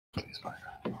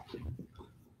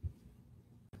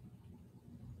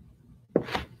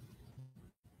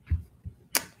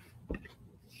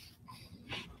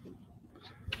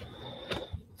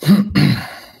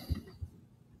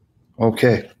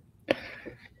Okay.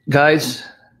 Guys,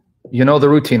 you know the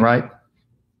routine, right?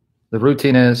 The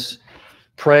routine is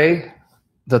pray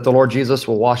that the Lord Jesus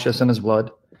will wash us in his blood.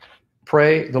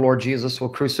 Pray the Lord Jesus will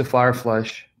crucify our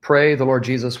flesh. Pray the Lord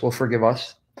Jesus will forgive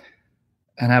us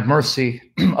and have mercy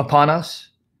upon us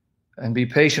and be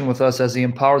patient with us as he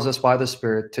empowers us by the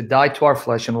Spirit to die to our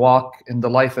flesh and walk in the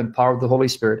life and power of the Holy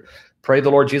Spirit. Pray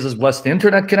the Lord Jesus bless the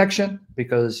internet connection,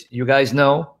 because you guys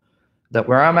know that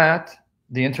where I'm at,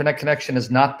 the internet connection is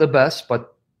not the best,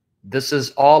 but this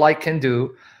is all I can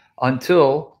do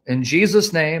until, in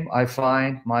Jesus' name, I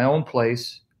find my own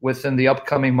place within the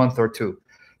upcoming month or two.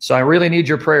 So I really need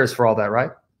your prayers for all that,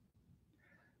 right?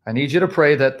 I need you to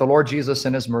pray that the Lord Jesus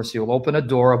in his mercy will open a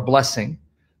door of blessing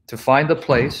to find a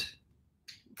place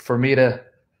for me to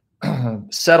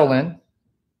settle in.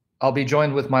 I'll be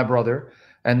joined with my brother,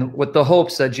 and with the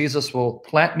hopes that Jesus will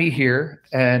plant me here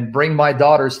and bring my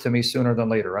daughters to me sooner than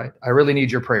later, right? I really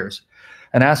need your prayers.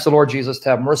 And ask the Lord Jesus to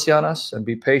have mercy on us and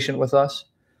be patient with us,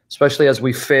 especially as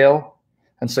we fail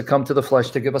and succumb to the flesh,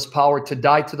 to give us power to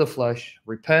die to the flesh,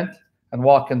 repent, and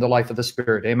walk in the life of the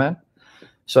Spirit. Amen?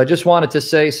 So I just wanted to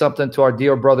say something to our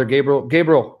dear brother Gabriel.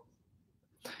 Gabriel,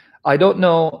 I don't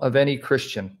know of any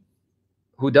Christian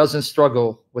who doesn't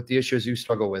struggle with the issues you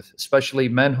struggle with, especially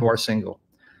men who are single.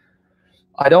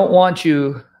 I don't want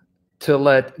you to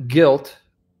let guilt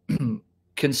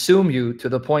consume you to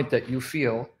the point that you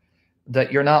feel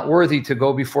that you're not worthy to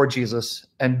go before Jesus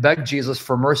and beg Jesus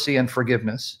for mercy and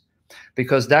forgiveness,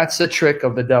 because that's a trick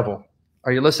of the devil.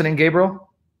 Are you listening, Gabriel?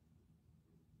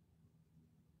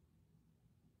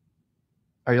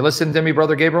 Are you listening to me,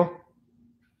 brother Gabriel?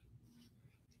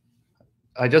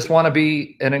 I just want to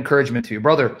be an encouragement to you.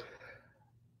 Brother,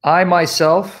 I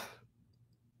myself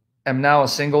am now a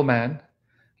single man.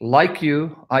 Like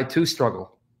you, I too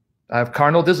struggle. I have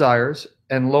carnal desires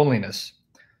and loneliness.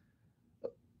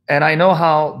 And I know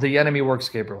how the enemy works,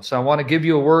 Gabriel. So I want to give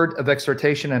you a word of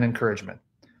exhortation and encouragement.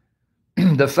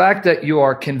 The fact that you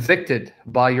are convicted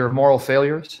by your moral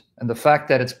failures and the fact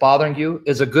that it's bothering you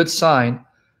is a good sign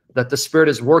that the Spirit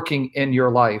is working in your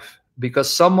life, because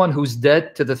someone who's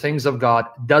dead to the things of God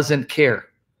doesn't care,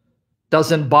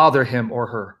 doesn't bother him or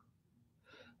her.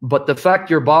 But the fact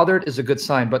you're bothered is a good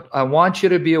sign. But I want you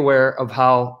to be aware of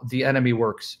how the enemy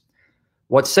works.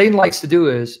 What Satan likes to do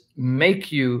is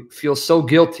make you feel so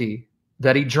guilty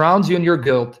that he drowns you in your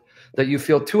guilt, that you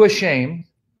feel too ashamed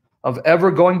of ever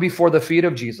going before the feet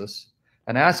of Jesus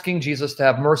and asking Jesus to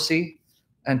have mercy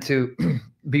and to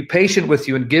be patient with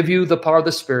you and give you the power of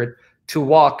the Spirit to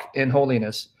walk in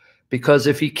holiness. Because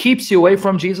if he keeps you away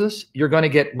from Jesus, you're going to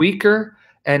get weaker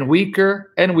and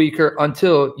weaker and weaker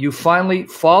until you finally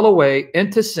fall away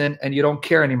into sin and you don't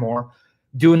care anymore.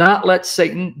 Do not let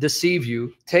Satan deceive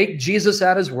you. Take Jesus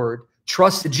at his word.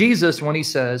 Trust Jesus when he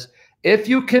says, if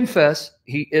you confess,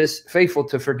 he is faithful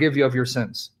to forgive you of your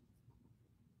sins.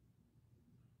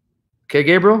 Okay,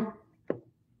 Gabriel?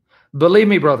 Believe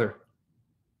me, brother,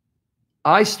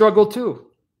 I struggle too.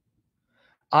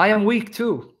 I am weak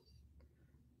too.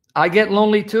 I get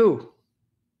lonely too.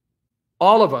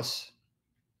 All of us.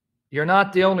 You're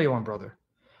not the only one, brother.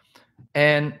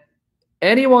 And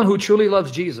anyone who truly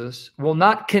loves Jesus will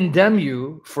not condemn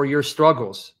you for your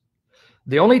struggles.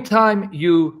 The only time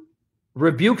you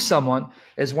rebuke someone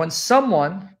is when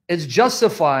someone is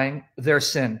justifying their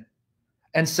sin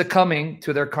and succumbing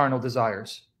to their carnal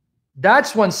desires.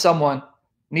 That's when someone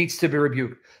needs to be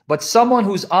rebuked. But someone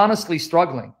who's honestly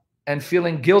struggling and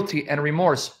feeling guilty and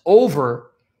remorse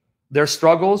over their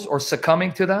struggles or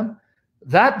succumbing to them,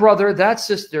 that brother, that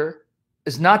sister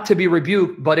is not to be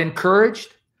rebuked, but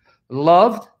encouraged,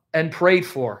 loved, and prayed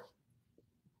for.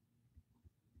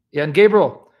 Yeah, and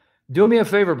Gabriel, do me a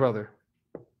favor, brother.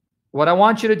 What I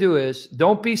want you to do is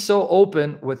don't be so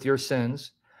open with your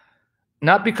sins,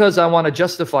 not because I want to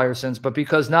justify your sins, but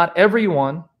because not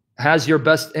everyone has your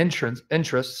best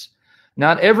interests.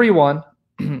 Not everyone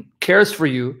cares for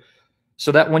you,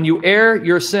 so that when you air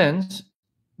your sins,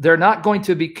 they're not going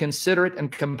to be considerate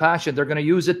and compassionate. They're going to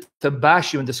use it to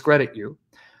bash you and discredit you.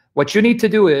 What you need to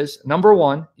do is, number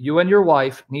one, you and your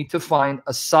wife need to find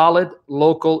a solid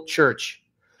local church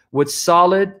with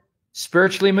solid,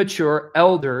 spiritually mature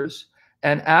elders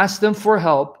and ask them for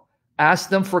help, ask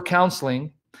them for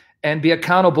counseling, and be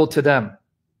accountable to them.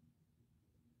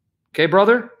 Okay,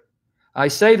 brother? I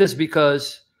say this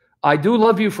because I do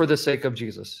love you for the sake of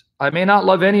Jesus. I may not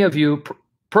love any of you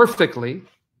perfectly,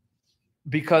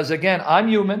 because again, I'm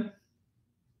human.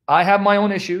 I have my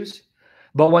own issues.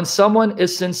 But when someone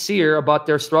is sincere about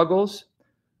their struggles,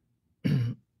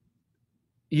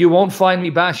 you won't find me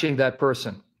bashing that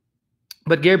person.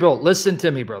 But Gabriel, listen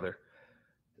to me, brother.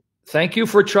 Thank you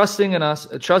for trusting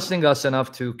us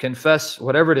enough to confess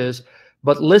whatever it is.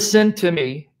 But listen to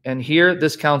me and hear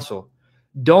this counsel.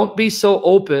 Don't be so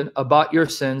open about your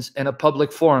sins in a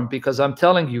public forum, because I'm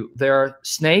telling you, there are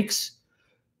snakes,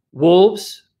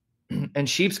 wolves, and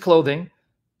sheep's clothing,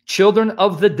 children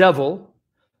of the devil,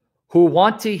 who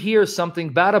want to hear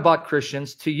something bad about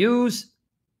Christians, to use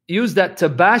that to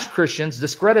bash Christians,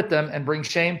 discredit them, and bring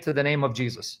shame to the name of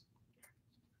Jesus.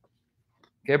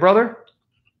 Okay, brother?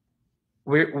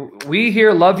 We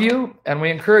here love you and we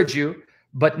encourage you,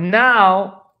 but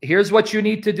now here's what you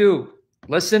need to do.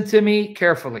 Listen to me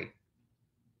carefully.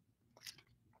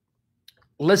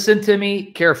 Listen to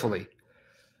me carefully.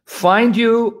 Find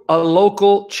you a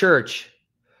local church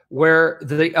where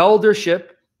the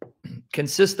eldership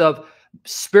consists of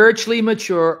spiritually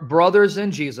mature brothers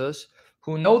in Jesus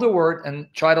who know the word and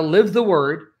try to live the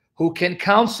word, who can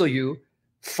counsel you.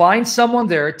 Find someone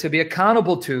there to be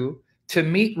accountable to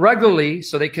meet regularly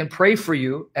so they can pray for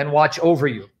you and watch over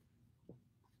you.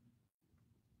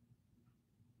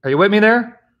 Are you with me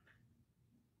there?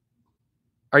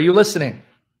 Are you listening?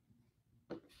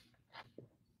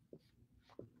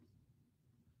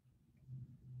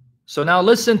 So now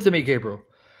listen to me, Gabriel.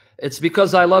 It's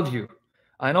because I love you.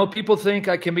 I know people think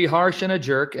I can be harsh and a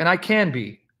jerk, and I can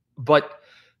be. But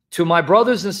to my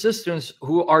brothers and sisters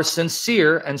who are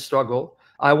sincere and struggle,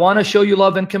 I want to show you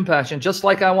love and compassion, just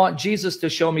like I want Jesus to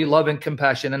show me love and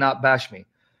compassion and not bash me.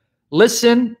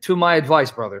 Listen to my advice,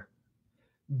 brother.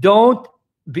 Don't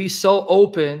be so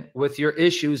open with your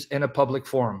issues in a public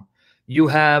forum. You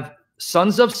have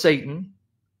sons of Satan,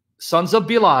 sons of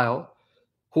Belial,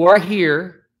 who are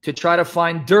here to try to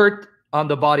find dirt on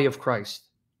the body of Christ.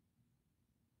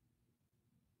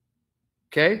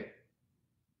 Okay?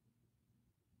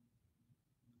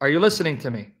 Are you listening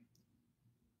to me?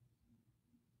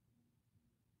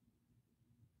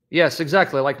 Yes,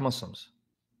 exactly, like Muslims.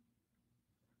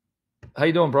 How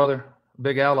you doing, brother?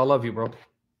 Big Al, I love you, bro.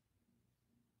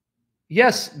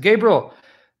 Yes, Gabriel,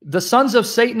 the sons of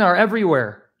Satan are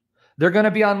everywhere. They're going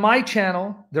to be on my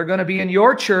channel. They're going to be in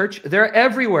your church. They're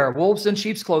everywhere, wolves in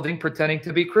sheep's clothing, pretending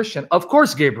to be Christian. Of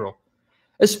course, Gabriel,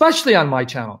 especially on my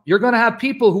channel. You're going to have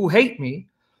people who hate me,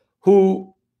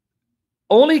 who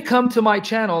only come to my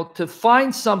channel to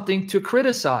find something to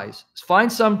criticize,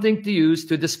 find something to use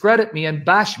to discredit me and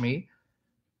bash me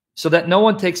so that no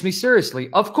one takes me seriously.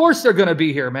 Of course they're going to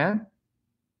be here, man.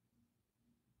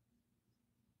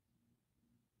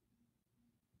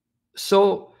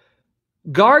 So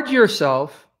guard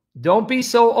yourself. Don't be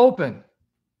so open.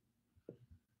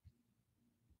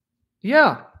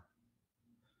 Yeah.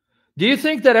 Do you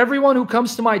think that everyone who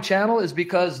comes to my channel is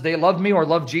because they love me or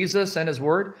love Jesus and his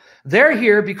word? They're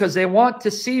here because they want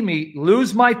to see me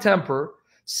lose my temper,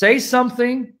 say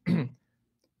something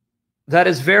that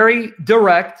is very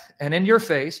direct and in your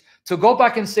face, to go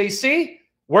back and say, see,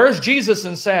 where's Jesus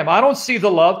and Sam? I don't see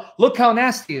the love. Look how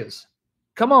nasty he is.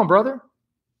 Come on, brother.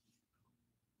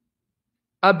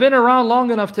 I've been around long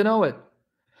enough to know it.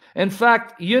 In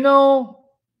fact, you know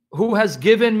who has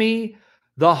given me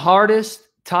the hardest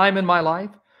time in my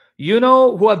life? You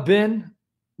know who have been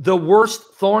the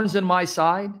worst thorns in my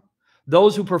side?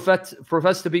 Those who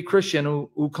profess to be Christian,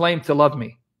 who claim to love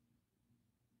me.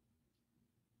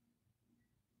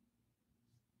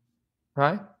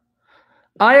 Right?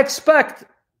 I expect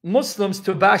Muslims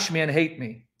to bash me and hate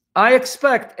me. I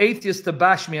expect atheists to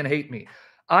bash me and hate me.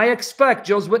 I expect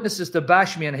Jehovah's Witnesses to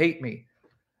bash me and hate me.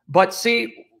 But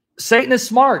see, Satan is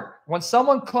smart. When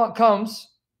someone comes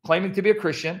claiming to be a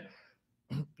Christian,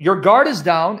 your guard is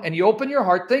down and you open your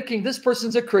heart thinking this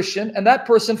person's a Christian and that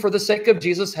person, for the sake of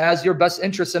Jesus, has your best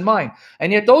interests in mind.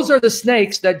 And yet those are the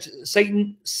snakes that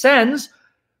Satan sends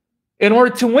in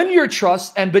order to win your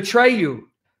trust and betray you.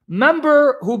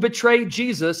 Remember who betrayed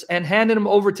Jesus and handed him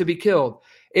over to be killed.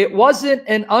 It wasn't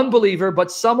an unbeliever, but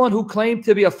someone who claimed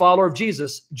to be a follower of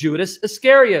Jesus, Judas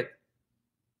Iscariot.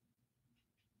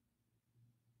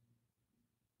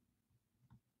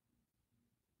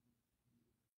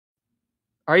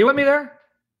 Are you with me there?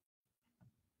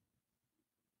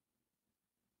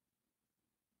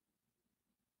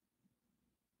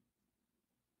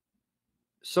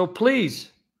 So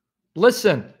please,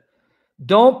 listen.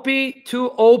 Don't be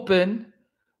too open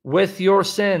with your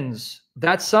sins.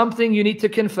 That's something you need to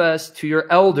confess to your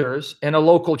elders in a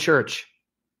local church.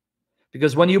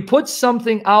 Because when you put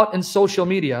something out in social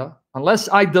media, unless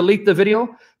I delete the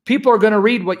video, people are going to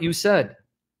read what you said.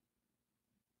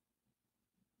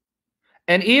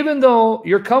 And even though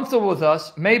you're comfortable with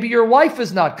us, maybe your wife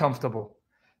is not comfortable.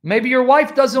 Maybe your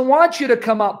wife doesn't want you to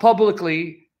come out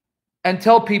publicly and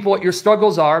tell people what your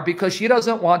struggles are because she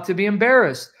doesn't want to be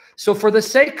embarrassed. So for the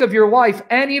sake of your wife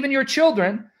and even your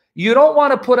children, you don't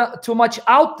want to put too much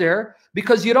out there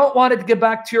because you don't want it to get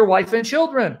back to your wife and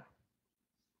children.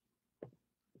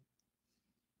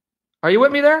 Are you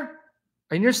with me there?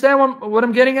 You understand what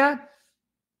I'm getting at?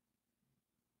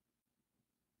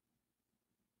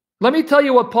 Let me tell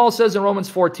you what Paul says in Romans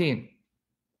 14.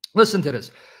 Listen to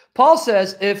this. Paul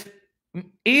says, if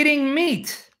eating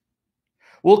meat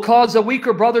will cause a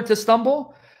weaker brother to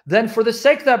stumble, then for the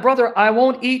sake of that brother, I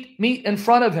won't eat meat in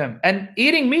front of him. And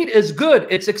eating meat is good.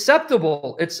 It's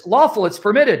acceptable. It's lawful. It's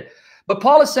permitted. But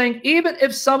Paul is saying, even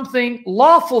if something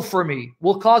lawful for me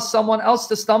will cause someone else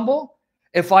to stumble,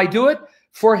 if I do it,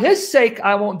 for his sake,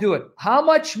 I won't do it. How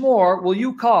much more will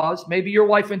you cause maybe your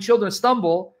wife and children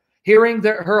stumble hearing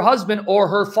her husband or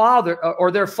her father or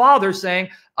their father saying,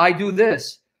 I do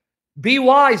this? Be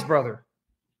wise, brother.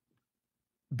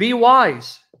 Be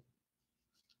wise.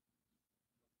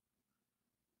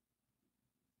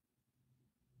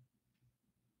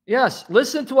 Yes,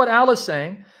 listen to what Al is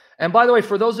saying. And by the way,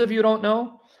 for those of you who don't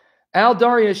know, Al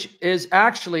Dariush is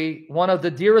actually one of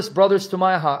the dearest brothers to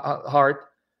my heart,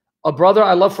 a brother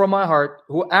I love from my heart,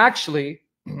 who actually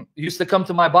used to come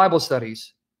to my Bible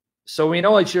studies. So we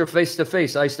know each other face to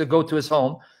face. I used to go to his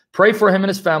home, pray for him and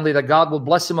his family that God will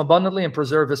bless him abundantly and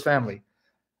preserve his family.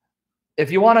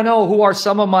 If you want to know who are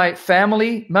some of my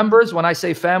family members, when I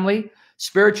say family,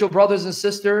 spiritual brothers and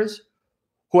sisters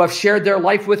who have shared their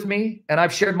life with me and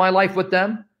I've shared my life with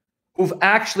them, who've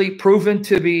actually proven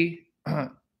to be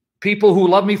people who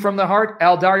love me from the heart,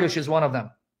 Al Dariush is one of them.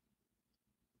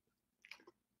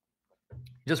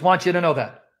 Just want you to know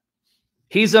that.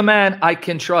 He's a man I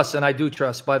can trust, and I do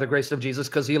trust by the grace of Jesus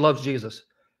because he loves Jesus.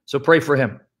 So pray for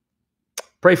him.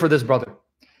 Pray for this brother.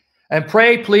 And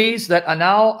pray, please, that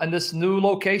now in this new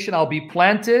location, I'll be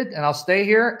planted and I'll stay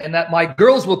here and that my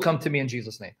girls will come to me in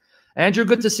Jesus' name. Andrew,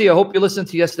 good to see you. I hope you listened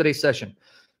to yesterday's session.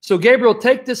 So Gabriel,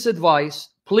 take this advice.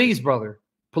 Please, brother,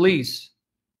 please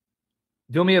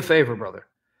do me a favor, brother.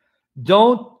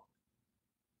 Don't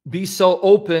be so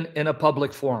open in a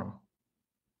public forum.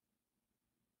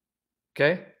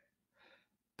 Okay?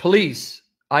 Please,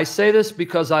 I say this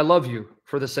because I love you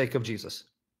for the sake of Jesus.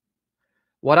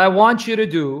 What I want you to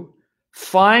do,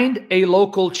 find a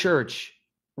local church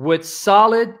with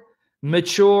solid,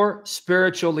 mature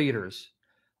spiritual leaders.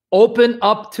 Open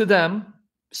up to them,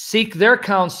 seek their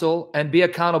counsel, and be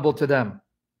accountable to them.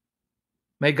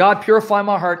 May God purify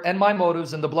my heart and my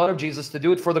motives in the blood of Jesus to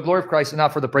do it for the glory of Christ and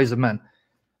not for the praise of men.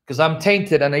 Because I'm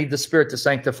tainted and I need the Spirit to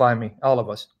sanctify me, all of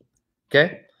us.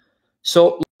 Okay?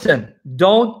 So listen,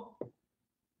 don't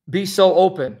be so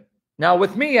open. Now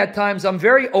with me at times, I'm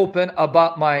very open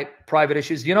about my private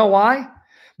issues. You know why?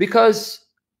 Because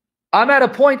I'm at a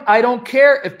point I don't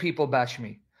care if people bash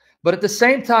me. But at the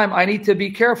same time, I need to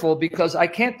be careful because I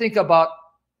can't think about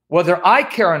whether I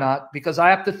care or not, because I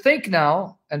have to think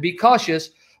now and be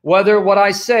cautious whether what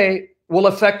I say will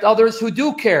affect others who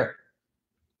do care.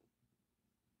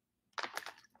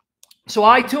 So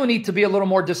I too need to be a little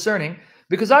more discerning.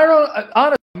 Because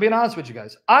I'm being honest with you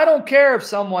guys. I don't care if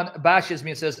someone bashes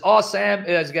me and says, oh, Sam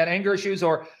has got anger issues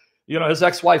or, you know, his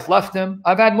ex-wife left him.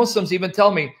 I've had Muslims even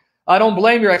tell me, I don't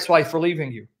blame your ex-wife for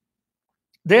leaving you.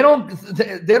 They don't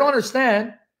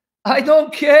understand. I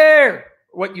don't care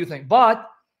what you think. But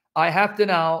I have to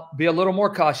now be a little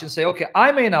more cautious and say, okay,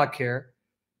 I may not care,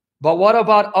 but what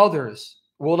about others?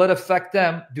 Will it affect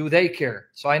them? Do they care?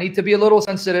 So I need to be a little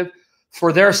sensitive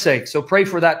for their sake. So pray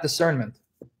for that discernment.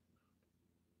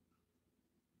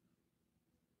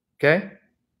 Okay?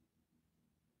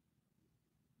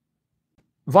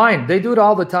 Vine, they do it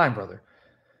all the time, brother.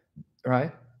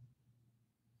 Right?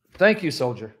 Thank you,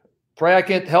 soldier. Pray I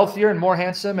get healthier and more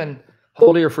handsome and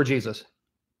holier for Jesus.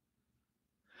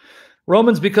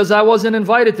 Romans, because I wasn't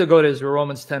invited to go to Israel,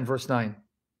 Romans 10, verse 9.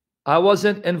 I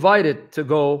wasn't invited to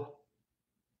go,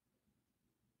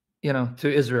 to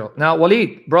Israel. Now,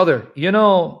 Walid, brother,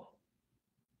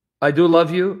 I do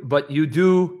love you, but you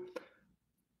do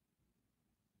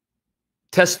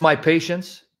test my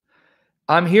patience.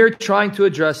 I'm here trying to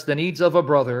address the needs of a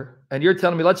brother, and you're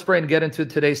telling me, let's pray and get into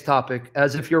today's topic,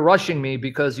 as if you're rushing me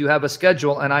because you have a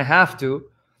schedule and I have to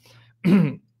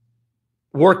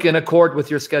work in accord with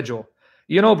your schedule.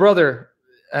 Brother,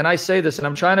 and I say this, and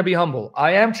I'm trying to be humble.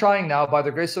 I am trying now, by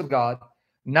the grace of God,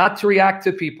 not to react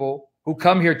to people who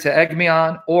come here to egg me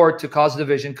on or to cause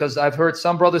division, because I've heard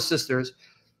some brothers, sisters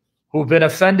who've been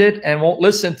offended and won't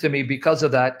listen to me because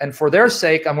of that. And for their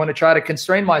sake, I'm going to try to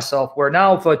constrain myself, where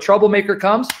now if a troublemaker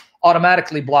comes,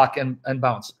 automatically block and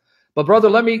bounce. But brother,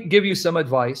 let me give you some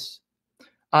advice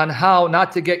on how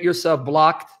not to get yourself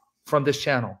blocked from this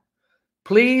channel.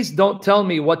 Please don't tell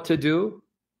me what to do,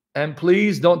 and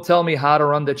please don't tell me how to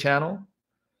run the channel.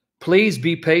 Please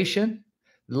be patient.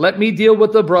 Let me deal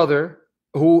with the brother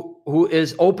who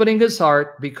is opening his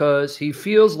heart because he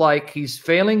feels like he's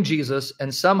failing Jesus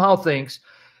and somehow thinks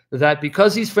that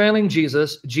because he's failing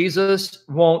Jesus, Jesus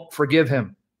won't forgive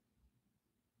him.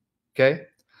 Okay?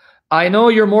 I know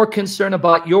you're more concerned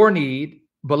about your need,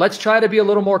 but let's try to be a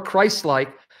little more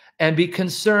Christ-like and be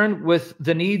concerned with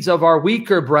the needs of our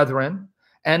weaker brethren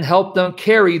and help them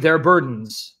carry their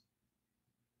burdens.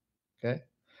 Okay?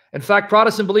 In fact,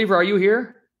 Protestant believer, are you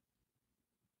here?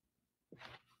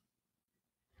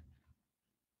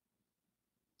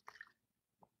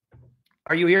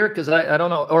 Are you here? Because I don't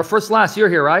know. Or first and last, you're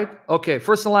here, right? Okay,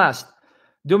 first and last.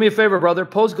 Do me a favor, brother.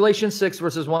 Post Galatians 6,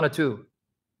 verses 1 to 2.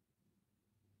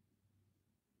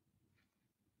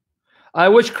 I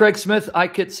wish Craig Smith, I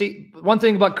could see. One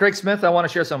thing about Craig Smith, I want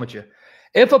to share some with you.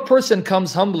 If a person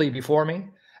comes humbly before me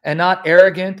and not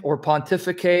arrogant or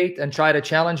pontificate and try to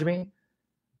challenge me,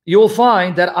 you will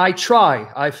find that I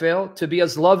fail to be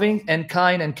as loving and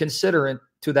kind and considerate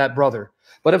to that brother.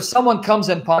 But if someone comes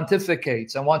and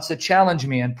pontificates and wants to challenge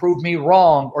me and prove me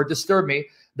wrong or disturb me,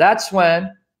 that's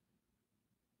when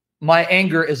my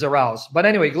anger is aroused. But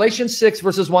anyway, Galatians 6,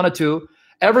 verses 1 to 2.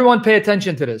 Everyone pay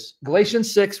attention to this.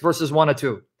 Galatians 6, verses 1 to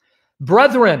 2.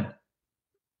 Brethren,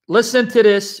 listen to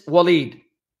this, Walid.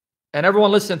 And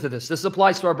everyone listen to this. This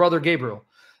applies to our brother Gabriel.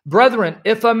 Brethren,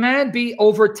 if a man be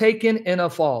overtaken in a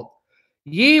fault,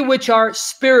 ye which are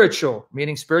spiritual,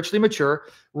 meaning spiritually mature,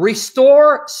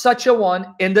 restore such a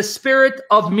one in the spirit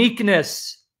of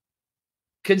meekness,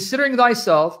 considering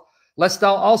thyself, lest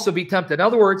thou also be tempted. In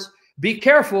other words, be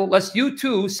careful lest you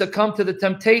too succumb to the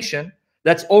temptation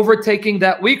that's overtaking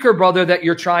that weaker brother that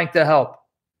you're trying to help.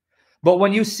 But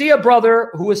when you see a brother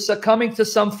who is succumbing to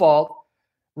some fault,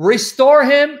 restore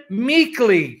him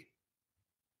meekly.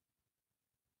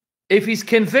 If he's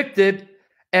convicted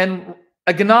and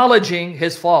acknowledging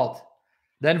his fault.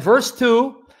 Then verse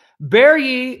 2, bear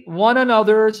ye one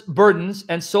another's burdens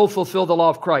and so fulfill the law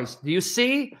of Christ. Do you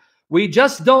see? We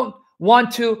just don't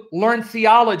want to learn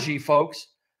theology, folks.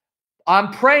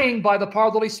 I'm praying by the power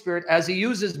of the Holy Spirit as he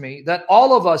uses me that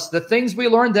all of us, the things we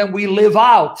learn, then we live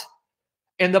out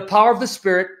in the power of the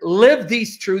Spirit, live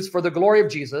these truths for the glory of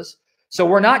Jesus. So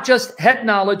we're not just head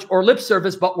knowledge or lip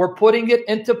service, but we're putting it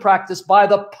into practice by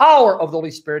the power of the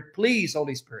Holy Spirit. Please,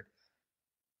 Holy Spirit.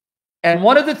 And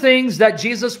one of the things that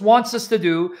Jesus wants us to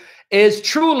do is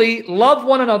truly love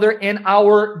one another in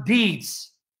our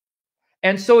deeds.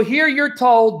 And so here you're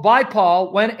told by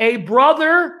Paul, when a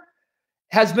brother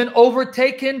has been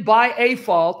overtaken by a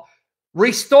fault,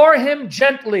 restore him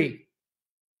gently.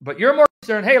 But you're more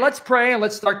concerned, hey, let's pray and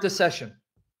let's start the session.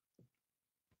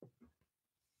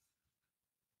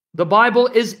 The Bible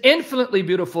is infinitely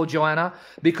beautiful, Joanna,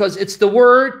 because it's the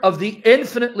word of the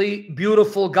infinitely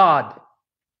beautiful God.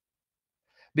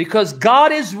 Because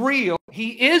God is real. He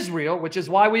is real, which is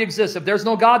why we exist. If there's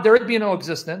no God, there would be no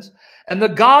existence. And the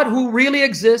God who really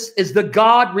exists is the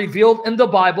God revealed in the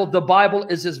Bible. The Bible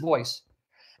is his voice.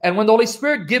 And when the Holy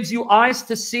Spirit gives you eyes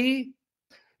to see,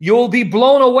 you'll be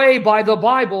blown away by the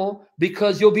Bible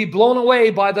because you'll be blown away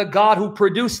by the God who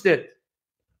produced it.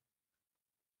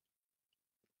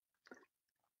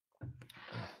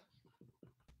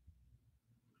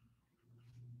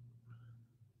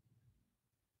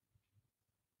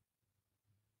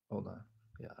 Hold on.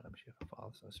 Yeah, I'm sure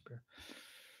Father, Son, Spirit.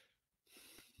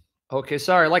 Okay,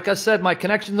 sorry. Like I said, my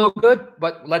connection's no good,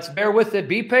 but let's bear with it.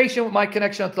 Be patient with my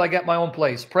connection until I get my own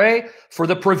place. Pray for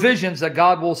the provisions that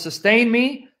God will sustain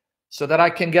me so that I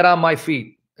can get on my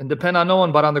feet and depend on no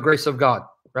one but on the grace of God,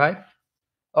 right?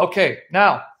 Okay,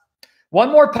 now,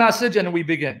 one more passage and we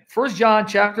begin. 1 John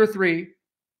chapter 3,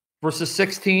 verses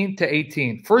 16 to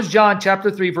 18. 1 John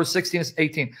chapter 3, verse 16 to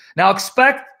 18. Now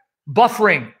expect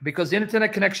buffering because the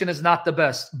internet connection is not the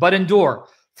best, but endure.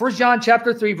 1 John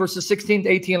chapter 3, verses 16 to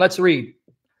 18. Let's read.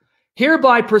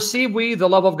 Hereby perceive we the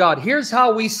love of God. Here's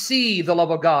how we see the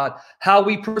love of God, how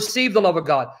we perceive the love of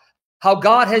God, how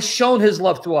God has shown his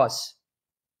love to us,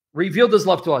 revealed his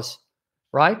love to us,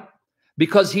 right?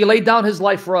 Because he laid down his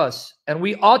life for us, and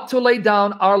we ought to lay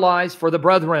down our lives for the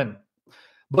brethren.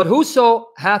 But whoso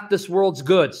hath this world's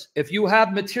goods, if you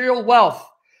have material wealth,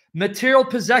 material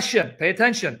possession, pay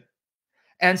attention,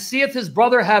 and seeth his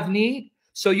brother have need,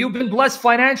 so you've been blessed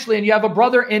financially and you have a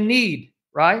brother in need,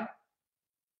 right?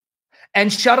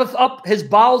 And shutteth up his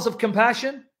bowels of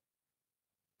compassion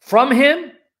from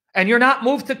him, and you're not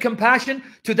moved to compassion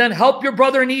to then help your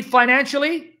brother in need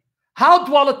financially. How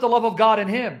dwelleth the love of God in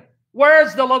him? Where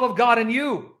is the love of God in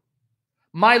you?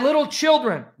 My little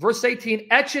children, verse 18,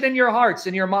 etch it in your hearts,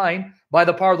 in your mind, by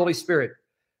the power of the Holy Spirit.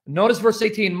 Notice verse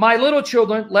 18, my little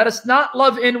children, let us not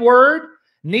love in word,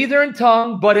 neither in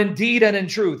tongue, but in deed and in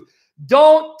truth.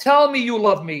 Don't tell me you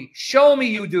love me. Show me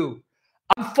you do.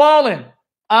 I'm fallen.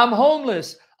 I'm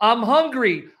homeless. I'm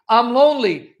hungry. I'm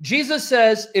lonely. Jesus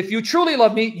says, if you truly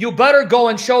love me, you better go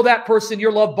and show that person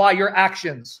your love by your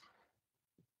actions.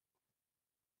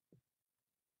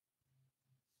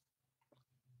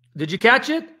 Did you catch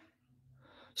it?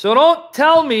 So don't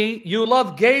tell me you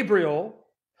love Gabriel,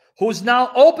 who's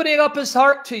now opening up his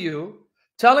heart to you,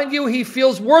 telling you he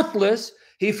feels worthless,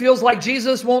 he feels like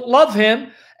Jesus won't love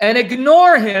him, and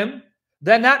ignore him.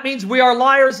 Then that means we are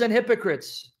liars and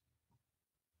hypocrites.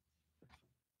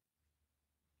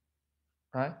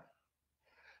 Right?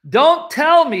 Don't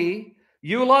tell me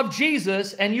you love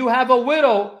Jesus and you have a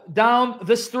widow down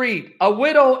the street, a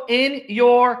widow in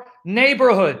your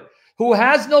neighborhood who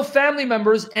has no family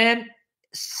members and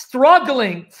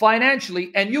struggling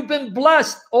financially, and you've been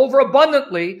blessed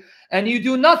overabundantly and you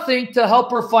do nothing to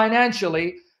help her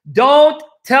financially. Don't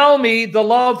tell me the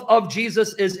love of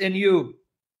Jesus is in you.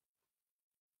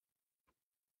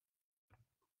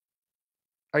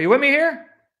 Are you with me here?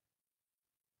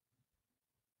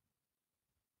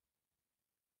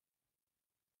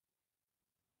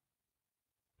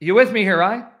 You with me here,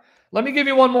 right? Let me give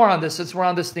you one more on this since we're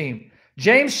on this theme.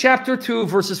 James chapter 2,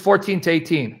 verses 14 to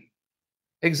 18.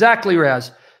 Exactly,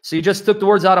 Raz. So you just took the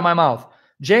words out of my mouth.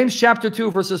 James chapter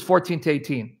 2, verses 14 to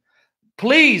 18.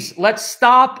 Please, let's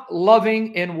stop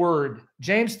loving in word.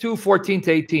 James 2, 14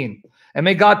 to 18. And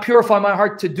may God purify my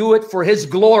heart to do it for his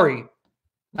glory,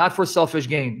 not for selfish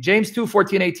gain. James 2,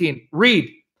 14, 18. Read.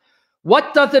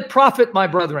 What doth it profit, my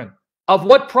brethren? Of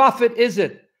what profit is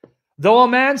it? Though a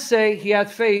man say he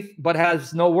hath faith, but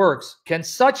has no works, can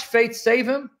such faith save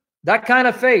him? That kind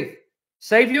of faith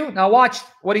save you? Now watch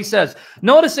what he says.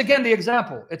 Notice again the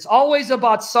example. It's always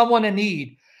about someone in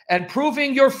need and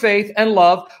proving your faith and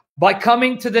love by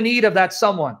coming to the need of that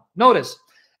someone. Notice,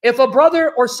 if a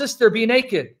brother or sister be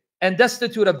naked and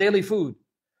destitute of daily food,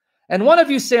 and one of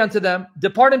you say unto them,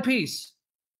 depart in peace,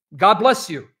 God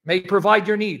bless you, may provide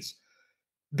your needs,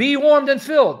 be warmed and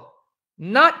filled.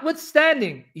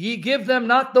 Notwithstanding, ye give them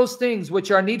not those things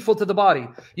which are needful to the body.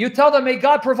 You tell them, may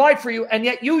God provide for you, and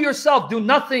yet you yourself do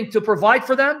nothing to provide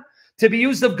for them, to be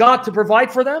used of God to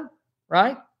provide for them,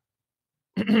 right?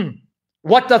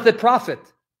 What doth it profit?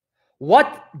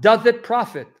 What doth it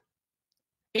profit?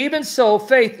 Even so,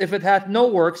 faith, if it hath no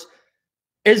works,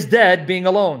 is dead, being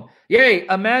alone. Yea,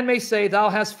 a man may say, thou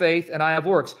hast faith, and I have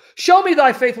works. Show me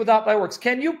thy faith without thy works.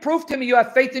 Can you prove to me you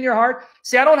have faith in your heart?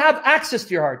 See, I don't have access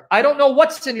to your heart. I don't know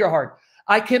what's in your heart.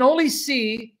 I can only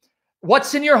see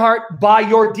what's in your heart by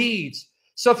your deeds.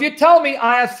 So if you tell me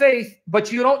I have faith, but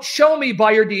you don't show me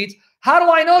by your deeds, how do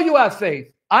I know you have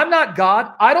faith? I'm not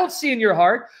God. I don't see in your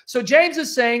heart. So James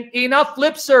is saying, enough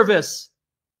lip service.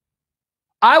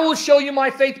 I will show you my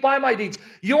faith by my deeds.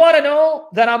 You want to know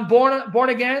that I'm born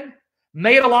again,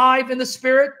 made alive in the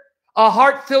Spirit, a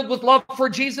heart filled with love for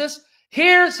Jesus?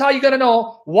 Here's how you're going to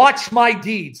know. Watch my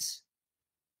deeds.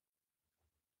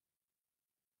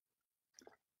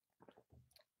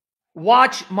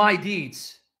 Watch my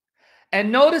deeds.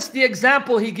 And notice the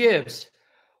example he gives.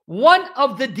 One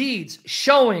of the deeds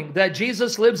showing that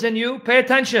Jesus lives in you, pay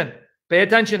attention. Pay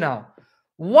attention now.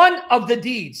 One of the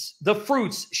deeds, the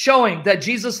fruits showing that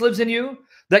Jesus lives in you,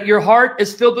 that your heart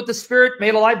is filled with the Spirit,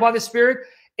 made alive by the Spirit,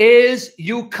 is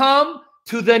you come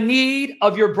to the need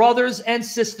of your brothers and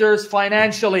sisters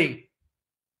financially.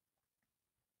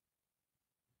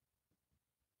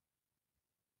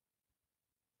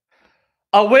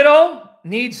 A widow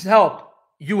needs help.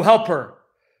 You help her.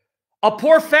 A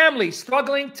poor family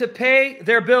struggling to pay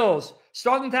their bills,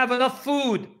 struggling to have enough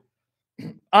food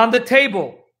on the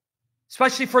table,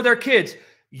 especially for their kids.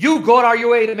 You go out of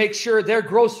your way to make sure their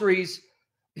groceries,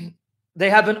 they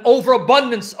have an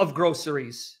overabundance of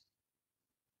groceries.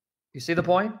 You see the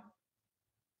point?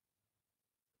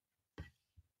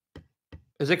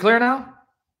 Is it clear now?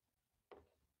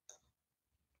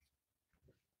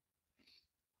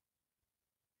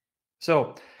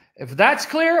 So, if that's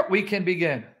clear, we can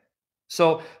begin.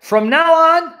 So, from now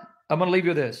on, I'm going to leave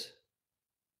you this.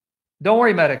 Don't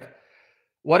worry, medic.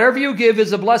 Whatever you give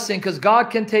is a blessing because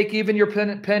God can take even your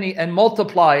penny and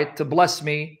multiply it to bless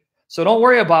me. So don't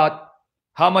worry about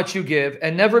how much you give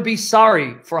and never be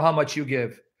sorry for how much you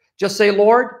give. Just say,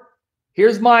 Lord,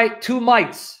 here's my 2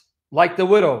 mites, like the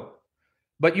widow.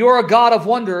 But you're a God of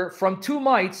wonder. From 2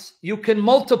 mites, you can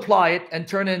multiply it and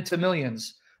turn it into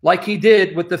millions, like he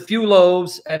did with the few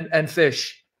loaves and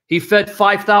fish. he fed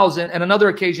 5,000, and another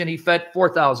occasion he fed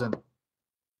 4,000.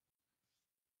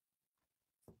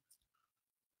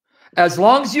 As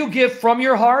long as you give from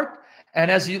your heart,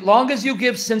 and as long as you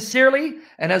give sincerely,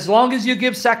 and as long as you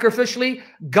give sacrificially,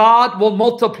 God will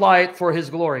multiply it for his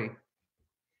glory.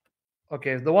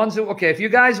 Okay, the ones who, okay, if you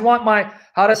guys want my,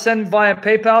 how to send via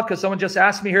PayPal, because someone just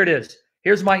asked me, here it is.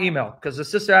 Here's my email, because the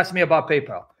sister asked me about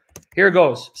PayPal. Here it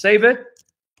goes. Save it.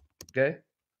 Okay.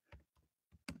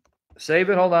 Save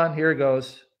it. Hold on. Here it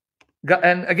goes.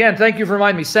 And again, thank you for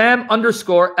reminding me.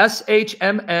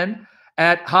 Sam_SHMN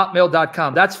at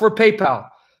hotmail.com. That's for PayPal.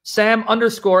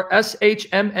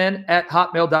 Sam_SHMN at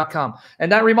hotmail.com.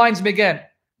 And that reminds me again,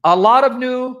 a lot of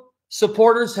new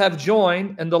supporters have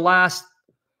joined in the last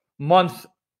month,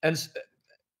 and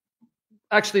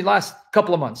actually last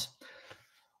couple of months.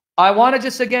 I want to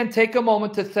just again take a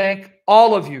moment to thank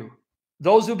all of you,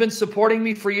 those who've been supporting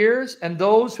me for years and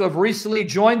those who have recently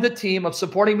joined the team of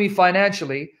supporting me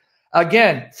financially.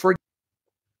 Again, for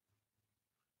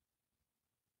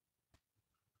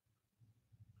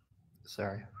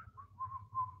sorry.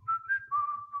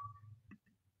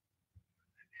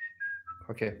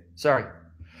 Okay, sorry.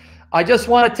 I just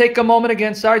want to take a moment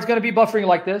again. Sorry, it's going to be buffering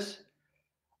like this.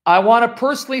 I want to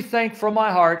personally thank from my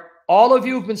heart all of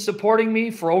you who've been supporting me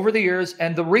for over the years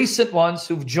and the recent ones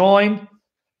who've joined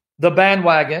the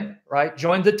bandwagon, right?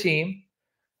 Joined the team.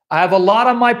 I have a lot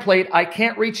on my plate. I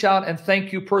can't reach out and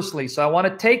thank you personally. So I want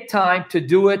to take time to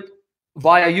do it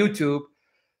via YouTube.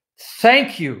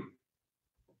 Thank you.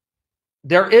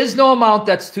 There is no amount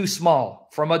that's too small.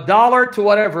 From $1 to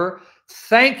whatever,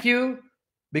 thank you,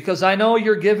 because I know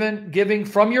you're giving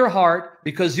from your heart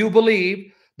because you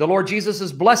believe the Lord Jesus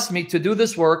has blessed me to do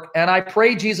this work. And I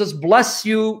pray Jesus bless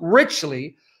you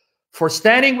richly for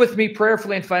standing with me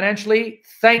prayerfully and financially.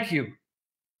 Thank you.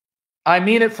 I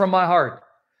mean it from my heart.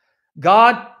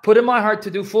 God put in my heart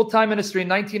to do full-time ministry in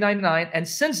 1999. And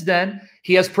since then,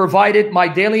 he has provided my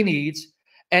daily needs.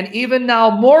 And even now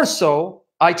more so,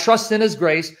 I trust in his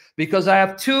grace because I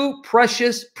have two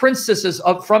precious princesses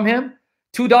from him,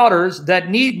 two daughters that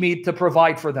need me to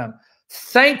provide for them.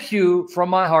 Thank you from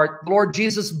my heart. Lord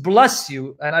Jesus, bless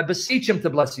you. And I beseech him to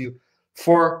bless you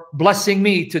for blessing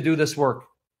me to do this work.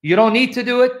 You don't need to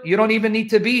do it. You don't even need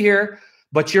to be here,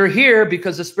 but you're here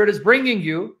because the Spirit is bringing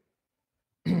you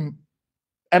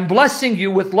and blessing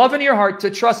you with love in your heart to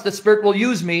trust the Spirit will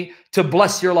use me to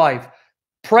bless your life.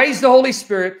 Praise the Holy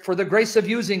Spirit for the grace of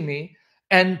using me,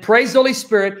 and praise the Holy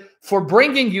Spirit for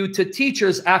bringing you to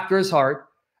teachers after his heart.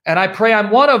 And I pray I'm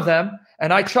one of them.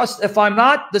 And I trust if I'm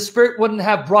not, the Spirit wouldn't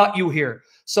have brought you here.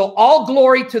 So all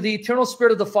glory to the eternal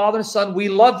Spirit of the Father and Son. We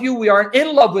love you. We are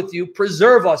in love with you.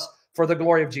 Preserve us for the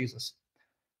glory of Jesus.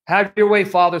 Have your way,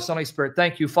 Father, Son, Holy Spirit.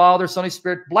 Thank you, Father, Son, Holy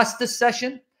Spirit. Bless this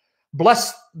session.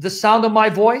 Bless the sound of my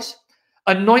voice.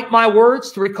 Anoint my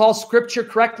words to recall Scripture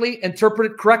correctly,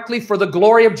 interpret it correctly for the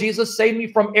glory of Jesus. Save me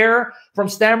from error, from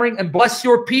stammering, and bless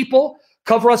your people.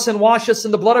 Cover us and wash us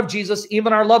in the blood of Jesus,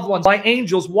 even our loved ones. By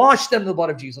angels, wash them in the blood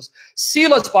of Jesus.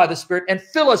 Seal us by the Spirit and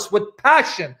fill us with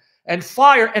passion and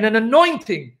fire and an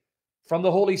anointing from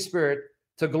the Holy Spirit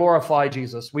to glorify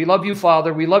Jesus. We love you,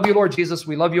 Father. We love you, Lord Jesus.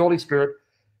 We love you, Holy Spirit.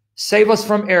 Save us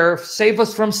from error. Save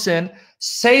us from sin.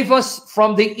 Save us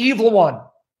from the evil one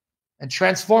and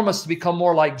transform us to become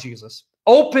more like Jesus.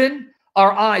 Open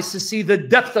our eyes to see the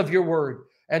depth of your word,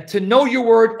 and to know your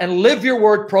word and live your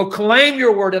word, proclaim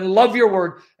your word and love your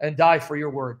word and die for your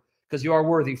word, because you are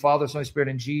worthy, Father, Son, Spirit,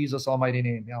 in Jesus' almighty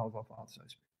name.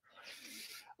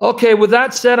 Okay, with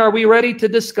that said, are we ready to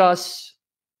discuss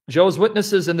Jehovah's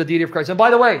Witnesses and the deity of Christ? And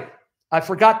by the way, I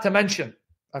forgot to mention,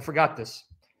 I forgot this.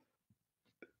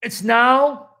 It's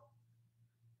now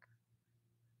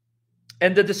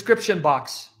in the description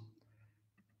box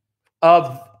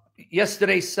of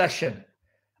yesterday's session.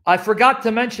 I forgot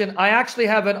to mention, I actually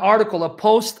have an article, a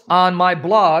post on my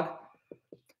blog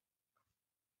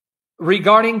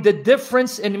regarding the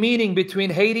difference in meaning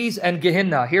between Hades and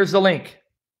Gehenna. Here's the link.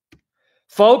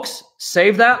 Folks,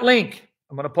 save that link.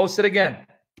 I'm going to post it again.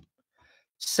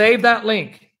 Save that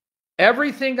link.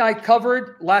 Everything I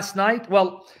covered last night,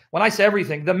 well, when I say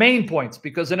everything, the main points,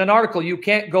 because in an article you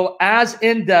can't go as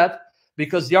in-depth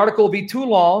because the article will be too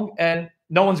long and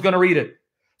no one's going to read it.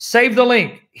 Save the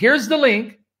link. Here's the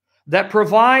link that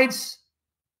provides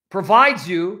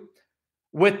you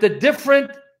with the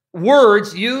different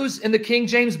words used in the King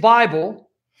James Bible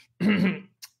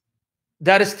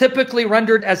that is typically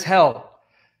rendered as hell.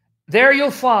 There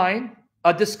you'll find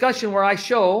a discussion where I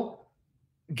show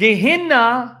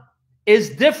Gehenna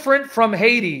is different from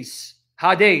Hades,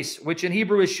 Hades, which in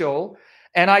Hebrew is Sheol,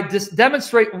 and I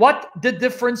demonstrate what the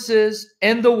differences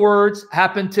in the words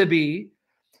happen to be.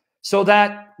 So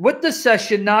that with the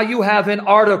session, now you have an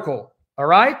article. All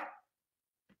right?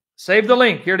 Save the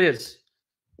link. Here it is.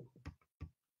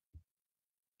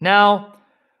 Now,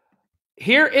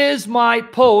 here is my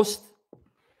post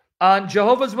on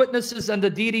Jehovah's Witnesses and the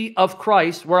deity of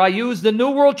Christ, where I use the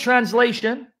New World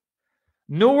Translation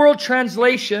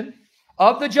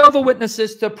of the Jehovah's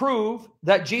Witnesses to prove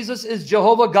that Jesus is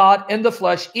Jehovah God in the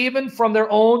flesh, even from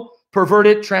their own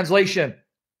perverted translation.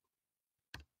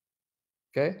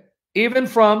 Okay? Even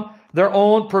from their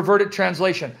own perverted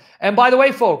translation. And by the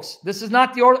way, folks, this is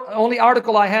not the only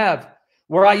article I have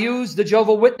where I use the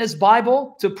Jehovah's Witness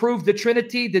Bible to prove the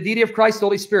Trinity, the deity of Christ, the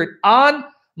Holy Spirit. On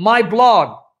my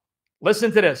blog,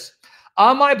 listen to this.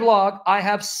 On my blog, I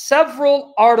have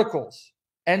several articles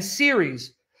and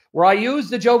series where I use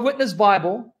the Jehovah's Witness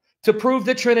Bible to prove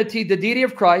the Trinity, the deity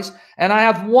of Christ. And I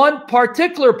have one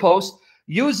particular post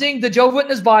using the Jehovah's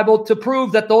Witness Bible to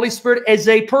prove that the Holy Spirit is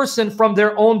a person from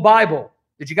their own Bible.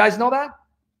 Did you guys know that?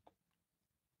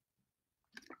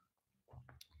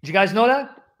 Did you guys know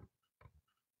that?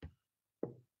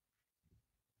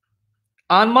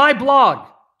 On my blog,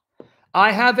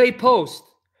 I have a post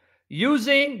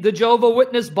using the Jehovah's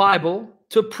Witness Bible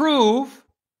to prove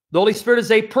the Holy Spirit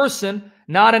is a person,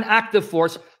 not an active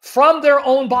force, from their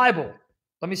own Bible.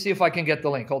 Let me see if I can get the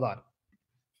link. Hold on.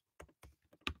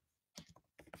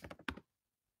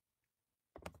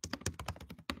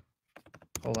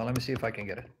 Hold on. Let me see if I can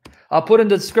get it. I'll put it in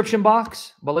the description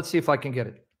box, but let's see if I can get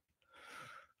it.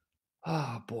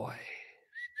 Oh, boy.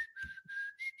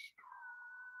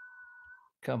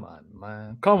 Come on,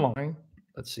 man. Come on.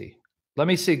 Let's see. Let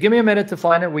me see. Give me a minute to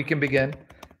find it. We can begin.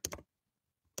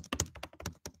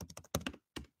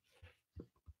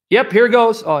 Yep, here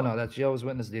goes. Oh, no, that's Jehovah's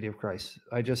Witness, deity of Christ.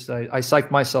 I psyched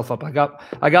myself up.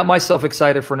 I got myself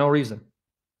excited for no reason.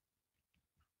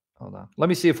 Hold on. Let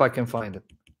me see if I can find it.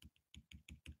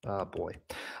 Oh, boy.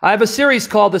 I have a series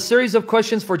called The Series of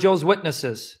Questions for Jehovah's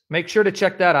Witnesses. Make sure to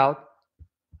check that out.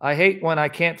 I hate when I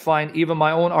can't find even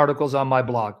my own articles on my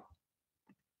blog.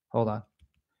 Hold on.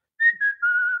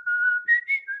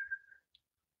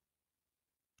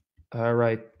 All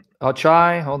right. I'll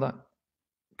try. Hold on.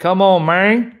 Come on,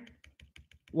 man.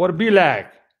 What it be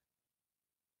like?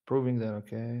 Proving that,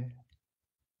 okay.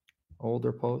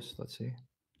 Older post. Let's see.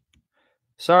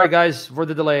 Sorry, guys, for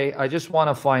the delay. I just want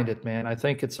to find it, man. I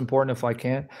think it's important if I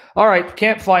can. All right.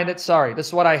 Can't find it. Sorry. This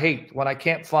is what I hate, when I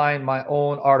can't find my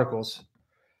own articles.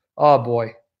 Oh,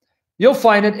 boy. You'll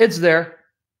find it. It's there.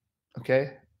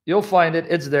 Okay. You'll find it.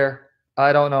 It's there.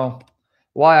 I don't know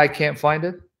why I can't find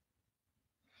it.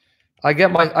 I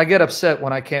get upset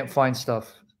when I can't find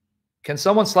stuff. Can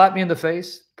someone slap me in the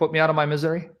face? Put me out of my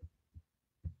misery?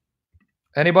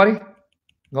 Anybody?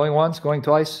 Going once, going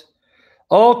twice?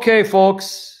 Okay,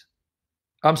 folks.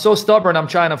 I'm so stubborn, I'm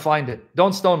trying to find it.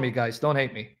 Don't stone me, guys. Don't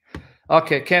hate me.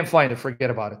 Okay, can't find it. Forget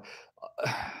about it.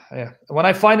 Yeah. When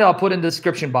I find it, I'll put it in the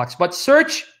description box. But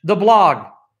search the blog.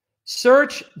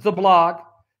 Search the blog,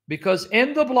 because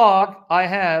in the blog, I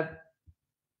have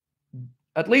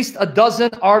at least a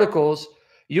dozen articles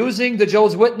using the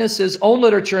Jehovah's Witnesses' own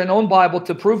literature and own Bible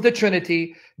to prove the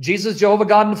Trinity, Jesus, Jehovah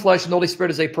God in the flesh, and the Holy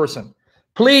Spirit is a person.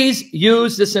 Please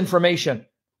use this information.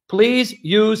 Please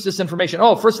use this information.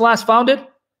 Oh, First Last found it?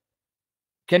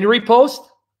 Can you repost?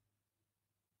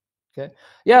 Okay.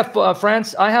 Yeah,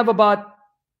 France, I have about,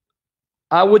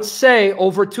 I would say,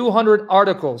 over 200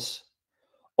 articles.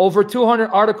 Over 200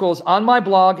 articles on my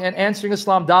blog and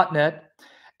answeringislam.net.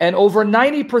 And over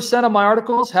 90% of my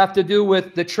articles have to do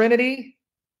with the Trinity,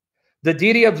 the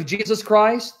deity of Jesus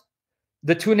Christ,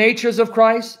 the two natures of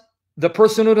Christ, the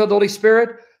personhood of the Holy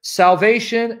Spirit,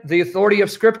 salvation, the authority of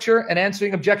Scripture, and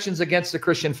answering objections against the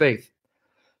Christian faith.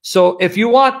 So if you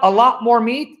want a lot more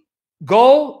meat,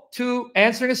 go to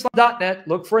answeringislam.net,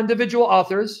 look for individual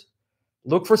authors,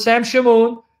 look for Sam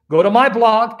Shamoun, go to my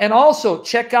blog, and also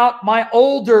check out my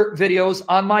older videos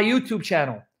on my YouTube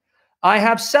channel. I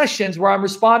have sessions where I'm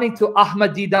responding to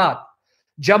Ahmad Didat,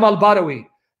 Jamal Badawi,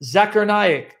 Zakir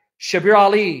Naik, Shabir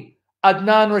Ali,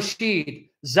 Adnan Rashid,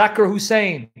 Zakir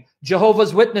Hussein,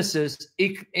 Jehovah's Witnesses,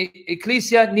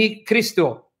 Ecclesia ni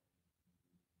Cristo.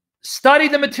 Study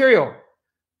the material.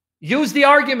 Use the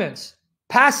arguments.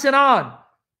 Pass it on.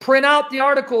 Print out the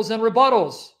articles and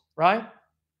rebuttals, right?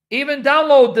 Even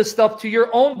download this stuff to your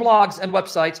own blogs and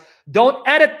websites. Don't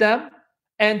edit them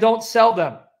and don't sell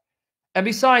them. And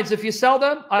besides, if you sell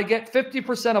them, I get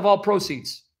 50% of all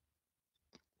proceeds.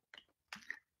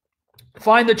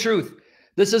 Find the truth.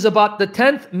 This is about the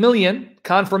 10th million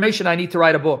confirmation I need to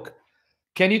write a book.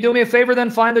 Can you do me a favor then?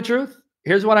 Find the truth.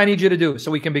 Here's what I need you to do so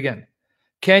we can begin.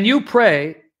 Can you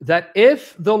pray that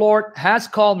if the Lord has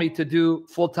called me to do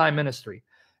full-time ministry,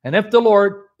 And if the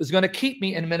Lord is going to keep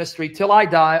me in ministry till I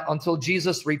die, until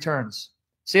Jesus returns.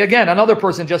 See, again, another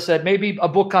person just said, maybe a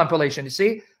book compilation. You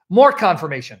see, more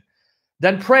confirmation.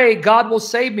 Then pray God will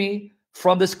save me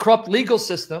from this corrupt legal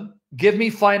system, give me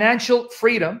financial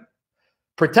freedom,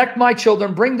 protect my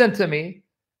children, bring them to me,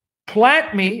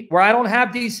 plant me where I don't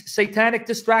have these satanic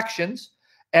distractions,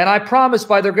 and I promise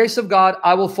by the grace of God,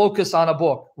 I will focus on a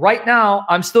book. Right now,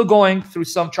 I'm still going through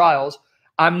some trials.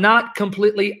 I'm not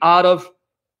completely out of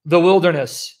the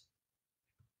wilderness.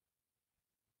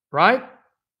 Right?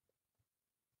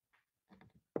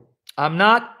 I'm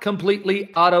not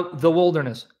completely out of the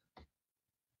wilderness.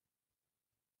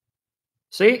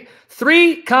 See?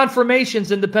 3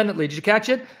 confirmations independently. Did you catch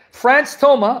it? Franz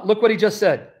Thoma, look what he just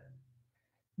said.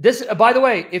 This, by the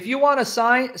way, if you want a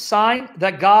sign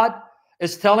that God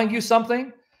is telling you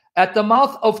something, at the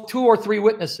mouth of 2 or 3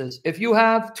 witnesses, if you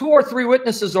have 2 or 3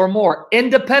 witnesses or more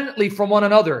independently from one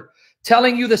another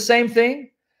telling you the same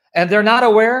thing, and they're not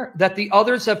aware that the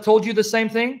others have told you the same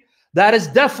thing, that is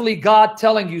definitely God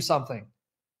telling you something.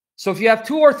 So if you have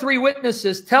 2 or 3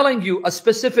 witnesses telling you a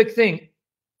specific thing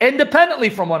independently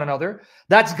from one another,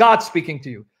 that's God speaking to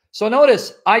you. So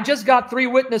notice, I just got 3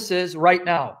 witnesses right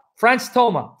now. Franz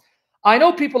Thoma. I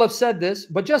know people have said this,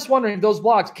 but just wondering, those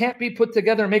blogs can't be put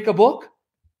together and make a book?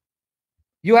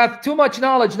 You have too much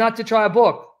knowledge not to try a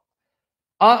book.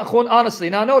 Honestly.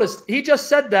 Now notice, he just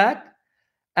said that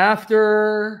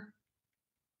after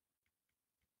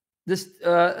this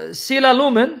Sila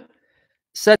Lumen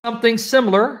said something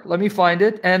similar. Let me find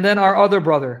it. And then our other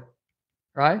brother,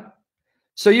 right?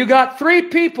 So you got 3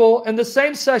 people in the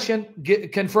same session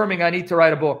confirming I need to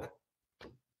write a book,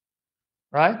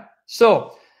 right?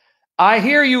 So I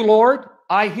hear you, Lord.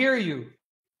 I hear you.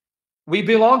 We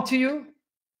belong to you.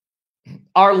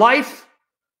 Our life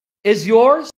is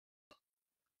yours.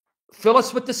 Fill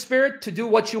us with the Spirit to do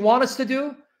what you want us to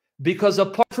do, because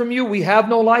apart from you, we have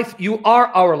no life. You are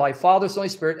our life, Father, Son, Holy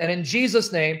Spirit. And in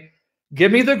Jesus' name,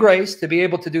 give me the grace to be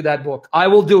able to do that book. I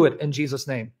will do it in Jesus'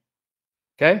 name.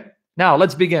 Okay? Now,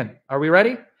 let's begin. Are we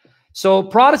ready? So,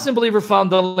 Protestant believer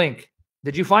found the link.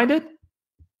 Did you find it?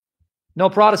 No,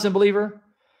 Protestant believer?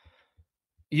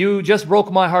 You just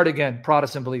broke my heart again,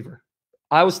 Protestant believer.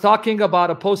 I was talking about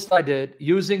a post I did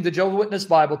using the Jehovah Witness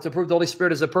Bible to prove the Holy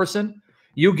Spirit is a person.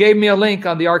 You gave me a link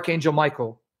on the Archangel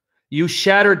Michael. You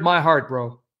shattered my heart,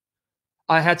 bro.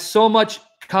 I had so much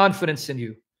confidence in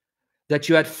you that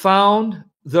you had found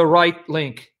the right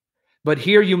link. But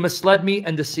here you misled me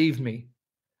and deceived me.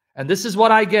 And this is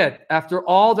what I get after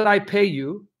all that I pay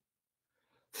you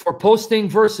for posting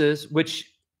verses,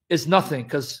 which is nothing,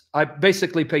 because I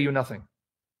basically pay you nothing.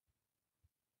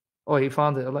 Oh, he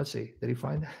found it. Let's see. Did he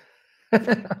find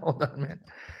it? Hold on, man.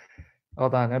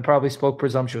 Hold on. I probably spoke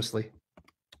presumptuously.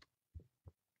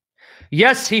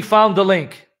 Yes, he found the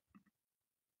link.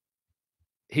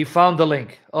 He found the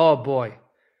link. Oh, boy.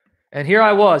 And here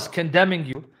I was condemning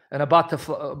you and I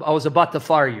was about to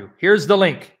fire you. Here's the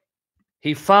link.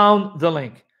 He found the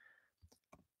link.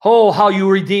 Oh, how you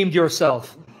redeemed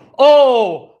yourself.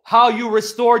 Oh, how you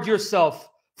restored yourself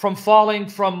from falling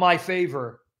from my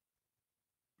favor.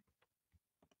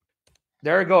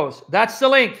 There it goes. That's the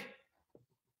link.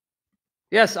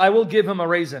 Yes, I will give him a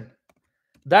raisin.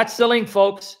 That's the link,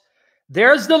 folks.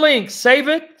 There's the link. Save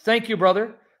it. Thank you,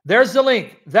 brother. There's the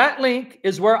link. That link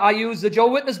is where I use the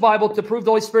Jehovah Witness Bible to prove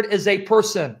the Holy Spirit is a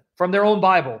person from their own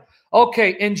Bible.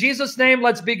 Okay, in Jesus' name,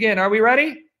 let's begin. Are we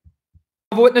ready?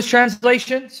 Jehovah Witness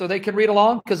translation so they can read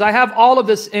along, because I have all of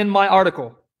this in my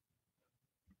article.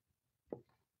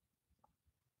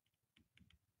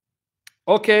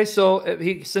 Okay, so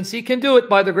since he can do it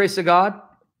by the grace of God,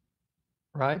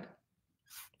 right?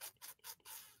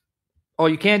 Oh,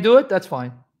 you can't do it? That's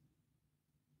fine.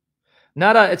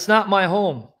 It's not my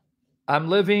home. I'm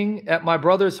living at my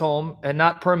brother's home and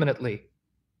not permanently.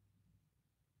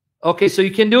 Okay, so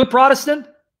you can do it, Protestant?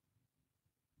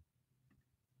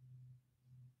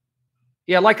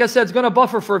 Yeah, like I said, it's going to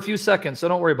buffer for a few seconds, so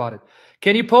don't worry about it.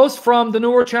 Can you post from the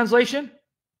New World Translation?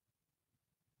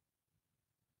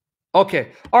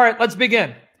 Okay, all right, let's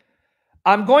begin.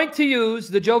 I'm going to use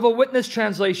the Jehovah Witness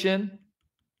translation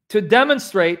to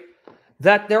demonstrate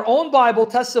that their own Bible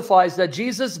testifies that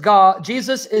Jesus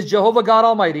is Jehovah God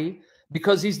Almighty,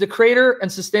 because he's the creator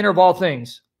and sustainer of all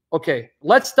things. Okay,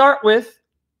 let's start with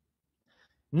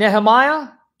Nehemiah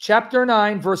chapter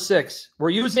 9, verse 6. We're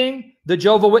using the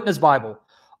Jehovah Witness Bible.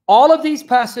 All of these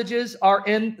passages are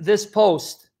in this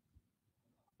post.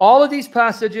 All of these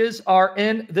passages are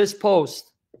in this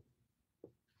post.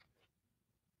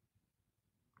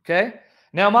 Okay?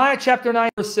 Nehemiah chapter 9,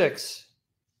 verse 6.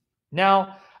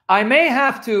 Now, I may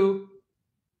have to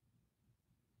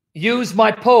use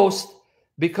my post,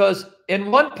 because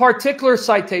in one particular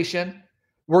citation,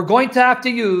 we're going to have to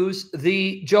use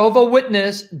the Jehovah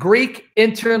Witness Greek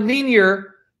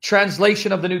interlinear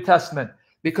translation of the New Testament,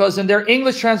 because in their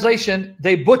English translation,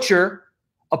 they butcher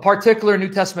a particular New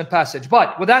Testament passage.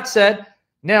 But with that said,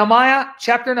 Nehemiah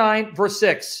chapter 9, verse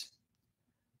 6.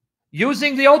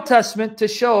 Using the Old Testament to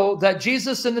show that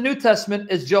Jesus in the New Testament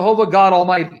is Jehovah God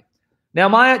Almighty.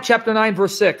 Nehemiah chapter 9,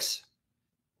 verse 6.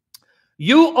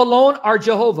 You alone are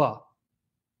Jehovah.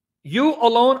 You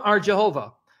alone are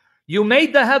Jehovah. You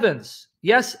made the heavens,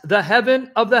 yes, the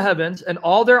heaven of the heavens and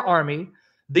all their army,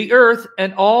 the earth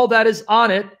and all that is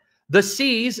on it, the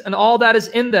seas and all that is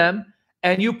in them,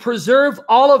 and you preserve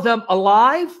all of them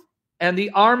alive, and the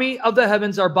army of the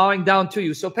heavens are bowing down to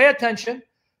you. So pay attention.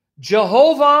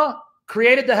 Jehovah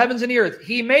created the heavens and the earth.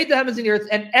 He made the heavens and the earth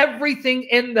and everything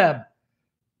in them.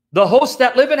 The hosts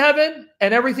that live in heaven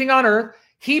and everything on earth.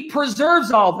 He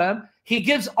preserves all of them. He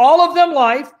gives all of them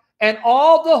life, and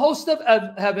all the hosts of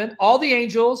heaven, all the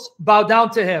angels, bow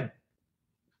down to him.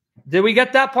 Did we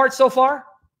get that part so far?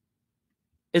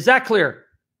 Is that clear?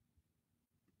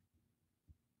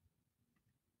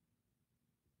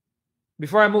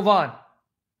 Before I move on,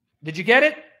 did you get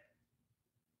it?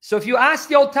 So if you ask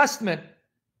the Old Testament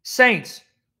saints,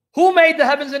 who made the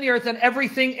heavens and the earth and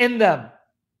everything in them?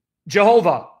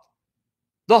 Jehovah.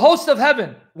 The host of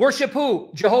heaven, worship who?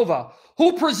 Jehovah.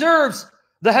 Who preserves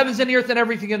the heavens and the earth and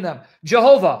everything in them?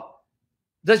 Jehovah.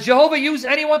 Does Jehovah use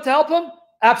anyone to help him?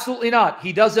 Absolutely not.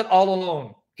 He does it all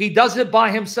alone. He does it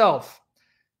by himself.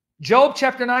 Job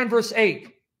chapter 9, verse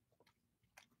 8.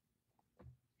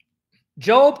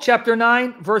 Job chapter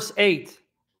 9, verse 8.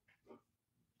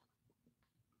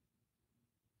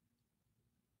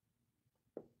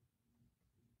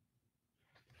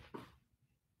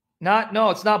 No,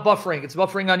 it's not buffering. It's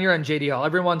buffering on your end, JDL.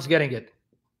 Everyone's getting it.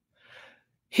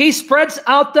 He spreads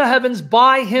out the heavens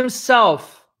by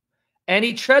himself, and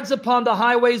he treads upon the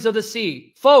highways of the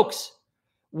sea. Folks,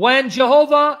 when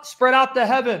Jehovah spread out the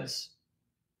heavens,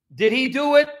 did he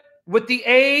do it with the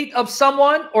aid of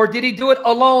someone, or did he do it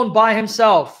alone by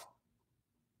himself?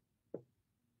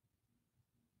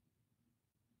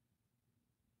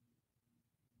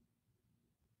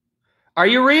 Are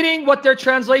you reading what their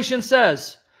translation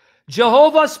says?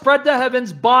 Jehovah spread the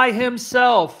heavens by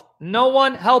himself. No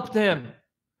one helped him.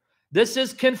 This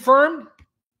is confirmed.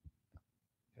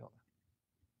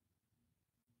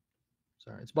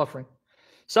 Sorry, it's buffering.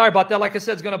 Sorry about that. Like I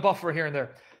said, it's going to buffer here and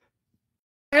there.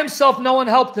 Himself, no one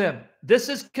helped him. This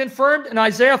is confirmed in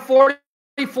Isaiah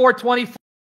 44:24.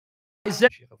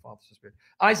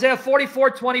 Isaiah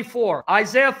 44:24.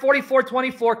 Isaiah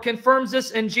 44:24 confirms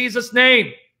this in Jesus'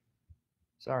 name.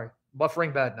 Sorry,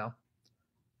 buffering bad now.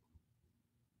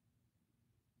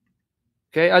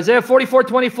 Okay, Isaiah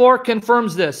 44:24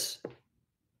 confirms this.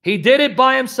 He did it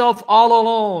by himself all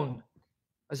alone.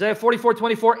 Isaiah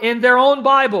 44:24 in their own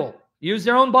Bible. Use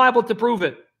their own Bible to prove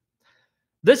it.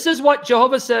 This is what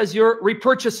Jehovah says, your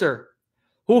repurchaser,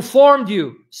 who formed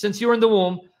you since you were in the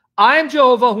womb. I am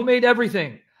Jehovah who made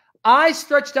everything. I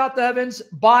stretched out the heavens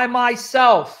by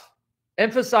myself.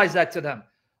 Emphasize that to them.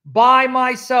 By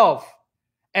myself.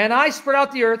 And I spread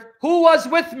out the earth. Who was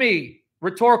with me?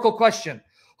 Rhetorical question.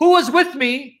 Who was with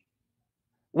me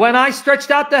when I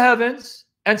stretched out the heavens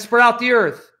and spread out the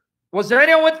earth? Was there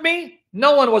anyone with me?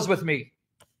 No one was with me.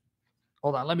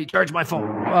 Hold on. Let me charge my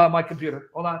phone, my computer.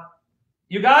 Hold on.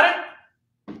 You got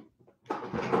it?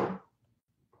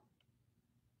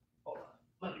 Hold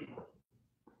on.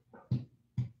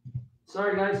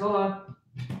 Sorry, guys. Hold on.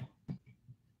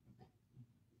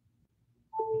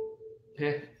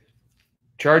 Okay.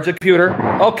 Charge the computer.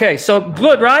 Okay, so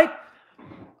good, right?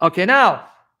 Okay, now,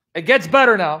 it gets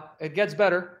better now. It gets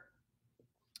better.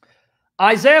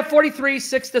 Isaiah 43,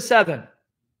 6-7.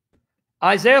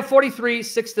 Isaiah 43,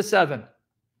 6-7.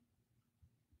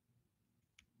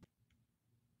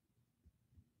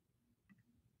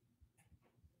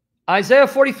 Isaiah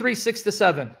 43,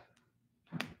 6-7.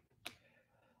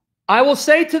 I will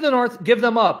say to the north, give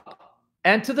them up,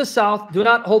 and to the south, do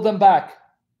not hold them back.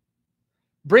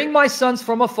 Bring my sons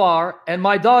from afar and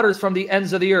my daughters from the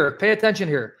ends of the earth. Pay attention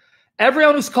here.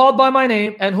 Everyone who's called by my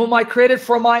name and whom I created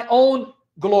for my own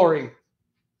glory.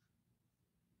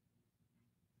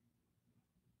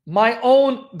 My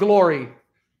own glory.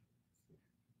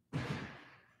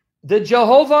 Did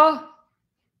Jehovah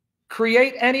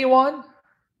create anyone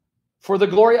for the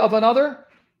glory of another?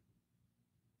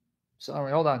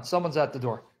 Sorry, hold on. Someone's at the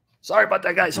door. Sorry about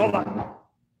that, guys. Hold on.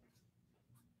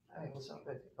 Hey, what's up,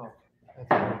 baby? Oh.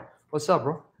 What's up,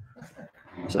 bro?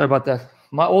 Sorry about that.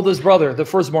 My oldest brother, the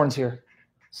firstborn's here.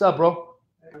 What's up, bro?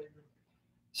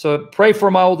 So pray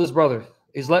for my oldest brother.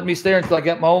 He's let me stay until I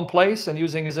get my own place and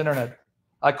using his internet.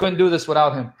 I couldn't do this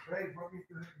without him.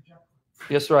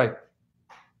 Yes, right.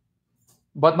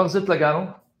 But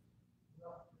magzitlagano,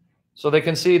 so they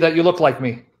can see that you look like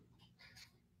me.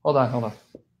 Hold on, hold on.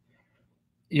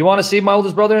 You want to see my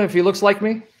oldest brother if he looks like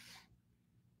me?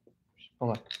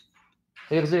 Hold on.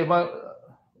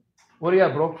 What do you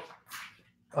have, bro?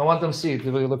 I want them to see if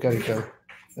they look at each other.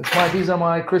 These are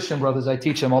my Christian brothers. I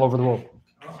teach them all over the world.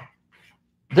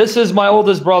 This is my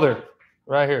oldest brother,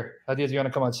 right here. Hadiz, you want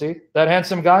to come and see? That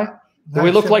handsome guy? Do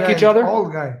we look like each other?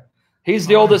 Old guy. He's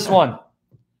the oldest one.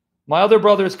 My other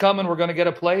brother is coming. We're going to get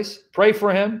a place. Pray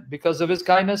for him. Because of his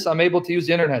kindness, I'm able to use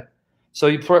the internet. So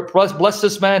you bless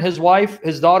this man, his wife,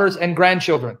 his daughters, and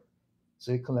grandchildren.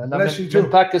 Bless you too.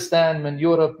 Pakistan, من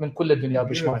Europe, من كل الدنيا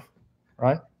بشمال.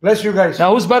 Right? Bless you guys.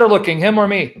 Now, who's better looking, him or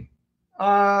me?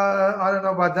 I don't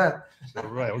know about that.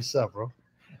 Right. What's up, bro?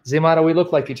 Zimara, we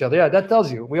look like each other. Yeah, that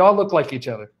tells you. We all look like each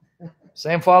other.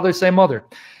 Same father, same mother.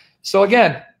 So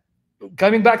again,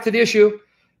 coming back to the issue,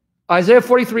 Isaiah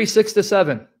 43,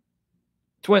 6-7.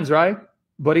 Twins, right?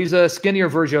 But he's a skinnier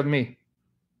version of me.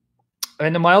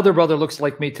 And then my other brother looks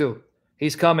like me too.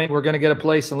 He's coming. We're going to get a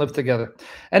place and live together.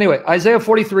 Anyway, Isaiah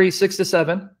 43,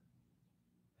 6-7.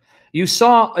 You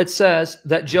saw it says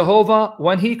that Jehovah,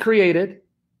 when he created,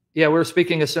 yeah, we're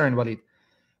speaking Assyrian, Walid.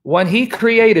 When he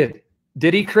created,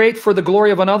 did he create for the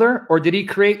glory of another, or did he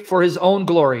create for his own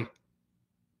glory?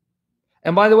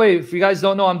 And by the way, if you guys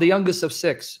don't know, I'm the youngest of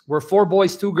 6. We're 4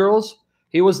 boys, 2 girls.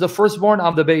 He was the firstborn.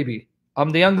 I'm the baby. I'm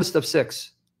the youngest of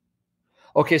 6.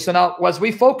 Okay, so now as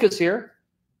we focus here,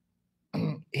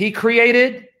 he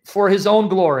created for his own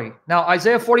glory. Now,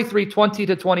 Isaiah 43,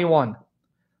 20-21.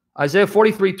 Isaiah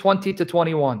 43,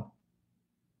 20-21.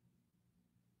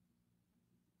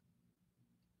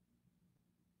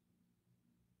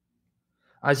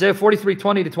 Isaiah 43,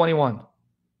 20-21.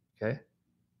 Okay.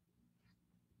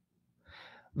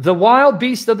 The wild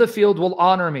beasts of the field will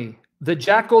honor me, the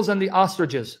jackals and the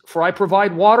ostriches, for I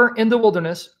provide water in the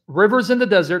wilderness, rivers in the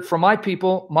desert for my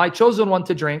people, my chosen one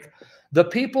to drink, the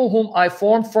people whom I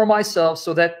formed for myself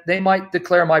so that they might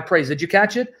declare my praise. Did you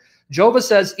catch it? Jehovah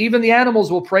says even the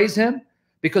animals will praise him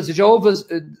because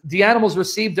the animals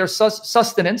receive their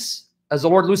sustenance as the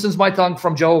Lord loosens my tongue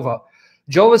from Jehovah.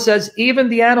 Jehovah says even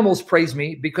the animals praise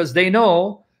me because they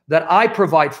know that I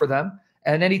provide for them.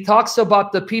 And then he talks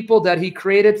about the people that he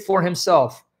created for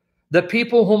himself, the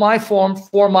people whom I formed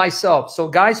for myself. So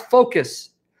guys, focus.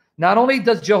 Not only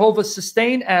does Jehovah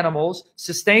sustain animals,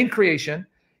 sustain creation,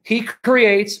 he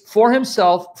creates for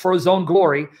himself, for his own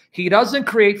glory. He doesn't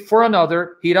create for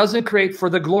another. He doesn't create for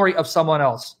the glory of someone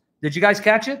else. Did you guys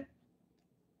catch it?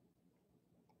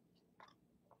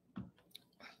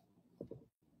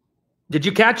 Did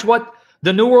you catch what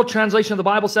the New World Translation of the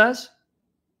Bible says?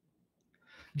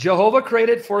 Jehovah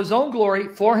created for his own glory,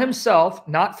 for himself,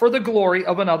 not for the glory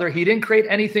of another. He didn't create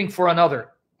anything for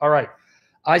another. All right.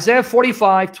 Isaiah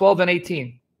 45, 12 and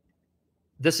 18.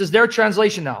 This is their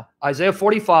translation now. Isaiah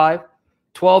 45,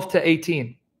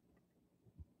 12-18.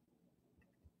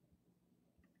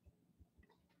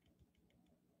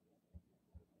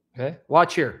 Okay,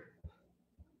 watch here.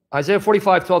 Isaiah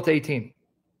 45, 12-18.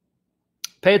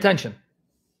 Pay attention.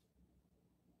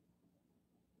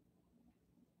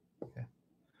 Okay.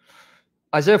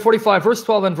 Isaiah 45, verse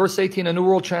 12 and verse 18, a New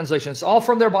World Translation. It's all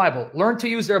from their Bible. Learn to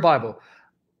use their Bible.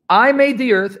 I made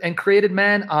the earth and created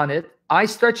man on it. I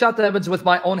stretch out the heavens with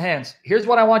my own hands. Here's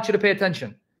what I want you to pay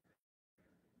attention.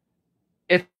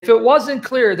 If it wasn't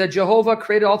clear that Jehovah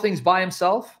created all things by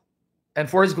himself and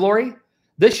for his glory,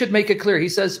 this should make it clear. He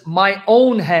says, my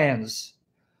own hands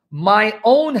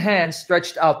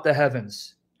stretched out the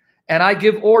heavens, and I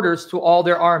give orders to all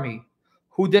their army,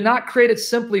 who did not create it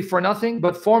simply for nothing,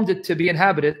 but formed it to be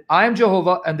inhabited. I am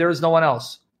Jehovah, and there is no one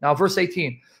else. Now, verse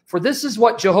 18. For this is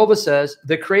what Jehovah says,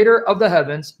 the creator of the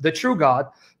heavens, the true God,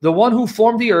 the one who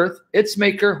formed the earth, its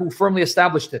maker, who firmly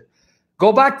established it.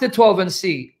 Go back to 12 and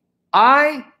see.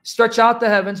 I stretch out the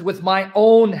heavens with my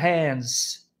own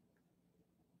hands.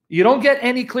 You don't get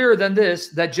any clearer than this,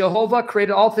 that Jehovah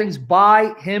created all things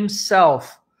by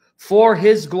himself for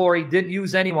his glory, didn't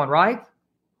use anyone, right?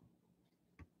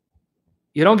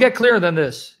 You don't get clearer than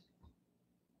this.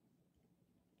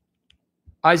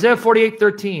 Isaiah 48,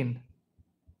 13.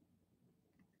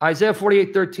 Isaiah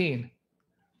 48, 13.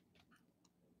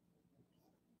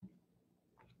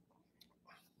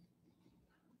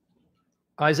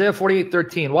 Isaiah 48,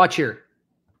 13. Watch here.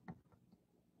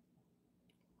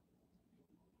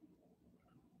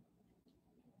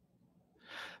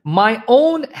 My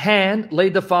own hand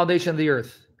laid the foundation of the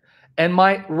earth, and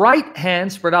my right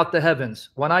hand spread out the heavens.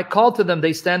 When I call to them,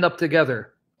 they stand up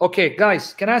together. Okay,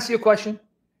 guys, can I ask you a question?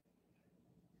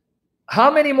 How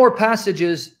many more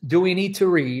passages do we need to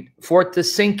read for it to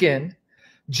sink in?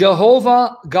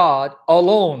 Jehovah God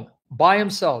alone, by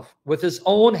himself, with his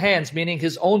own hands, meaning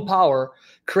his own power,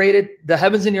 created the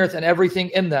heavens and the earth and everything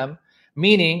in them,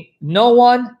 meaning no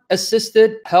one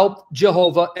assisted, helped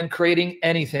Jehovah in creating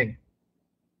anything.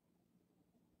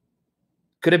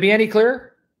 Could it be any clearer?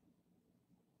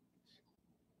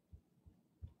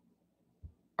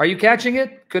 Are you catching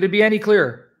it? Could it be any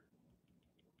clearer?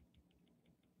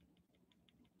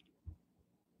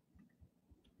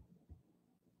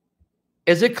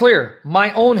 Is it clear?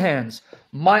 My own hands,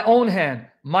 my own hand,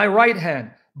 my right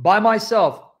hand, by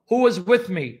myself, who is with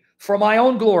me, for my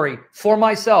own glory, for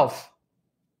myself.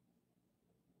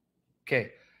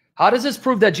 Okay. How does this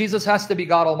prove that Jesus has to be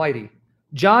God Almighty?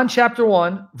 John chapter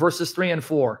 1, verses 3 and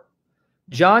 4.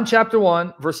 John chapter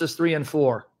 1, verses 3 and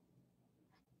 4.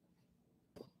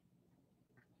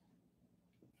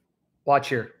 Watch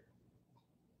here.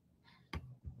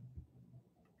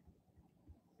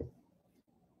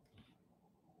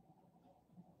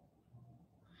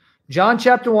 John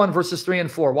chapter 1, verses 3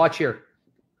 and 4. Watch here.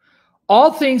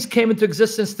 All things came into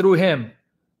existence through him.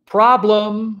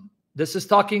 Problem. This is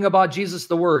talking about Jesus,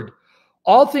 the Word.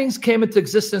 All things came into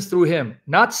existence through him.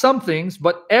 Not some things,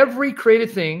 but every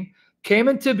created thing came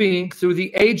into being through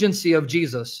the agency of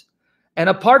Jesus. And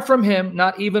apart from him,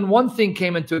 not even one thing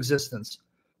came into existence.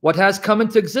 What has come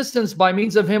into existence by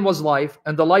means of him was life,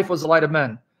 and the life was the light of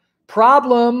men.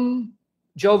 Problem.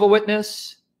 Jehovah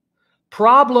Witness.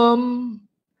 Problem.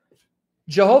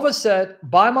 Jehovah said,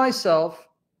 by myself,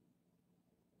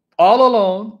 all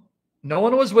alone, no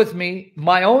one was with me,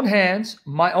 my own hands,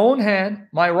 my own hand,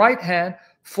 my right hand,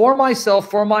 for myself,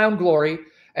 for my own glory.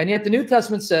 And yet the New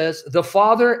Testament says the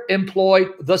Father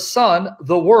employed the Son,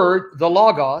 the Word, the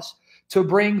Logos, to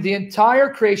bring the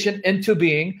entire creation into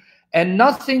being, and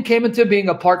nothing came into being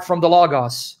apart from the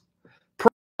Logos.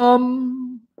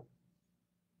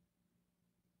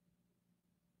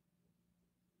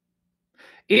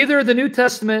 Either the New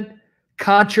Testament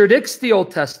contradicts the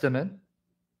Old Testament,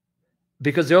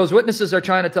 because those witnesses are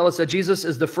trying to tell us that Jesus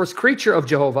is the first creature of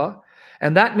Jehovah,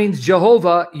 and that means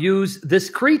Jehovah used this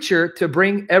creature to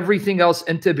bring everything else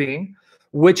into being,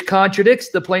 which contradicts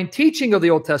the plain teaching of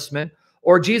the Old Testament,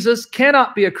 or Jesus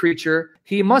cannot be a creature.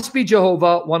 He must be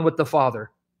Jehovah, one with the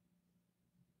Father.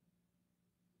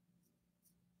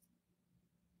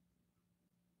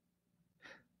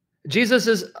 Jesus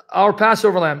is our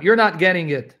Passover lamb. You're not getting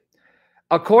it.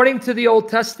 According to the Old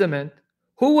Testament,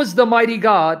 who was the mighty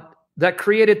God that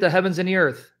created the heavens and the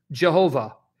earth?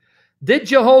 Jehovah. Did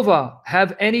Jehovah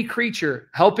have any creature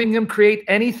helping him create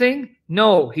anything?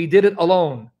 No, he did it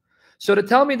alone. So to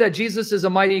tell me that Jesus is a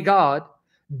mighty God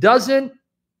doesn't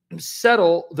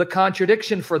settle the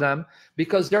contradiction for them,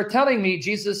 because they're telling me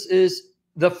Jesus is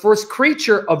the first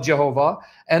creature of Jehovah,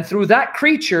 and through that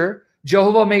creature,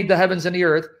 Jehovah made the heavens and the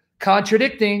earth,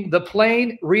 contradicting the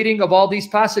plain reading of all these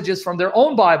passages from their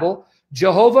own Bible.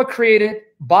 Jehovah created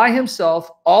by himself,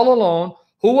 all alone,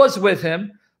 who was with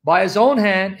him, by his own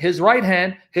hand, his right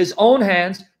hand, his own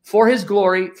hands, for his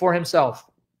glory, for himself.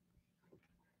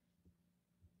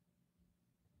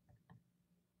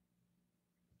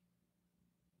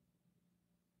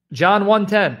 John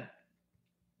 1:10.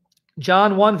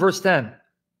 John 1 verse 10.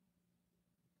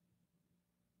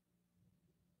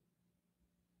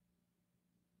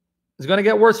 It's going to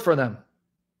get worse for them.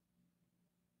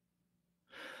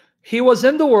 He was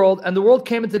in the world, and the world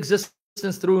came into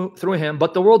existence through him,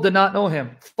 but the world did not know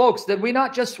him. Folks, did we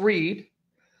not just read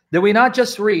in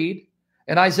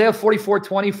Isaiah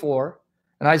 44:24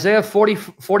 and Isaiah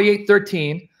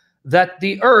 48:13 that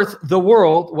the earth, the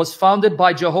world, was founded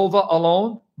by Jehovah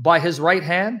alone, by his right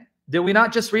hand? Did we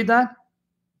not just read that?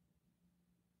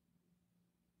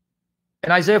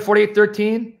 In Isaiah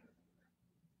 48:13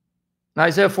 and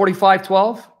Isaiah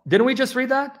 45:12? Didn't we just read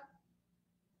that?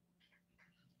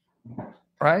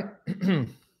 Right?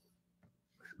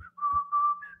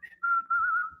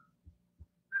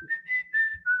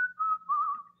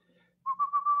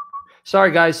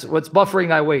 Sorry, guys. What's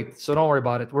buffering, I wait. So don't worry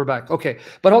about it. We're back. Okay.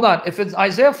 But hold on. If it's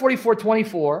Isaiah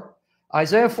 44:24,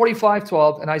 Isaiah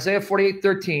 45:12, and Isaiah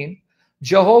 48:13,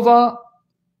 Jehovah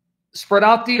spread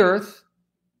out the earth.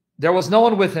 There was no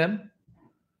one with him.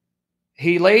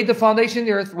 He laid the foundation of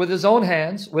the earth with his own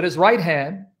hands, with his right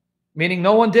hand, meaning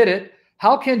no one did it.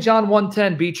 How can John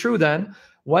 1:10 be true then,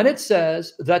 when it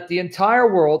says that the entire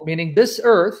world, meaning this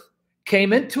earth,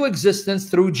 came into existence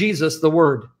through Jesus, the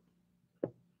Word?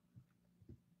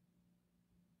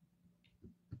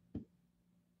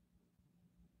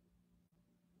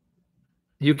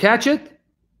 You catch it?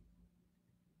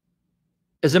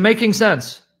 Is it making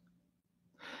sense?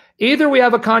 Either we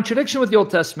have a contradiction with the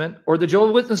Old Testament, or the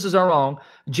Jehovah's Witnesses are wrong.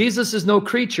 Jesus is no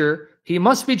creature. He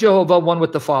must be Jehovah, one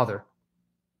with the Father.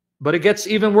 But it gets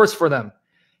even worse for them.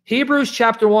 Hebrews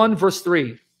chapter 1, verse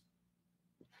 3.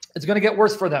 It's going to get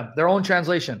worse for them. Their own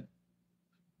translation.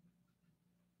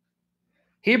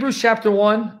 Hebrews chapter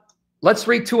 1. Let's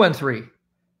read 2 and 3.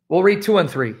 We'll read 2 and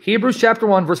 3. Hebrews chapter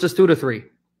 1, verses 2 to 3.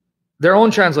 Their own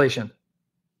translation.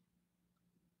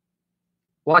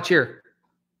 Watch here.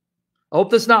 I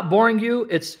hope this is not boring you.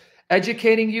 It's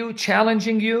educating you,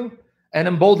 challenging you, and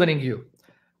emboldening you.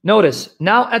 Notice,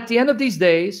 now at the end of these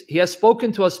days, he has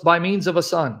spoken to us by means of a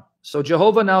son. So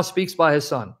Jehovah now speaks by his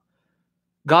son.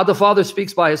 God the Father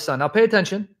speaks by his son. Now pay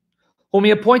attention. Whom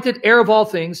he appointed heir of all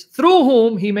things, through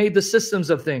whom he made the systems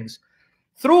of things,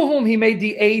 through whom he made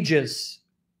the ages,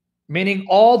 meaning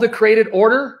all the created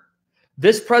order,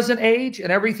 this present age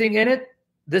and everything in it,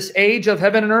 this age of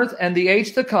heaven and earth and the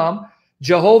age to come.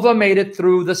 Jehovah made it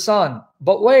through the Son.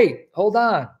 But wait, hold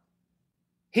on.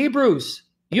 Hebrews,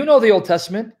 you know the Old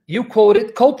Testament. You quote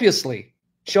it copiously,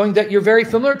 showing that you're very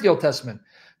familiar with the Old Testament.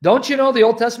 Don't you know the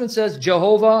Old Testament says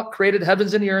Jehovah created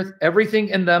heavens and the earth, everything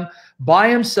in them, by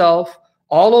himself,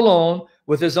 all alone,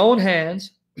 with his own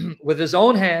hands, with his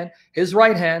own hand, his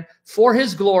right hand, for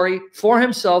his glory, for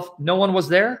himself. No one was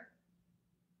there.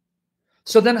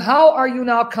 So then how are you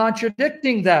now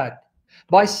contradicting that?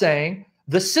 By saying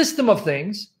the system of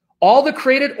things, all the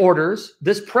created orders,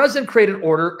 this present created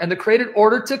order and the created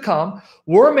order to come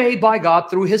were made by God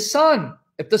through his son.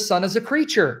 If the son is a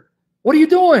creature, what are you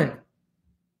doing?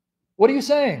 What are you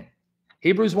saying?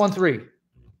 Hebrews 1:3.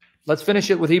 Let's finish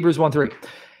it with Hebrews 1:3.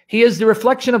 He is the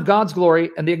reflection of God's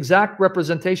glory and the exact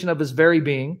representation of his very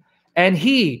being. And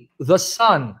he, the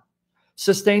son,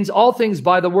 sustains all things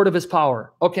by the word of his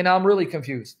power. Okay, now I'm really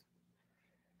confused.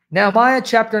 Nehemiah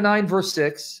chapter 9, verse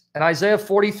 6, and Isaiah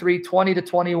 43, 20 to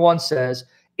 21 says,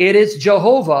 it is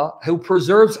Jehovah who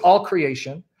preserves all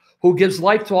creation, who gives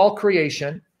life to all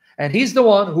creation, and he's the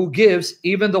one who gives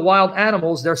even the wild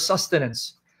animals their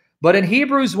sustenance. But in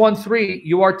Hebrews 1:3,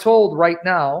 you are told right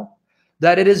now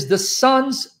that it is the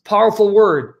Son's powerful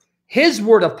word, his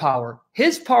word of power,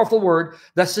 his powerful word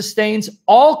that sustains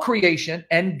all creation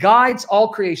and guides all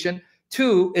creation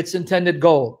to its intended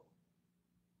goal.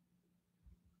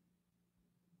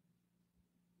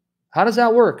 How does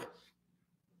that work?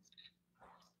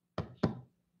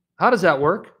 How does that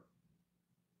work?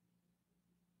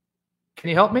 Can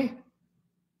you help me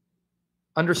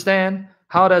understand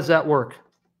how does that work?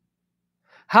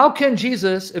 How can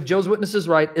Jesus, if Jehovah's Witness is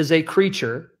right, is a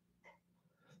creature,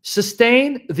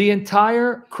 sustain the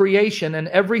entire creation and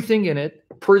everything in it,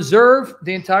 preserve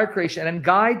the entire creation and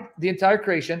guide the entire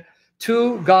creation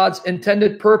to God's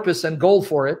intended purpose and goal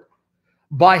for it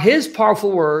by his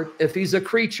powerful word, if he's a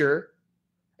creature,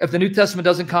 if the New Testament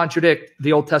doesn't contradict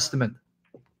the Old Testament?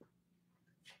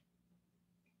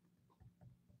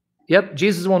 Yep,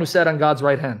 Jesus is the one who sat on God's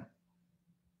right hand.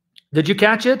 Did you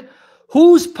catch it?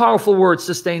 Whose powerful word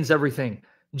sustains everything?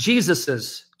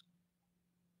 Jesus's.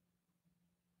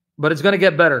 But it's going to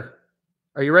get better.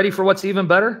 Are you ready for what's even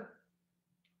better?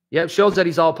 Yeah, it shows that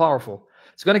he's all powerful.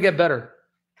 It's going to get better.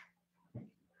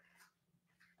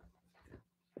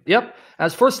 Yep,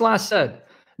 as First Last said,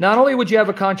 not only would you have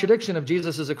a contradiction of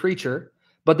Jesus as a creature,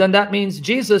 but then that means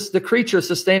Jesus, the creature,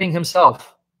 sustaining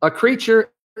himself. A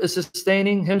creature is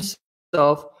sustaining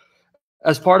himself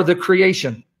as part of the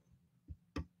creation.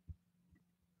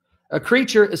 A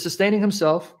creature is sustaining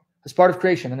himself as part of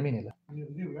creation.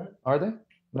 Are they?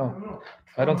 No,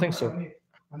 I don't think so.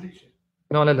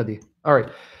 No, all right.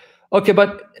 Okay,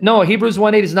 but no, Hebrews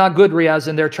 1:8 is not good, Riaz,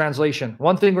 in their translation.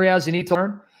 One thing, Riaz, you need to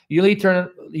learn. You need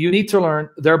to learn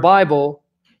their Bible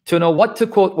to know what to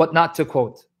quote, what not to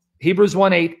quote. Hebrews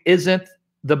 1:8 isn't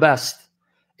the best.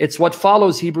 It's what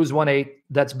follows Hebrews 1:8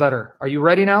 that's better. Are you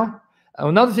ready now?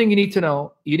 Another thing you need to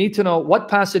know what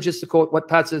passages to quote, what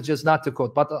passages not to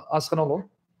quote. But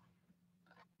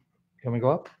can we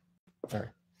go up? All right.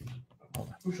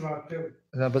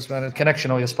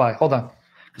 Connection, oh, you spy. Hold on.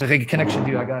 I think connection to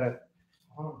you, I got it.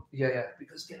 Yeah.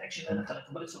 Because connection,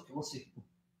 but it's okay. We'll see.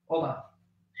 Hold on.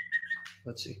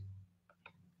 Let's see.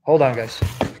 Hold on, guys.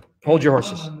 Hold your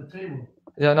horses.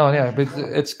 Yeah, no, yeah. But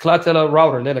it's Klatela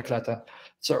router, Lela Klata.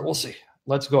 So we'll see.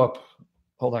 Let's go up.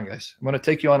 Hold on, guys. I'm going to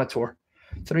take you on a tour.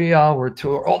 3-hour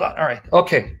tour. Hold on. All right.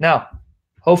 Okay. Now,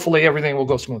 hopefully everything will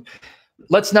go smooth.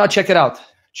 Let's now check it out.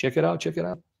 Check it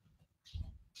out.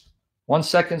 1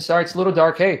 second. Sorry, it's a little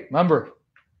dark. Hey, remember,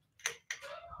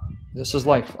 this is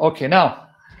life. Okay, now,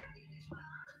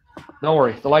 don't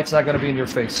worry. The light's not going to be in your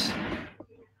face.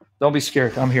 Don't be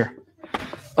scared. I'm here.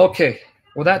 Okay.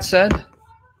 With that said,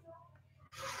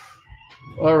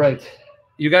 All right.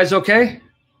 You guys okay?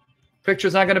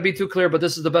 Picture's not going to be too clear, but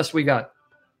this is the best we got.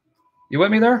 You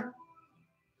with me there?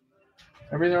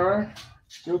 Everything all right?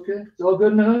 You okay? It's all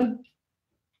good in the hood?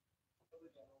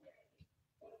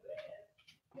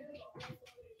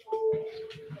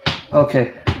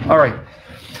 Okay. All right.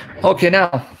 Okay,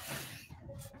 now.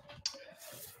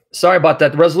 Sorry about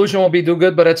that. The resolution won't be too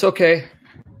good, but it's okay.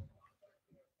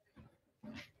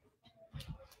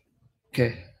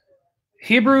 Okay.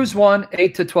 Hebrews 1,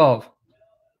 8 to 12.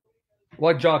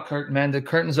 What jaw curtain, man? The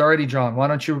curtain's already drawn. Why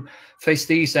don't you face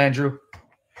the east, Andrew?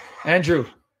 Andrew,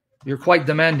 you're quite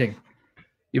demanding.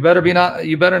 You better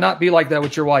not be like that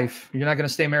with your wife. You're not going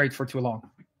to stay married for too long.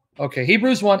 Okay.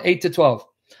 Hebrews 1, 8 to 12.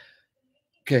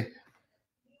 Okay.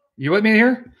 You with me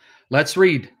here? Let's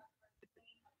read.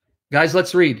 Guys,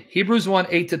 let's read. Hebrews 1,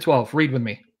 8 to 12. Read with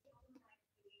me.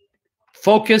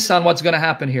 Focus on what's going to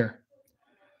happen here.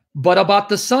 But about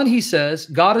the Son, he says,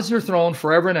 God is your throne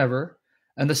forever and ever,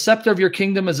 and the scepter of your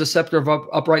kingdom is a scepter of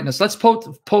uprightness. Let's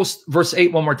post verse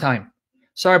 8 one more time.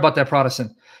 Sorry about that,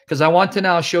 Protestant, because I want to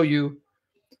now show you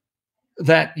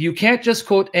that you can't just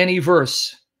quote any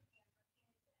verse.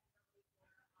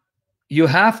 You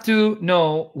have to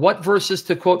know what verses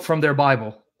to quote from their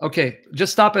Bible. Okay,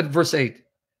 just stop at verse 8.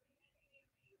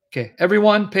 Okay,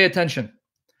 everyone pay attention.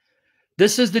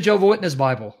 This is the Jehovah Witness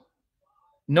Bible.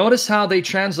 Notice how they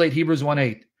translate Hebrews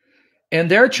 1:8. In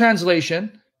their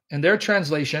translation,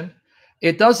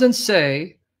 it doesn't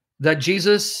say that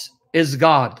Jesus is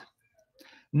God.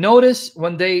 Notice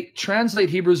when they translate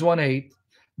Hebrews 1:8,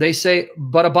 they say,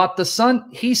 but about the Son,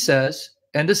 he says,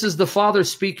 and this is the Father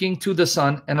speaking to the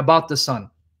Son and about the Son.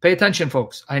 Pay attention,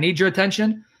 folks. I need your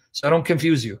attention so I don't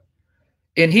confuse you.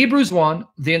 In Hebrews 1,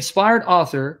 the inspired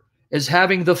author is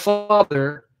having the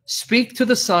Father speak to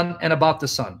the Son and about the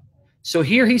Son. So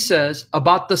here he says,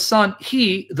 about the Son,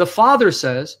 he, the Father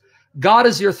says, God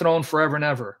is your throne forever and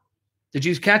ever. Did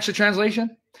you catch the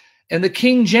translation? In the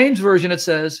King James Version, it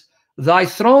says, thy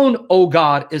throne, O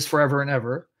God, is forever and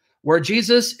ever, where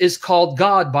Jesus is called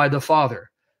God by the Father.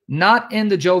 Not in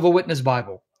the Jehovah Witness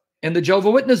Bible. In the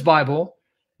Jehovah Witness Bible,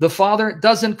 the Father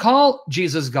doesn't call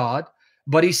Jesus God,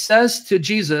 but he says to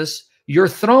Jesus, your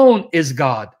throne is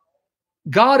God.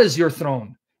 God is your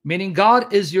throne, meaning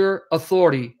God is your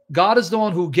authority. God is the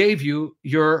one who gave you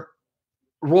your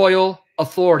royal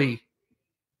authority.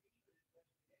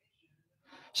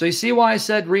 So you see why I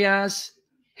said, Riaz,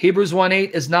 Hebrews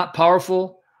 1:8 is not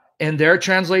powerful in their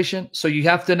translation. So you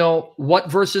have to know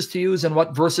what verses to use and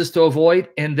what verses to avoid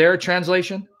in their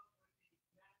translation.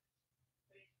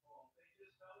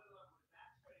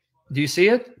 Do you see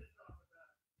it?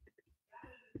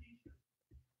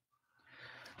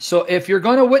 So if you're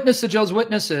going to witness to Jehovah's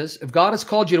Witnesses, if God has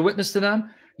called you to witness to them,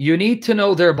 you need to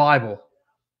know their Bible.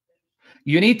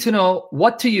 You need to know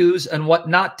what to use and what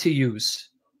not to use.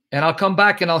 And I'll come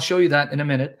back and I'll show you that in a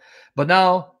minute. But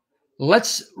now,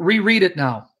 let's reread it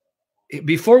now.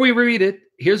 Before we reread it,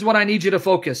 here's what I need you to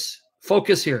focus.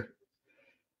 Focus here.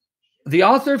 The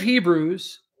author of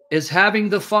Hebrews is having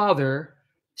the Father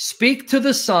speak to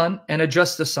the Son and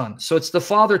address the Son. So it's the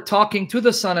Father talking to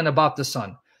the Son and about the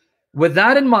Son. With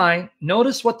that in mind,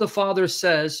 notice what the Father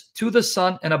says to the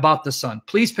Son and about the Son.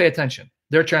 Please pay attention.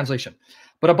 Their translation.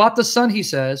 But about the Son, he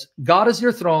says, God is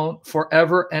your throne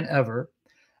forever and ever,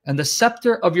 and the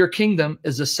scepter of your kingdom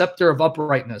is the scepter of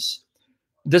uprightness.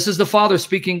 This is the Father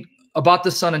speaking about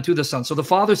the Son and to the Son. So the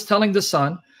Father's telling the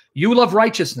Son, you love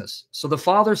righteousness. So the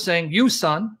Father's saying, you,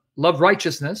 Son, love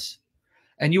righteousness,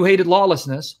 and you hated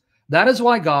lawlessness. That is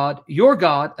why God, your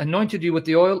God, anointed you with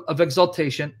the oil of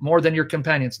exaltation more than your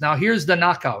companions. Now here's the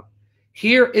knockout.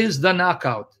 Here is the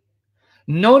knockout.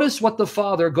 Notice what the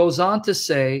Father goes on to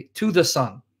say to the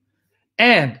Son.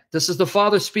 And this is the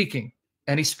Father speaking,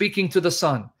 and he's speaking to the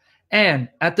Son. And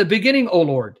at the beginning, O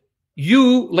Lord,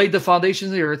 you laid the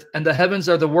foundations of the earth, and the heavens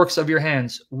are the works of your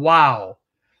hands. Wow.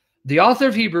 The author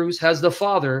of Hebrews has the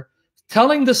Father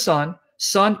telling the Son,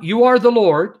 Son, you are the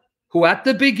Lord, who at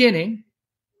the beginning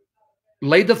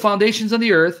laid the foundations of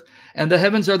the earth, and the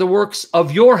heavens are the works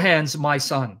of your hands, my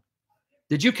Son.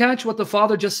 Did you catch what the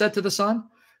Father just said to the Son?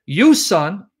 You,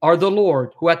 Son, are the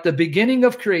Lord, who at the beginning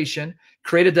of creation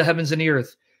created the heavens and the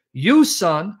earth. You,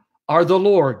 Son, are the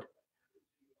Lord,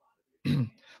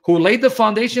 who laid the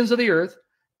foundations of the earth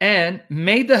and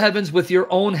made the heavens with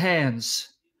your own hands.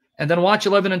 And then watch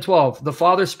 11 and 12. The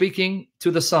Father speaking to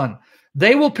the Son.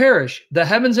 They will perish. The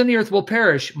heavens and the earth will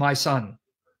perish, my Son.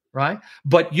 Right?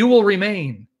 But you will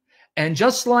remain. And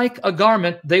just like a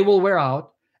garment, they will wear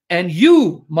out. And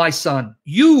you, my Son,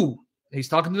 you, he's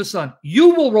talking to the Son,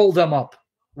 you will roll them up,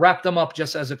 wrap them up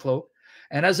just as a cloak.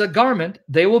 And as a garment,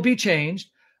 they will be changed.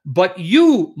 But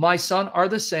you, my son, are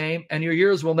the same, and your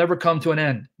years will never come to an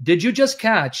end. Did you just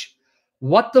catch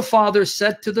what the Father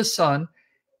said to the Son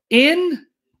in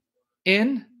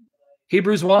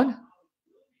Hebrews 1?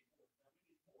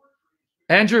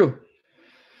 Andrew,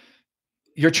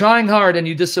 you're trying hard and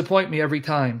you disappoint me every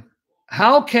time.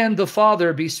 How can the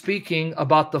Father be speaking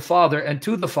about the Father and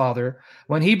to the Father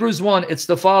when Hebrews 1, it's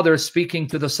the Father speaking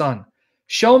to the Son?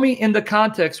 Show me in the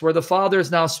context where the Father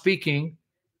is now speaking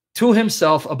to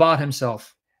himself about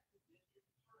himself.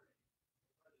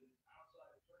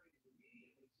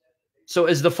 So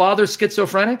is the Father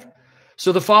schizophrenic?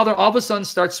 So the Father all of a sudden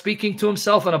starts speaking to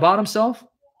himself and about himself?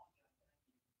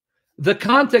 The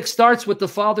context starts with the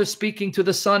Father speaking to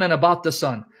the Son and about the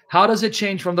Son. How does it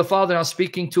change from the Father now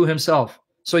speaking to himself?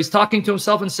 So he's talking to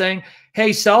himself and saying,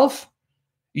 hey, self,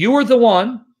 you are the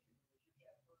one,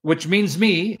 which means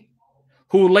me,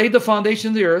 who laid the foundation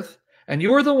of the earth, and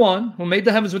you are the one who made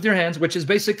the heavens with your hands, which is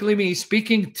basically me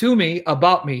speaking to me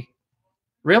about me.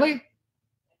 Really?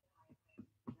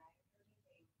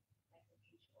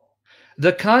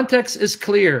 The context is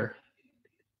clear.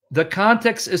 The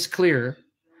context is clear.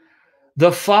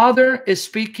 The Father is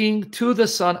speaking to the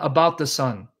Son about the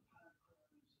Son.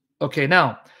 Okay,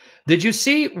 now, did you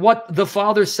see what the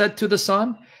Father said to the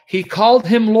Son? He called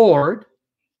him Lord,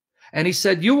 and he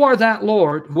said, you are that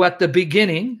Lord who at the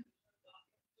beginning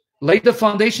laid the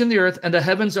foundation of the earth, and the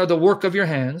heavens are the work of your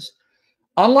hands.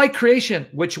 Unlike creation,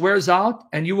 which wears out,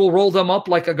 and you will roll them up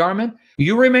like a garment,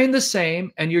 you remain the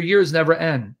same, and your years never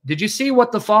end. Did you see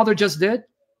what the Father just did?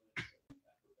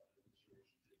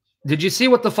 Did you see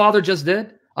what the Father just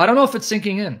did? I don't know if it's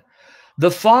sinking in.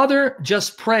 The Father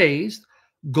just praised,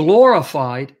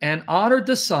 glorified, and honored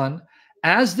the Son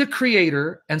as the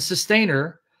creator and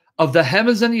sustainer of the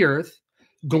heavens and the earth,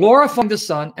 glorifying the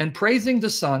Son and praising the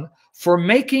Son for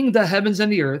making the heavens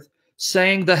and the earth,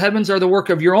 saying the heavens are the work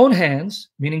of your own hands,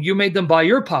 meaning you made them by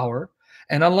your power,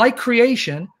 and unlike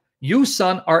creation, you,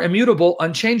 Son, are immutable,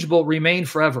 unchangeable, remain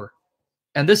forever.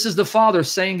 And this is the Father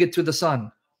saying it to the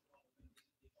Son.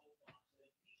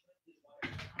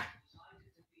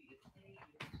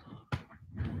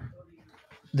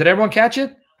 Did everyone catch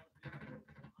it?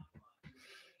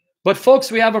 But folks,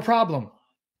 we have a problem.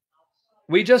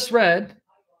 We just read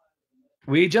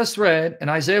in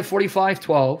Isaiah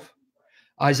 45:12,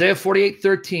 Isaiah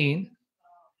 48:13,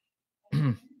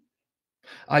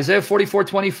 Isaiah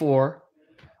 44:24,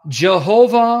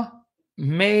 Jehovah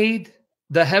made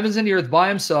the heavens and the earth by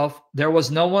himself. There was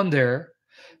no one there.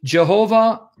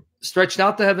 Jehovah stretched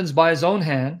out the heavens by his own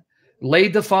hand,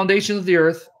 laid the foundations of the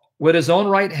earth with his own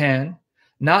right hand,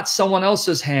 not someone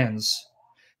else's hands.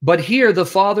 But here the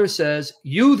Father says,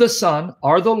 you, the Son,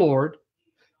 are the Lord.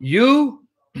 You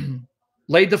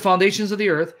laid the foundations of the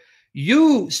earth.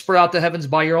 You spread out the heavens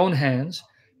by your own hands.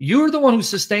 You're the one who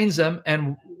sustains them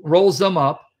and rolls them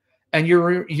up, and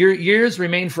your years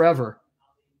remain forever.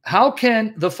 How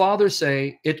can the Father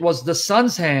say it was the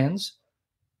Son's hands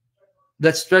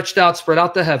that stretched out, spread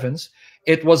out the heavens?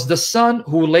 It was the Son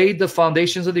who laid the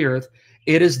foundations of the earth.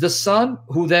 It is the Son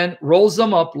who then rolls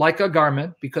them up like a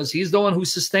garment because he's the one who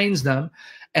sustains them.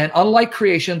 And unlike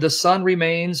creation, the Son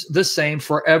remains the same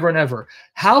forever and ever.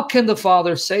 How can the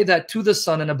Father say that to the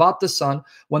Son and about the Son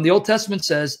when the Old Testament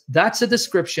says that's a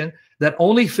description that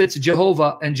only fits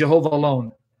Jehovah and Jehovah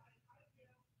alone?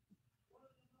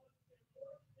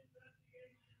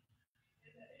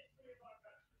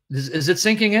 Is it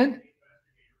sinking in?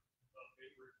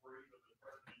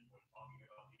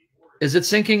 Is it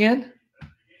sinking in?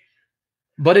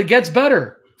 But it gets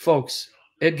better, folks.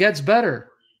 It gets better.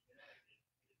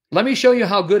 Let me show you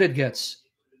how good it gets.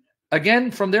 Again,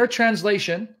 from their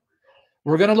translation,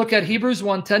 we're going to look at Hebrews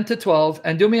 1:10-12.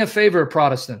 And do me a favor,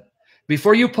 Protestant.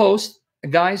 Before you post,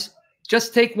 guys,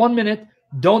 just take 1 minute.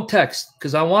 Don't text,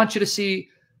 because I want you to see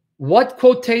what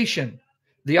quotation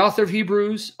the author of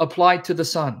Hebrews applied to the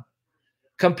Son.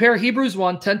 Compare Hebrews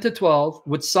 1:10-12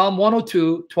 with Psalm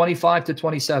 102,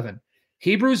 25-27.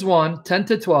 Hebrews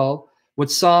 1:10-12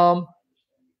 with Psalm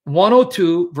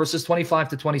 102, verses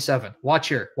 25-27. Watch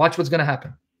here. Watch what's going to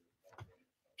happen.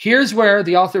 Here's where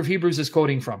the author of Hebrews is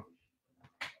quoting from.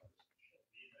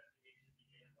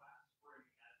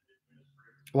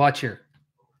 Watch here.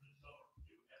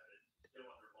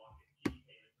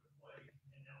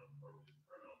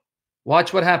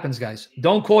 Watch what happens, guys.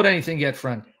 Don't quote anything yet,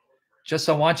 friend. Just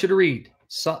I want you to read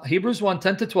Hebrews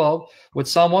 1:10-12 with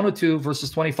Psalm 102,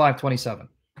 verses 25-27.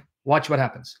 Watch what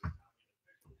happens.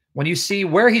 When you see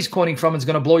where he's quoting from, it's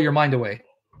going to blow your mind away.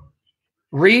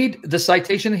 Read the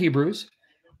citation in Hebrews.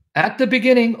 At the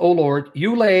beginning, O Lord,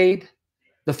 you laid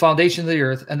the foundation of the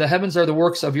earth, and the heavens are the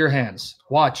works of your hands.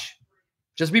 Watch.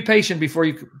 Just be patient before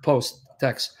you post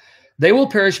text. They will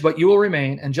perish, but you will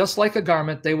remain. And just like a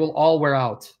garment, they will all wear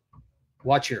out.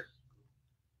 Watch here.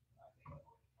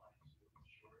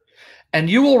 And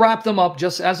you will wrap them up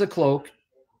just as a cloak,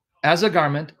 as a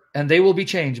garment, and they will be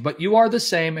changed. But you are the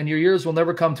same, and your years will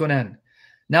never come to an end.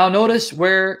 Now notice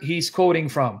where he's quoting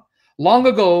from. Long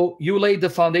ago, you laid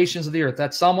the foundations of the earth.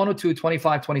 That's Psalm 102,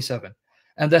 25, 27.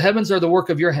 And the heavens are the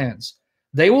work of your hands.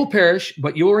 They will perish,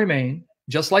 but you will remain.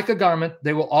 Just like a garment,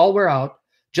 they will all wear out.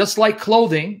 Just like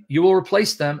clothing, you will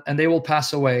replace them, and they will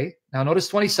pass away. Now notice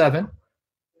 27.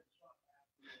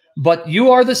 But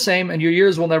you are the same, and your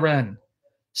years will never end.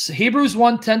 So Hebrews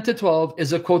 1, 10 to 12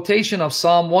 is a quotation of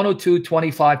Psalm 102,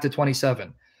 25 to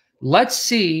 27. Let's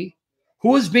see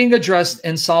who is being addressed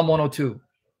in Psalm 102.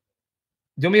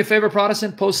 Do me a favor,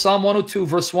 Protestant. Post Psalm 102,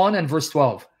 verse 1 and verse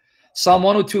 12. Psalm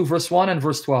 102, verse 1 and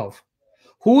verse 12.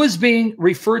 Who is being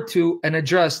referred to and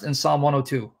addressed in Psalm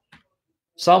 102?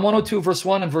 Psalm 102, verse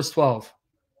 1 and verse 12.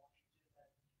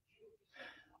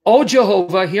 O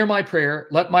Jehovah, hear my prayer.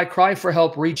 Let my cry for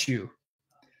help reach you.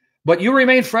 But you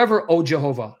remain forever, O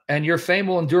Jehovah, and your fame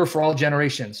will endure for all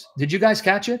generations. Did you guys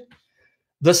catch it?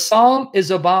 The psalm is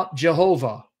about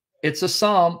Jehovah. It's a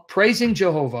psalm praising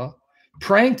Jehovah,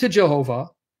 praying to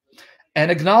Jehovah, and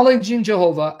acknowledging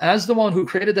Jehovah as the one who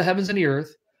created the heavens and the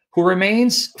earth, who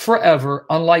remains forever,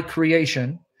 unlike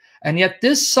creation. And yet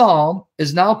this psalm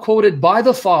is now quoted by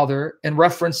the Father in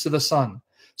reference to the Son.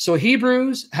 So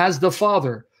Hebrews has the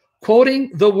Father quoting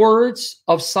the words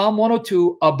of Psalm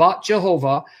 102 about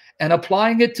Jehovah and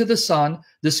applying it to the Son,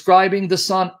 describing the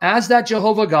Son as that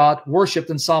Jehovah God worshipped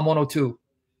in Psalm 102.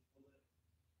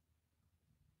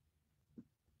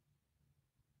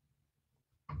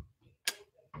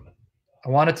 I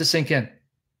want it to sink in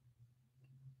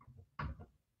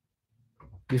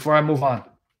before I move on.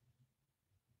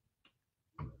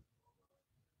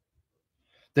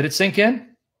 Did it sink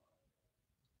in?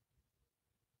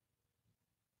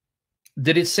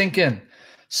 Did it sink in?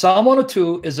 Psalm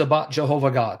 102 is about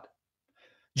Jehovah God.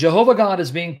 Jehovah God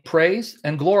is being praised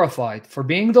and glorified for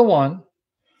being the one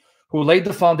who laid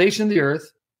the foundation of the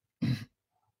earth,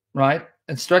 right?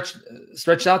 And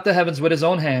stretched out the heavens with his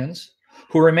own hands,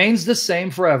 who remains the same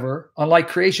forever, unlike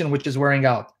creation, which is wearing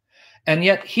out. And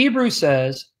yet Hebrews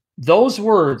says those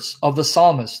words of the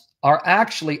psalmist are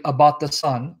actually about the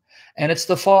Son, and it's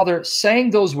the Father saying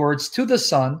those words to the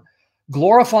Son,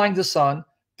 glorifying the Son,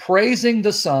 praising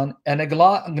the Son, and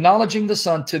acknowledging the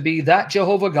Son to be that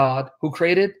Jehovah God who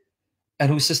created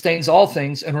and who sustains all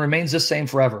things and remains the same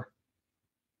forever.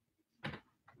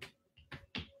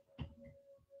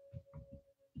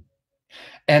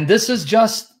 And this is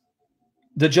just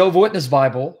the Jehovah Witness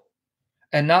Bible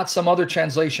and not some other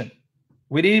translation.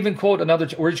 We didn't even quote another.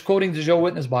 We're just quoting the Jehovah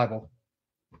Witness Bible.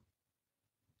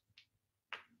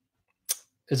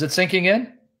 Is it sinking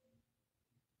in?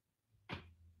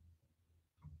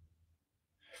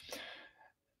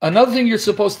 Another thing you're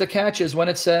supposed to catch is when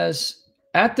it says,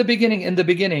 at the beginning, in the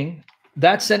beginning,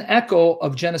 that's an echo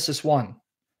of Genesis 1.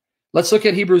 Let's look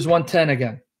at Hebrews 1:10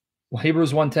 again.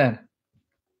 Hebrews 1:10.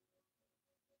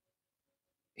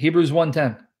 Hebrews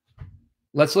 1:10.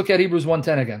 Let's look at Hebrews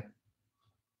 1:10 again.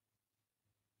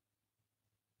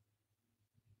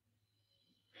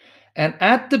 And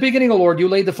at the beginning, O Lord, you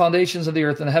laid the foundations of the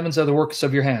earth, and the heavens are the works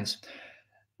of your hands.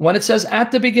 When it says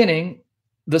at the beginning,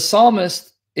 the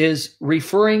psalmist is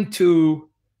referring to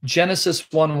Genesis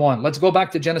 1:1. Let's go back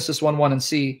to Genesis 1:1 and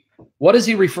see what is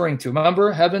he referring to.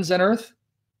 Remember heavens and earth?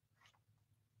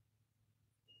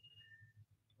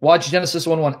 Watch Genesis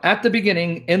 1:1. At the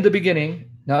beginning, in the beginning.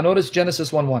 Now notice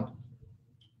Genesis 1:1.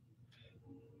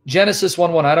 Genesis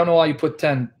 1:1. I don't know why you put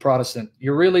 10, Protestant.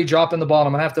 You're really dropping the ball.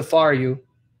 I'm going to have to fire you.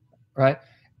 Right?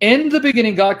 In the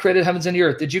beginning, God created heavens and the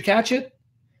earth. Did you catch it?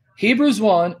 Hebrews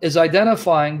 1 is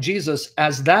identifying Jesus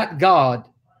as that God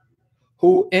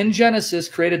who in Genesis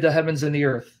created the heavens and the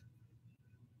earth.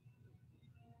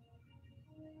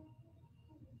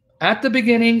 At the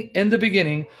beginning, in the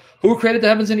beginning, who created the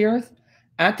heavens and the earth?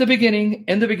 At the beginning,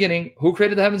 in the beginning, who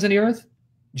created the heavens and the earth?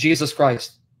 Jesus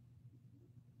Christ.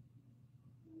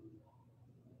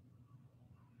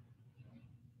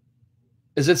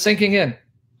 Is it sinking in?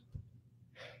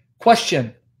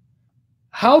 Question.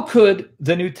 How could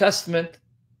the New Testament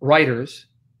writers,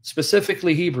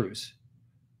 specifically Hebrews,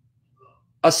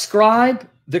 ascribe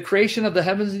the creation of the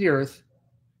heavens and the earth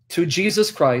to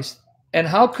Jesus Christ? And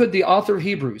how could the author of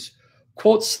Hebrews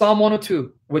quote Psalm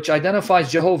 102, which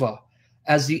identifies Jehovah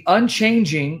as the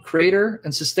unchanging creator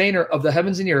and sustainer of the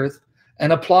heavens and the earth,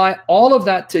 and apply all of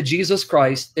that to Jesus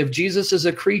Christ if Jesus is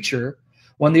a creature,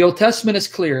 when the Old Testament is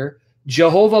clear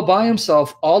Jehovah by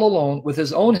himself, all alone, with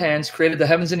his own hands, created the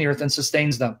heavens and the earth and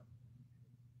sustains them.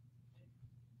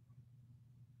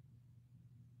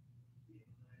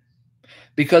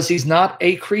 Because he's not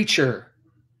a creature.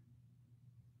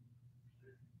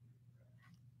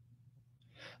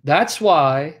 That's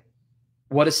why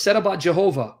what is said about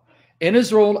Jehovah in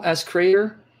his role as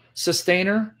creator,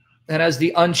 sustainer, and as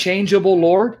the unchangeable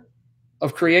Lord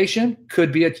of creation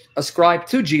could be ascribed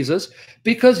to Jesus,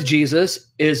 because Jesus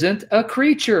isn't a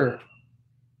creature.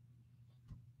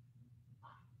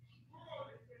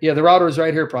 Yeah, the router is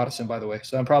right here, Protestant, by the way.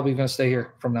 So I'm probably going to stay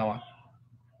here from now on.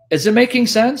 Is it making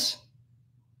sense?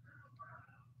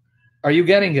 Are you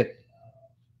getting it?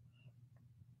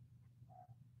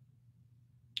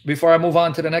 Before I move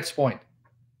on to the next point.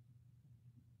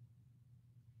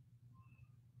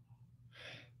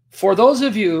 For those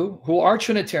of you who are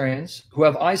Trinitarians, who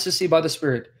have eyes to see by the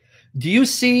Spirit, do you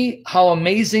see how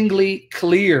amazingly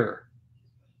clear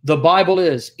the Bible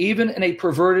is, even in a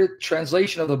perverted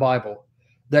translation of the Bible,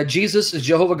 that Jesus is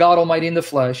Jehovah God Almighty in the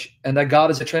flesh and that God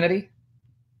is a Trinity?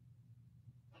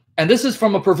 And this is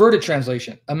from a perverted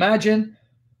translation. Imagine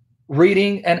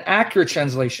reading an accurate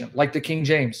translation like the King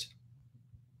James.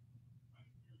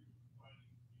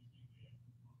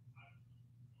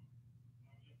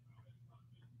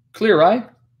 Clear, right?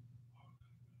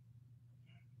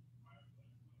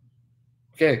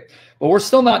 Okay, but we're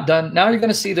still not done. Now you're going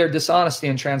to see their dishonesty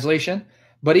in translation,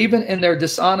 but even in their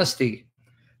dishonesty,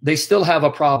 they still have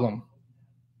a problem.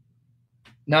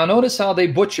 Now notice how they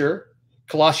butcher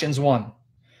Colossians 1.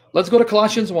 Let's go to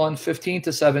Colossians 1, 15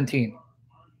 to 17.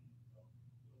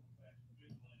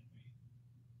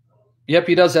 Yep,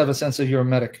 he does have a sense of humor,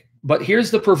 medic. But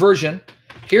here's the perversion.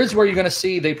 Here's where you're going to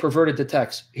see they perverted the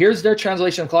text. Here's their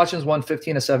translation of Colossians 1,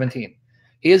 15 to 17.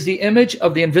 He is the image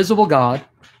of the invisible God,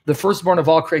 the firstborn of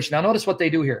all creation. Now notice what they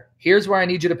do here. Here's where I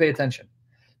need you to pay attention.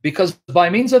 Because by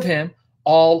means of him,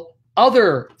 all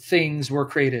other things were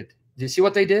created. Do you see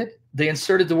what they did? They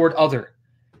inserted the word other.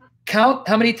 Count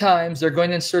how many times they're going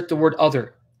to insert the word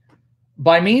other.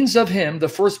 By means of him, the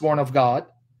firstborn of God,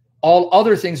 all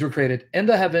other things were created in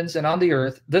the heavens and on the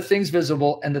earth, the things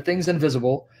visible and the things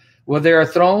invisible, whether they are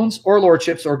thrones or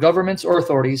lordships or governments or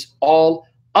authorities, all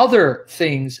other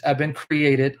things have been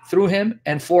created through him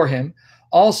and for him.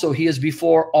 Also, he is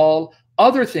before all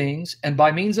other things, and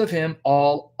by means of him,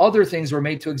 all other things were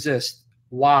made to exist.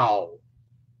 Wow.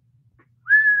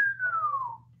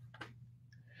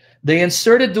 They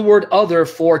inserted the word other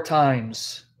 4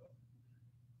 times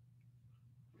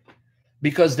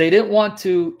because they didn't want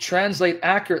to translate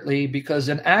accurately, because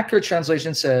an accurate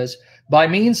translation says, by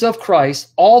means of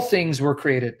Christ, all things were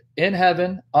created in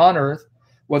heaven, on earth,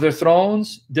 whether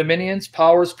thrones, dominions,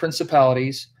 powers,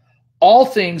 principalities. All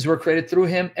things were created through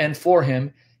him and for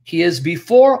him. He is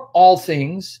before all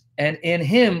things, and in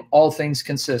him all things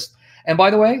consist. And by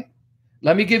the way,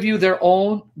 let me give you their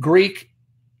own Greek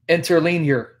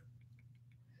interlinear.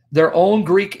 Their own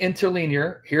Greek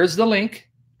interlinear. Here's the link.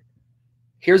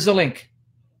 Here's the link.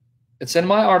 It's in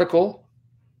my article.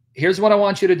 Here's what I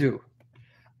want you to do.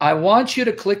 I want you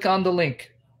to click on the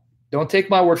link. Don't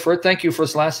take my word for it. Thank you,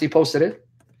 First Last. He posted it.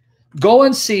 Go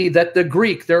and see that the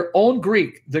Greek, their own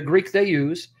Greek, the Greek they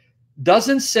use,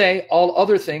 doesn't say all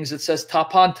other things. It says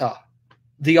tapanta,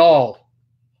 the all.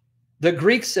 The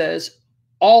Greek says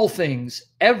all things,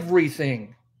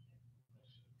 everything.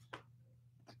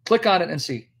 Click on it and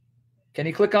see. Can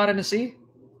you click on it and see?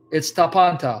 It's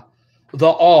tapanta, the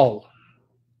all.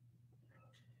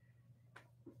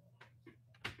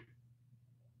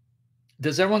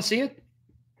 Does everyone see it?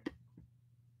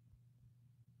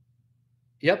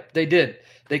 Yep, they did.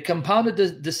 They compounded the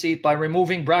deceit by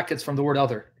removing brackets from the word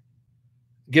other,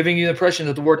 giving you the impression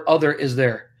that the word other is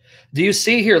there. Do you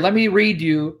see here? Let me read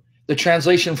you the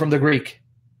translation from the Greek.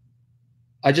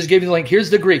 I just gave you the link. Here's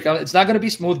the Greek. It's not going to be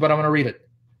smooth, but I'm going to read it.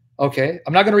 Okay.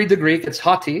 I'm not going to read the Greek. It's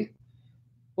hati.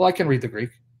 Well, I can read the Greek.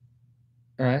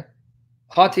 All right.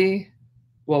 Hati.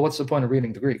 Well, what's the point of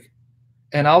reading the Greek?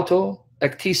 En auto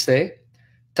ektiste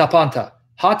tapanta.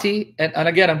 Hati, and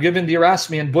again, I'm giving the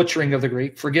Erasmian butchering of the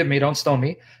Greek. Forgive me, don't stone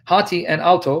me. Hati en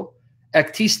auto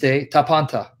ektiste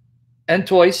tapanta.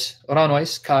 Entois,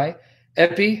 oranois, kai,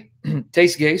 epi,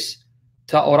 tes geis,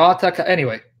 ta orata ka.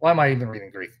 Anyway, why am I even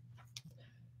reading Greek?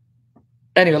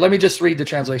 Anyway, let me just read the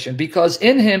translation. Because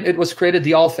in him it was created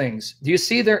the all things. Do you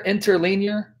see their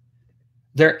interlinear?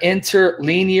 Their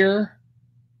interlinear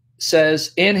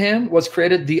says, in him was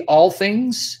created the all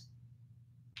things.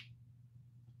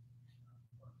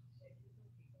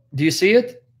 Do you see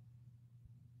it?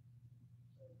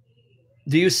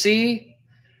 Do you see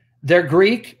their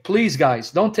Greek? Please, guys,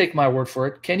 don't take my word for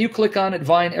it. Can you click on it,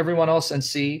 Vine, everyone else, and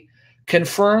see?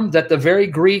 confirm that the very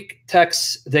Greek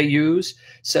text they use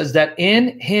says that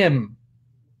in him,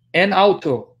 en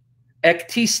auto,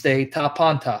 ektiste ta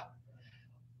panta,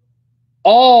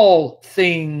 all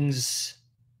things.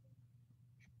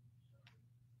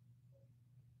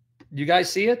 You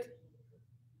guys see it?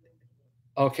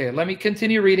 Okay, let me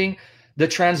continue reading the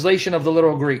translation of the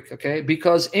literal Greek, okay?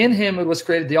 Because in him it was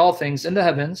created the all things in the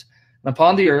heavens and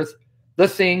upon the earth, the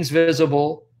things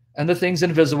visible and the things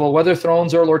invisible, whether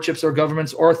thrones or lordships or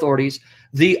governments or authorities,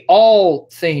 the all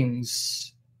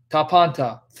things,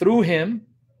 tapanta, through him,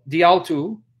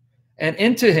 diautu, and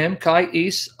into him, kai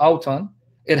is auton,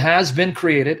 it has been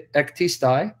created,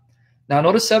 ektistai. Now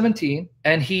notice 17,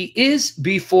 and he is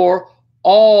before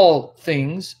all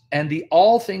things, and the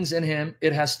all things in him,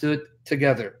 it has stood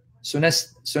together.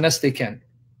 Sunestiken.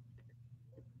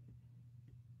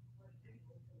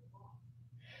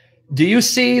 Do you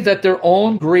see that their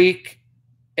own Greek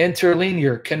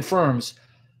interlinear confirms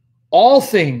all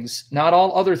things, not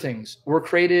all other things, were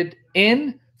created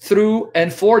in, through,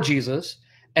 and for Jesus,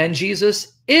 and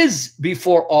Jesus is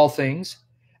before all things,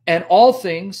 and all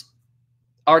things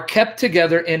are kept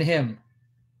together in him.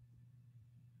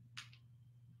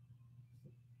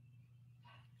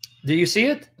 Do you see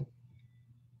it?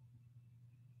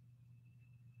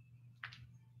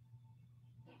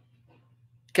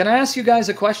 Can I ask you guys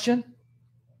a question?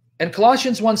 In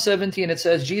Colossians 1:17, it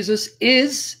says Jesus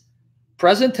is,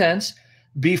 present tense,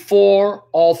 before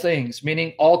all things,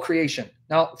 meaning all creation.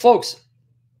 Now, folks,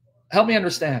 help me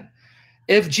understand.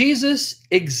 If Jesus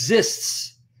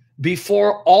exists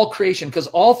before all creation, because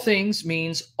all things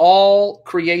means all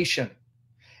creation.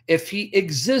 If he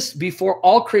exists before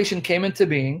all creation came into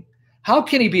being, how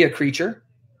can he be a creature?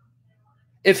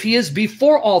 If he is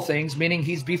before all things, meaning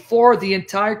he's before the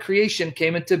entire creation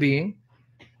came into being,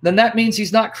 then that means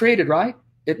he's not created, right?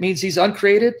 It means he's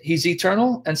uncreated, he's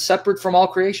eternal, and separate from all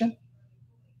creation.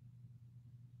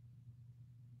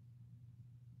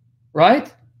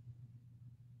 Right?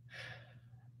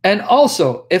 And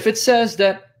also, if it says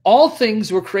that all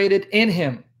things were created in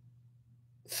him,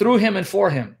 through him, and for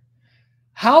him,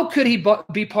 how could he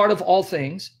be part of all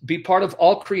things, be part of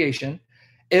all creation,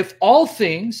 if all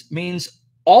things means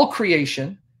all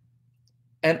creation,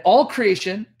 and all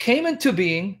creation came into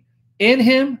being in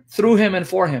him, through him, and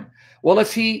for him? Well,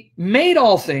 if he made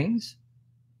all things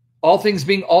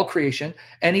being all creation,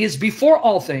 and he is before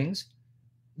all things,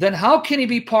 then how can he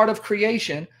be part of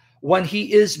creation when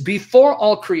he is before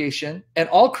all creation, and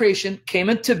all creation came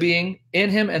into being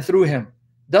in him and through him?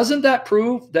 Doesn't that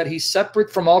prove that he's separate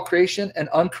from all creation and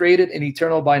uncreated and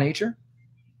eternal by nature?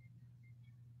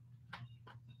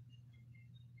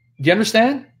 Do you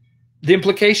understand the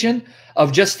implication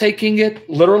of just taking it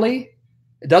literally?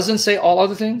 It doesn't say all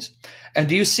other things. And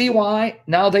do you see why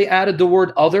now they added the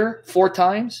word other 4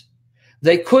 times?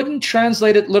 They couldn't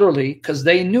translate it literally because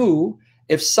they knew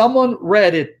if someone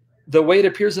read it the way it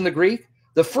appears in the Greek,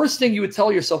 the first thing you would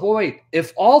tell yourself, oh, wait,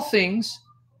 if all things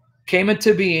came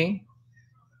into being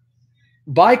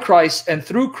by Christ and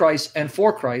through Christ and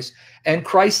for Christ, and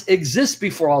Christ exists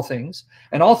before all things,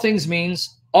 and all things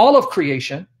means all of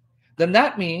creation, then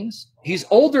that means he's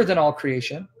older than all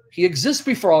creation. He exists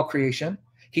before all creation.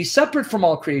 He's separate from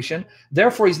all creation.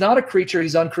 Therefore, he's not a creature.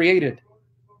 He's uncreated.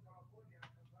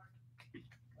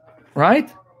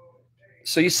 Right?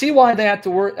 So you see why they had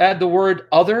to add the word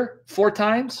other 4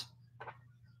 times?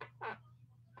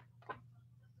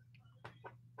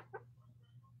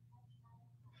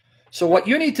 So what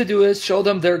you need to do is show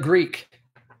them their Greek.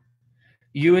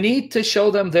 You need to show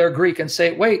them their Greek and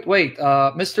say, wait,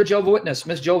 Mr. Jehovah Witness,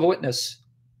 Miss Jehovah Witness,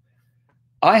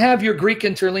 I have your Greek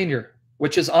interlinear,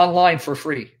 which is online for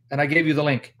free, and I gave you the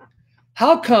link.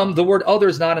 How come the word other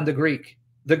is not in the Greek?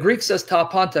 The Greek says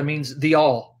tapanta, means the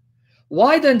all.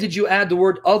 Why then did you add the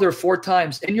word other 4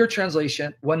 times in your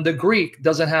translation when the Greek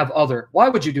doesn't have other? Why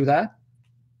would you do that?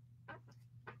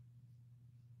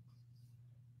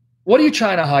 What are you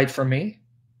trying to hide from me?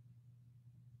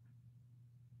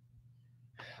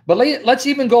 But let's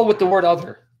even go with the word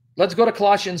other. Let's go to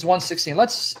Colossians 1:16.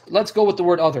 Let's go with the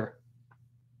word other.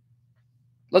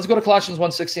 Let's go to Colossians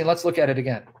 1:16. Let's look at it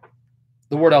again.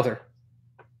 The word other.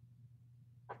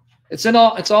 It's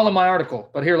all in my article.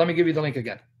 But here, let me give you the link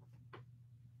again.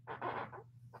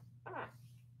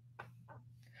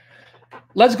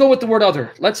 Let's go with the word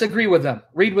other. Let's agree with them.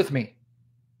 Read with me.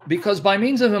 Because by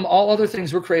means of him all other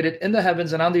things were created in the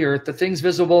heavens and on the earth, the things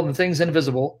visible and the things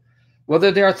invisible, whether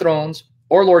they are thrones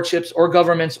or lordships or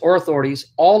governments or authorities,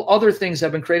 all other things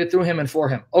have been created through him and for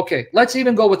him. Okay, let's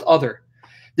even go with other.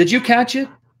 Did you catch it?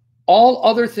 All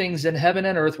other things in heaven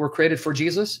and earth were created for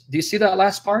Jesus. Do you see that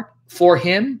last part? For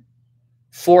him.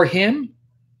 For him.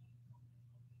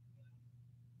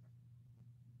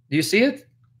 Do you see it?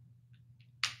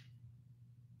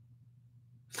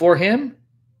 For him.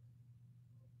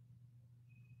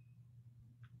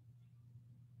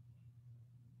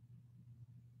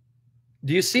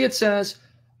 Do you see it says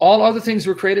all other things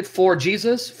were created for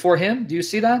Jesus, for him? Do you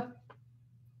see that?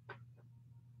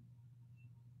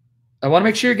 I want to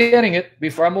make sure you're getting it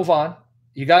before I move on.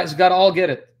 You guys got to all get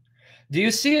it. Do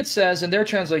you see it says in their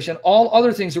translation, all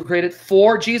other things were created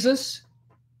for Jesus?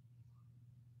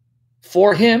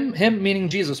 For him, him meaning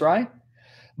Jesus, right?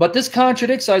 But this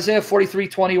contradicts Isaiah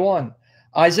 43:21.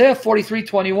 Isaiah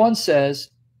 43:21 says,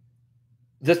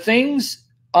 the things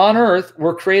on earth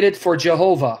were created for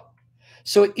Jehovah.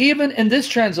 So even in this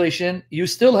translation, you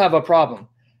still have a problem.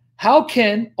 How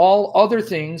can all other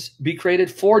things be created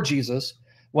for Jesus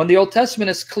when the Old Testament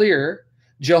is clear?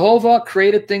 Jehovah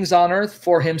created things on earth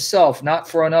for himself, not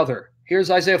for another.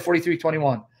 Here's Isaiah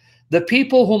 43:21. The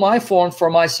people whom I formed for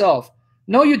myself.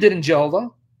 No, you didn't, Jehovah.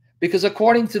 Because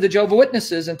according to the Jehovah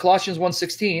Witnesses in Colossians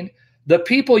 1:16, the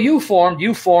people you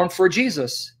formed for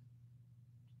Jesus.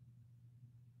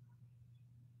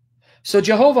 So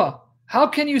Jehovah, how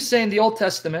can you say in the Old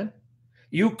Testament,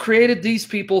 you created these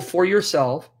people for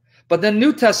yourself, but then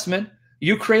New Testament,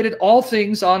 you created all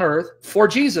things on earth for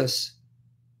Jesus?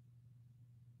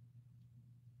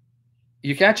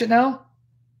 You catch it now?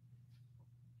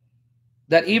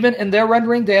 That even in their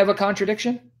rendering, they have a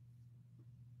contradiction?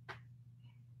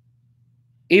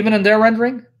 Even in their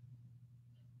rendering?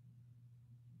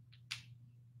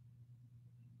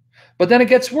 But then it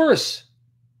gets worse.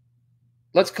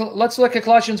 Let's look at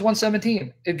Colossians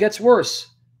 1:17. It gets worse.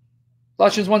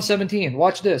 Colossians 1:17.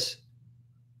 Watch this.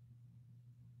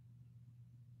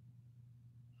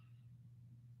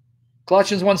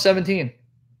 Colossians 1:17.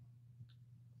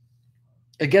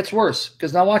 It gets worse,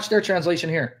 because now watch their translation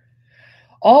here.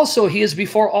 Also, he is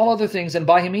before all other things, and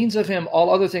by means of him, all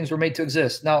other things were made to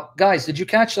exist. Now, guys, did you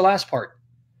catch the last part?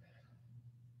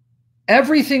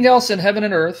 Everything else in heaven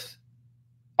and earth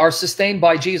are sustained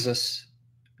by Jesus.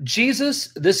 Jesus,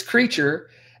 this creature,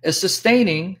 is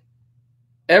sustaining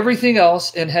everything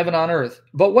else in heaven on earth.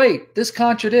 But wait, this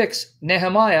contradicts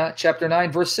Nehemiah chapter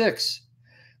 9, verse 6.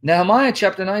 Nehemiah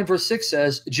chapter 9, verse 6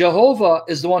 says, Jehovah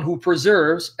is the one who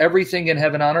preserves everything in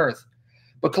heaven on earth.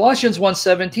 But Colossians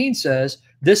 1:17 says,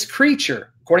 this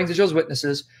creature, according to Jehovah's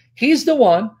Witnesses, he's the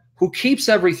one who keeps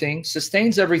everything,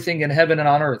 sustains everything in heaven and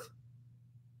on earth.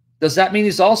 Does that mean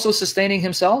he's also sustaining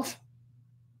himself?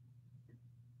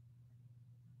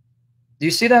 Do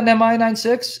you see that in Nehemiah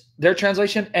 9:6? Their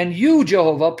translation, and you,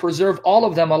 Jehovah, preserve all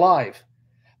of them alive.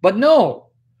 But no,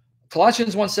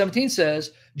 Colossians 1:17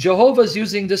 says, Jehovah's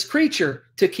using this creature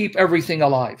to keep everything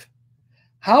alive.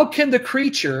 How can the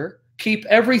creature keep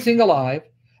everything alive?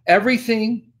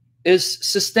 Everything is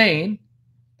sustained,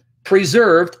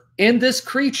 preserved in this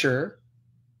creature,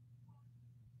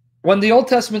 when the Old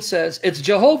Testament says it's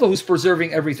Jehovah who's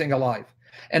preserving everything alive.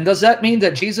 And does that mean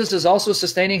that Jesus is also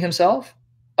sustaining himself?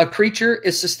 A creature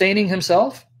is sustaining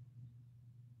himself?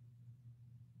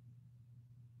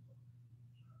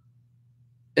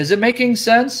 Is it making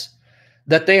sense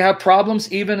that they have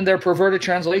problems even in their perverted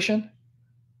translation?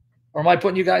 Or am I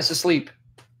putting you guys to sleep?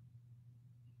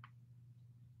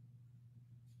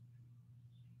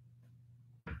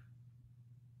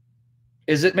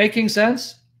 Is it making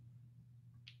sense?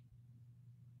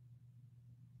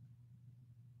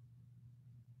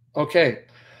 Okay.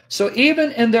 So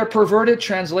even in their perverted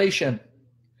translation,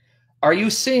 are you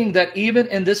seeing that even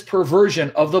in this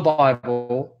perversion of the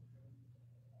Bible,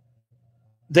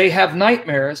 they have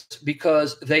nightmares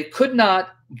because they could not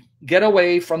get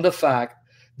away from the fact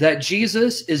that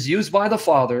Jesus is used by the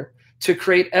Father to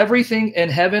create everything in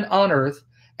heaven on earth,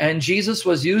 and Jesus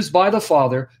was used by the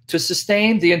Father to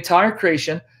sustain the entire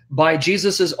creation by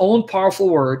Jesus' own powerful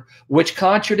word, which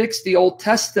contradicts the Old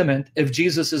Testament if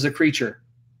Jesus is a creature.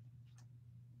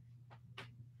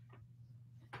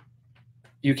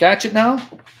 You catch it now?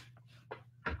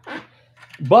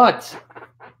 But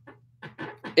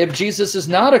if Jesus is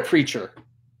not a creature,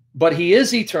 but he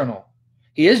is eternal,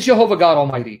 he is Jehovah God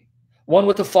Almighty, one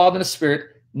with the Father and the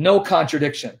Spirit, no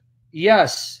contradiction.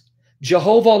 Yes,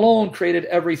 Jehovah alone created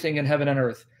everything in heaven and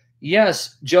earth.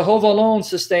 Yes, Jehovah alone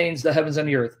sustains the heavens and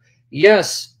the earth.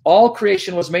 Yes, all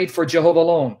creation was made for Jehovah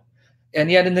alone.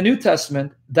 And yet in the New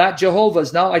Testament, that Jehovah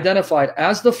is now identified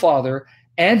as the Father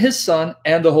and his Son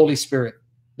and the Holy Spirit.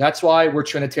 That's why we're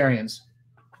Trinitarians.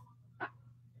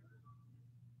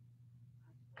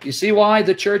 You see why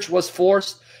the church was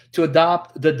forced to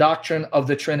adopt the doctrine of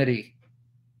the Trinity.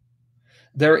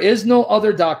 There is no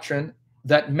other doctrine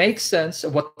that makes sense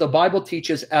of what the Bible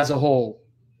teaches as a whole.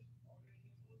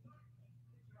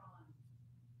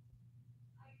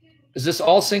 Is this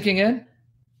all sinking in?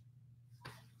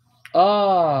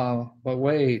 Ah, but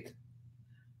wait.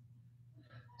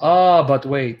 Ah, but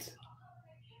wait.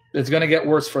 It's going to get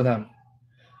worse for them.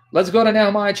 Let's go to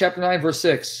Nehemiah chapter 9, verse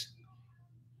 6.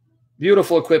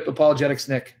 Beautiful equip apologetics,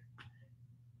 Nick.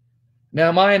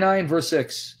 Nehemiah 9, verse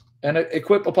 6. And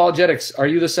equip apologetics, are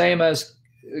you the same as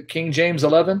King James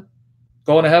 11?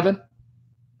 Going to heaven?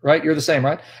 Right? You're the same,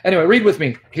 right? Anyway, read with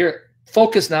me. Here,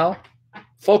 focus now.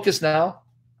 Focus now.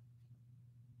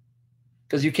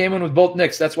 Because you came in with both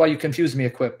nicks. That's why you confused me,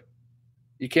 equip.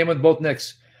 You came with both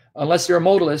nicks. Unless you're a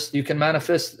modalist, you can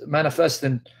manifest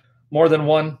in more than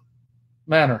one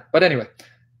manner. But anyway,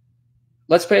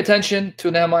 let's pay attention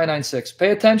to Nehemiah 9:6.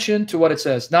 Pay attention to what it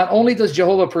says. Not only does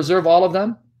Jehovah preserve all of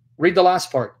them, read the last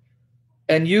part.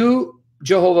 And you,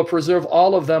 Jehovah, preserve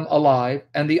all of them alive,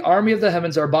 and the army of the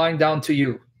heavens are bowing down to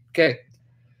you. Okay.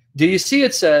 Do you see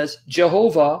it says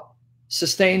Jehovah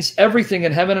sustains everything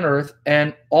in heaven and earth,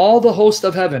 and all the host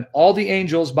of heaven, all the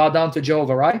angels bow down to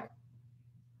Jehovah, right?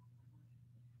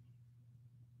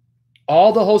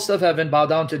 All the hosts of heaven bow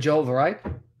down to Jehovah, right?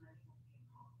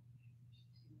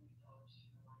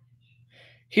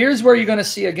 Here's where you're going to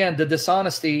see again the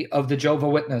dishonesty of the Jehovah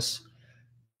Witness.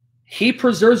 He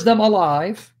preserves them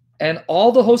alive, and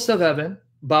all the hosts of heaven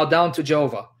bow down to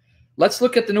Jehovah. Let's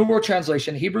look at the New World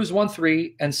Translation, Hebrews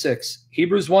 1:3 and 6.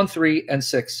 Hebrews 1:3 and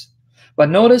 6. But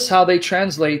notice how they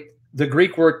translate the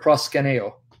Greek word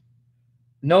proskeneo.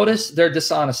 Notice their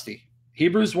dishonesty.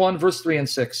 Hebrews 1, verse 3 and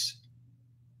 6.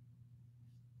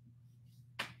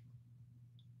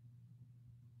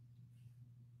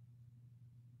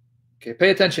 Okay,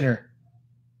 pay attention here.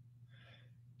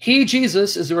 He,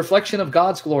 Jesus, is a reflection of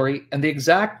God's glory and the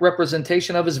exact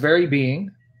representation of his very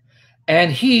being.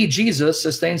 And he, Jesus,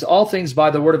 sustains all things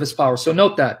by the word of his power. So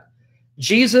note that.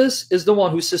 Jesus is the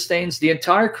one who sustains the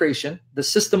entire creation, the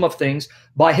system of things,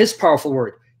 by his powerful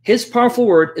word. His powerful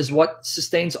word is what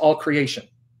sustains all creation.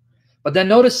 But then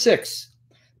notice 6.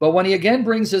 But when he again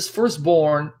brings his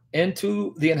firstborn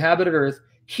into the inhabited earth,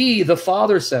 he, the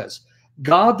Father, says,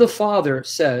 God the Father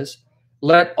says,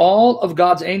 let all of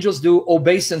God's angels do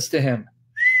obeisance to him.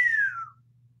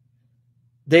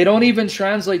 They don't even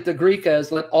translate the Greek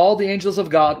as let all the angels of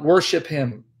God worship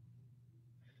him.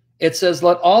 It says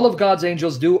let all of God's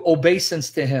angels do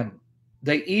obeisance to him.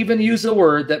 They even use a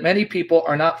word that many people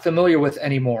are not familiar with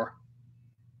anymore.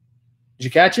 Did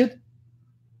you catch it?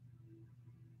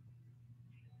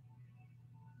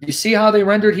 You see how they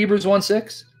rendered Hebrews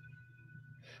 1:6?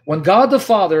 When God the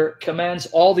Father commands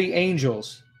all the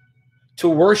angels to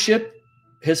worship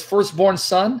his firstborn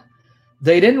son,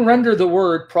 they didn't render the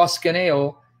word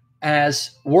proskeneo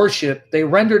as worship. They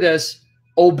rendered as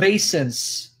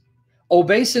obeisance.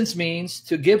 Obeisance means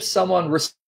to give someone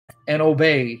respect and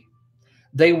obey.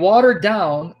 They watered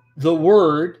down the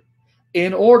word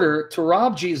in order to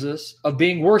rob Jesus of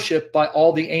being worshipped by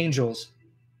all the angels.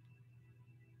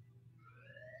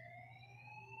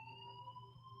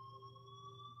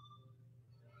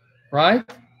 Right?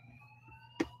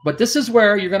 But this is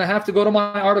where you're going to have to go to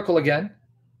my article again.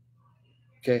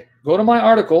 Okay, go to my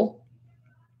article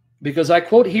because I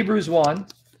quote Hebrews 1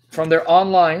 from their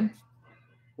online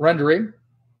rendering.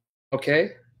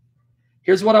 Okay,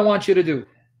 here's what I want you to do.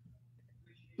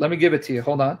 Let me give it to you.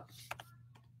 Hold on.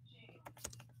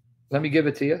 Let me give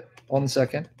it to you. 1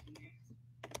 second.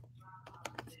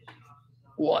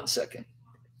 1 second.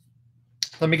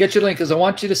 Let me get you the link because I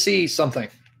want you to see something.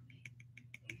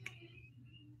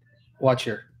 Watch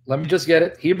here. Let me just get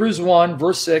it. Hebrews 1,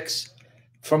 verse 6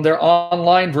 from their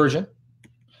online version.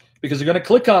 Because you're going to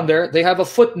click on there. They have a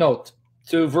footnote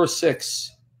to verse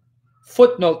 6.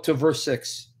 Footnote to verse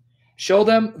 6. Show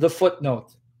them the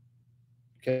footnote.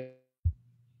 Okay.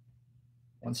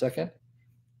 1 second.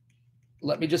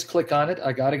 Let me just click on it.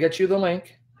 I got to get you the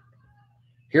link.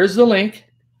 Here's the link.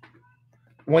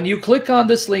 When you click on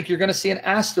this link, you're going to see an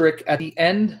asterisk at the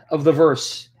end of the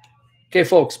verse. Okay,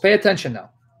 folks, pay attention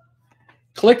now.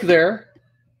 Click there.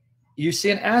 You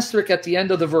see an asterisk at the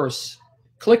end of the verse.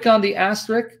 Click on the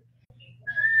asterisk.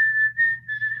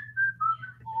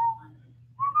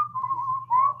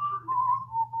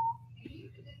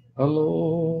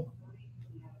 Hello.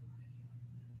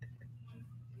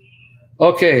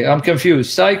 Okay, I'm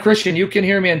confused. Sai Christian, you can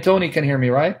hear me and Tony can hear me,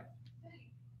 right?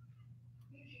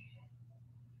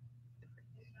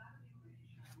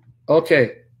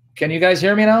 Okay. Can you guys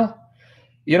hear me now?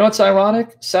 You know what's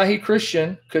ironic? Sahi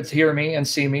Christian could hear me and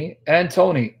see me, and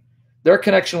Tony. Their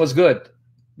connection was good.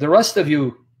 The rest of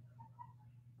you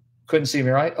couldn't see me,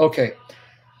 right? Okay.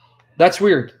 That's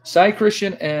weird. Sahi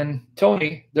Christian and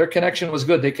Tony, their connection was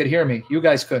good. They could hear me. You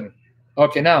guys couldn't.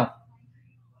 Okay, now.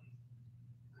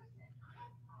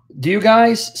 Do you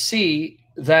guys see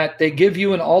that they give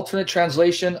you an alternate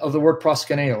translation of the word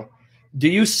proskuneo? Do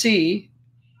you see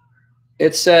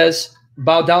it says,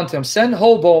 bow down to him. Send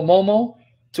Hobo Momo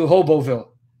to Hoboville.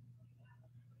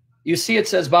 You see it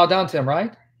says, bow down to him,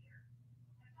 right?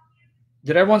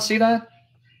 Did everyone see that?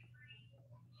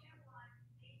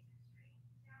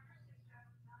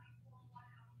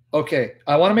 Okay,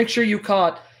 I want to make sure you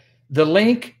caught the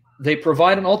link. They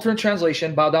provide an alternate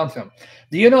translation, bow down to him.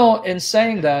 Do you know, in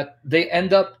saying that, they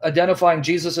end up identifying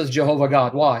Jesus as Jehovah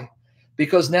God. Why?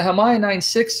 Because Nehemiah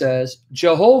 9:6 says,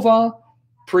 Jehovah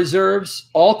preserves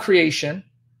all creation,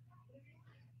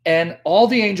 and all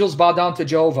the angels bow down to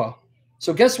Jehovah.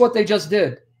 So guess what they just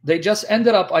did? They just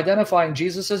ended up identifying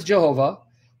Jesus as Jehovah,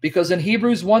 because in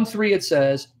Hebrews 1:3 it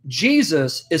says,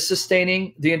 Jesus is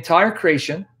sustaining the entire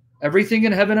creation, everything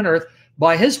in heaven and earth,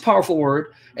 by his powerful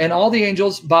word, and all the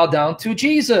angels bow down to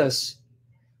Jesus.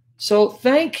 So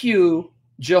thank you,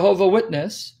 Jehovah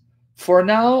Witness, for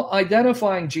now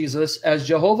identifying Jesus as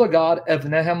Jehovah God of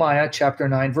Nehemiah chapter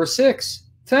 9, verse 6.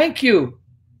 Thank you.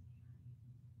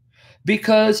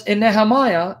 Because in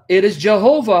Nehemiah, it is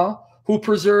Jehovah who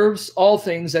preserves all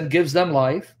things and gives them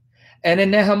life. And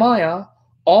in Nehemiah,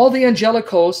 all the angelic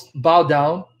hosts bow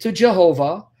down to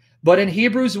Jehovah. But in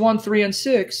Hebrews 1:3 and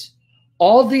 6,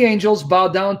 all the angels bow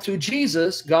down to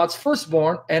Jesus, God's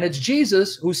firstborn, and it's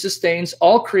Jesus who sustains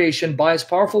all creation by his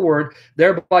powerful word,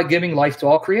 thereby giving life to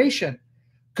all creation.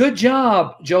 Good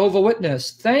job, Jehovah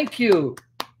Witness. Thank you.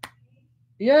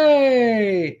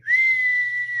 Yay.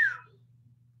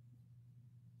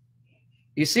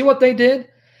 You see what they did?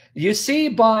 You see,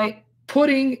 by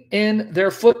putting in their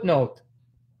footnote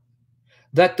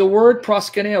that the word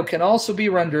proskuneo can also be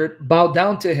rendered bow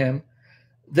down to him,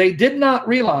 they did not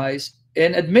realize,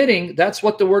 in admitting that's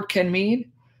what the word can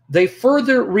mean, they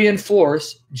further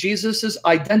reinforce Jesus's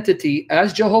identity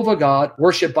as Jehovah God,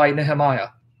 worshipped by Nehemiah.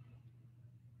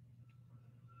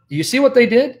 You see what they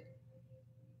did?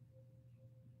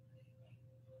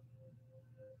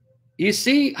 You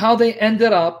see how they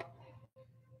ended up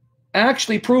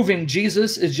actually proving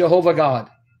Jesus is Jehovah God.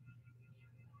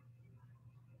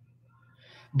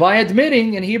 By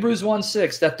admitting in Hebrews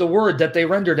 1:6 that the word that they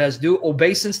rendered as do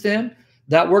obeisance to him,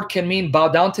 that word can mean bow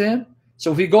down to him.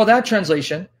 So if we go that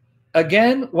translation,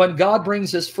 again, when God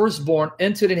brings his firstborn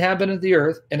into the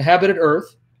inhabited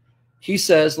earth, he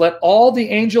says, let all the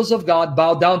angels of God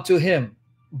bow down to him.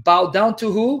 Bow down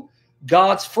to who?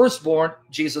 God's firstborn,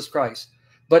 Jesus Christ.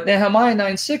 But Nehemiah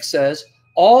 9:6 says,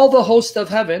 all the hosts of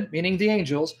heaven, meaning the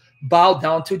angels, bow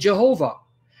down to Jehovah.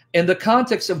 In the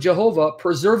context of Jehovah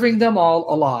preserving them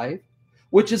all alive,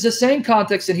 which is the same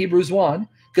context in Hebrews 1,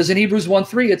 because in Hebrews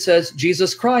 1:3 it says,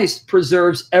 Jesus Christ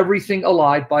preserves everything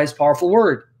alive by his powerful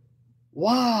word.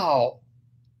 Wow.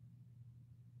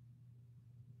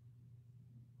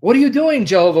 What are you doing,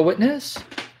 Jehovah Witness?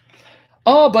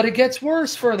 Oh, but it gets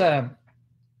worse for them.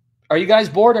 Are you guys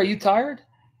bored? Are you tired?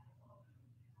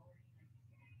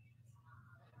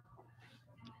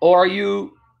 Or are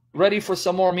you ready for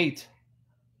some more meat?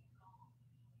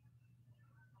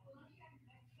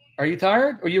 Are you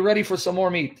tired? Or are you ready for some more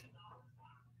meat?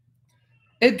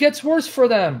 It gets worse for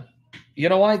them. You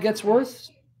know why it gets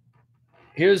worse?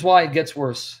 Here's why it gets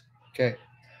worse. Okay.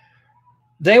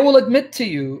 They will admit to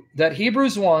you that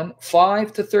Hebrews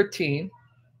 1:5-13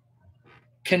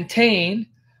 contain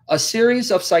a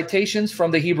series of citations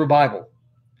from the Hebrew Bible.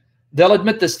 They'll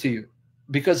admit this to you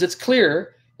because it's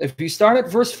clear. If you start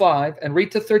at verse 5 and read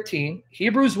to 13,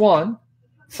 Hebrews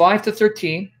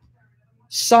 1:5-13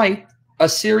 cite a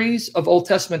series of Old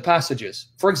Testament passages.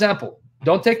 For example,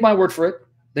 don't take my word for it.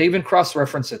 They even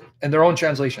cross-reference it in their own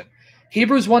translation.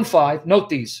 Hebrews 1:5, note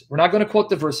these. We're not going to quote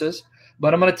the verses,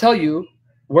 but I'm going to tell you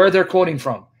where they're quoting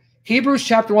from. Hebrews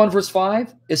chapter 1, verse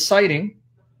 5 is citing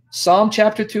Psalm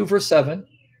chapter 2, verse 7,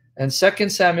 and 2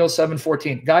 Samuel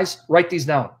 7:14. Guys, write these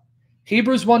down.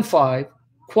 Hebrews 1:5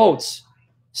 quotes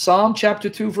Psalm chapter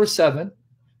 2, verse 7,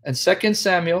 and 2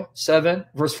 Samuel 7,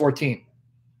 verse 14.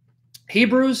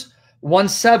 Hebrews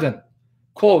 1:7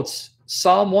 quotes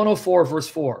Psalm 104, verse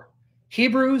 4.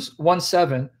 Hebrews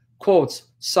 1:7 quotes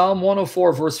Psalm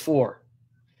 104, verse 4.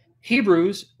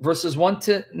 Hebrews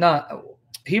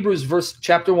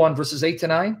chapter 1, verses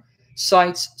 8-9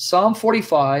 cites Psalm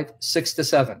 45,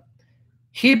 6-7.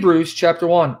 Hebrews chapter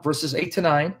 1, verses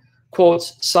 8-9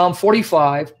 quotes Psalm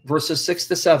 45, verses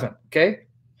 6-7. Okay?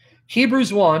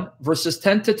 Hebrews 1, verses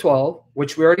 10-12,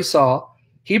 which we already saw.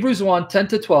 Hebrews 1,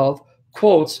 10-12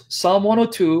 quotes Psalm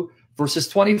 102, verses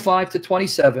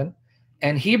 25-27.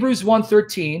 And Hebrews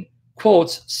 1:13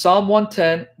 quotes Psalm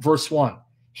 110, verse 1.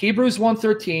 Hebrews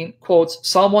 1:13 quotes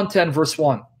Psalm 110, verse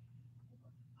 1.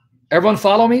 Everyone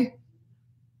follow me?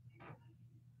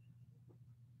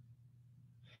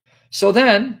 So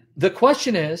then the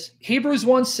question is, Hebrews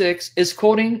 1:6 is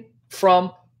quoting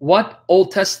from what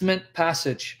Old Testament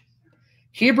passage?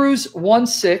 Hebrews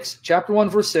 1:6, chapter 1,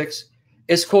 verse 6,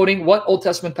 is quoting what Old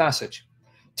Testament passage?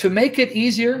 To make it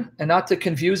easier and not to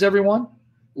confuse everyone,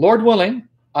 Lord willing,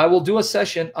 I will do a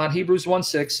session on Hebrews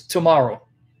 1:6 tomorrow.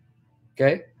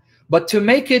 Okay? But to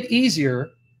make it easier,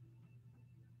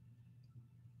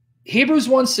 Hebrews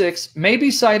 1:6 may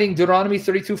be citing Deuteronomy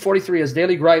 32:43 as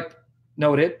Daily Gripe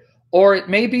noted, or it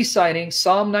may be citing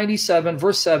Psalm 97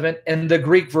 verse 7 in the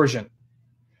Greek version.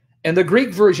 In the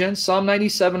Greek version, Psalm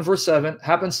 97 verse 7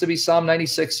 happens to be Psalm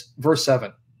 96 verse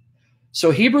 7.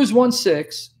 So Hebrews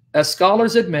 1:6, as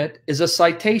scholars admit, is a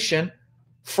citation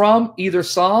from either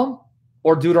Psalm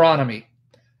or Deuteronomy.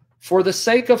 For the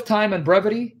sake of time and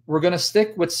brevity, we're going to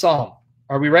stick with Psalm.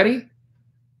 Are we ready?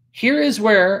 Here is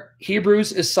where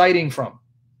Hebrews is citing from.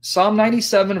 Psalm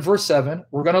 97 verse 7.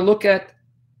 We're going to look at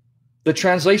the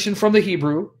translation from the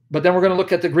Hebrew, but then we're going to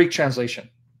look at the Greek translation.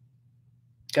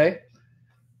 Okay?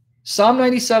 Psalm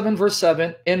 97 verse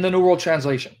 7 in the New World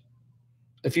Translation.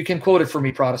 If you can quote it for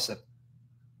me, Protestant.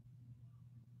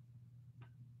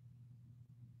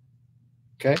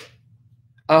 Okay?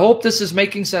 I hope this is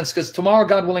making sense, because tomorrow,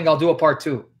 God willing, I'll do a part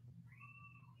 2.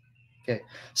 Okay.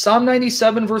 Psalm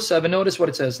 97 verse 7, notice what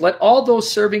it says. Let all those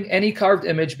serving any carved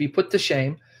image be put to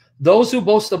shame. Those who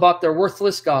boast about their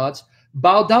worthless gods,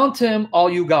 bow down to him, all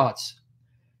you gods.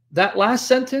 That last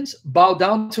sentence, bow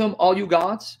down to him, all you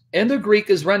gods, in the Greek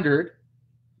is rendered,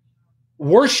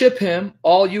 worship him,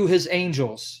 all you his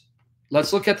angels.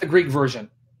 Let's look at the Greek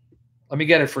version. Let me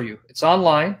get it for you. It's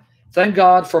online. Thank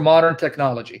God for modern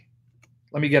technology.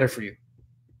 Let me get it for you.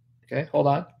 Okay, hold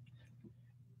on.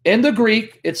 In the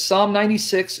Greek, it's Psalm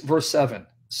 96 verse 7.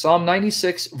 Psalm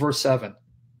 96 verse 7.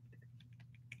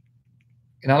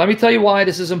 Now let me tell you why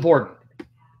this is important.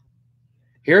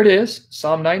 Here it is,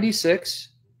 Psalm 96.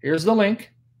 Here's the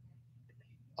link.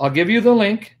 I'll give you the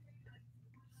link.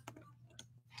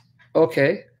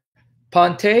 Okay.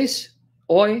 Pantes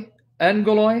oi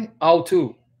angeloi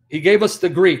autou. He gave us the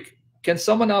Greek. Can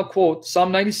someone now quote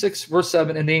Psalm 96 verse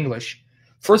 7 in the English?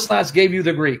 First class gave you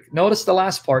the Greek. Notice the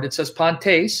last part. It says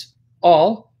pantes,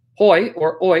 all, hoi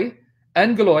or oi,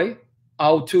 angeloi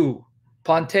autou.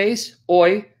 Pantes,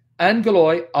 oi,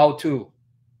 angeloi autou.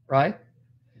 Right?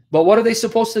 But what are they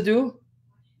supposed to do?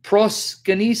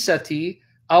 Proskenisati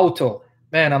auto.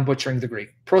 Man, I'm butchering the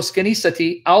Greek.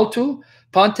 Proskenisati autou,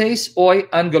 pantes, oi,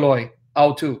 angeloi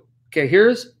autou. Okay,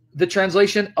 here's the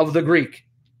translation of the Greek.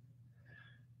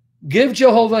 Give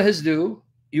Jehovah his due,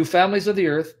 you families of the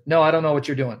earth. No, I don't know what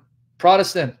you're doing.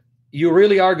 Protestant, you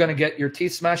really are going to get your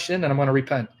teeth smashed in, and I'm going to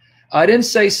repent. I didn't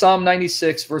say Psalm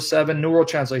 96 verse 7, New World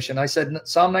Translation. I said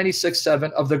Psalm 96,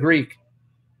 7 of the Greek.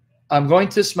 I'm going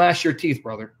to smash your teeth,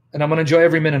 brother, and I'm going to enjoy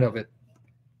every minute of it.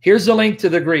 Here's the link to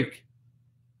the Greek.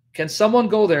 Can someone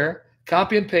go there,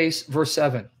 copy and paste verse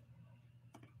 7?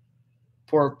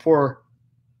 Poor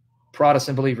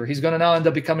Protestant believer. He's going to now end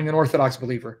up becoming an Orthodox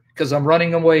believer because I'm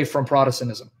running away from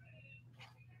Protestantism.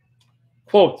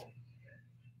 Quote,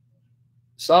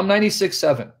 Psalm 96,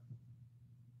 7.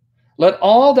 Let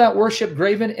all that worship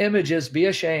graven images be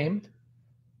ashamed,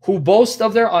 who boast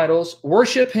of their idols.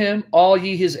 Worship him, all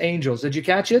ye his angels. Did you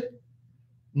catch it?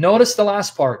 Notice the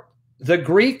last part. The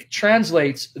Greek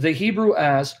translates the Hebrew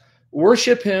as,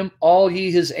 worship him, all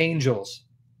ye his angels.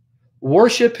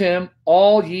 Worship him,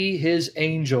 all ye his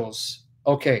angels.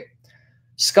 Okay.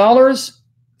 Scholars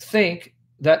think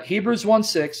that Hebrews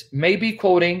 1:6 may be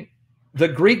quoting the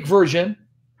Greek version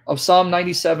of Psalm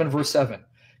 97 verse 7.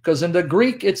 Because in the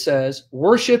Greek it says,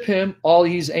 worship him, all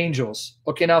his angels.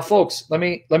 Okay, now folks, let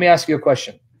me ask you a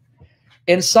question.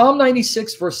 In Psalm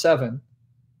 96 verse 7,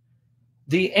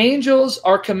 the angels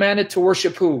are commanded to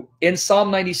worship who? In Psalm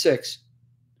 96.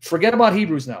 Forget about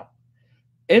Hebrews now.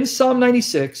 In Psalm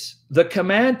 96, the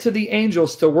command to the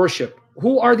angels to worship.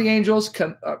 Who are the angels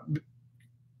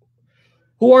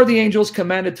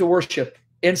commanded to worship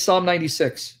in Psalm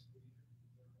 96?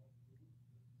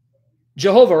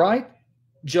 Jehovah, right?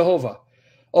 Jehovah.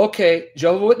 Okay,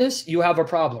 Jehovah Witness, you have a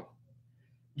problem.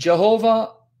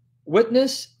 Jehovah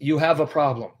Witness, you have a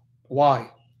problem.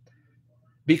 Why?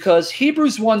 Because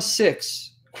Hebrews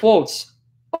 1:6 quotes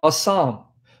a psalm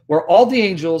where all the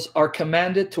angels are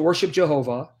commanded to worship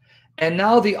Jehovah, and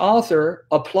now the author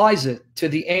applies it to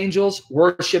the angels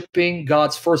worshiping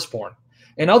God's firstborn.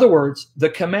 In other words, the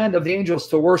command of the angels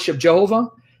to worship Jehovah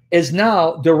is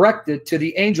now directed to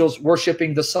the angels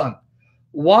worshiping the Son.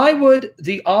 Why would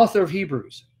the author of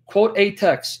Hebrews quote a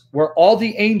text where all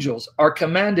the angels are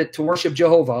commanded to worship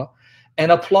Jehovah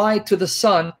and apply to the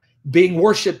Son being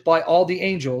worshipped by all the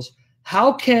angels,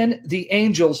 How can the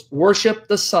angels worship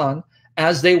the Son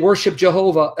as they worship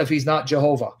Jehovah if he's not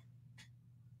Jehovah?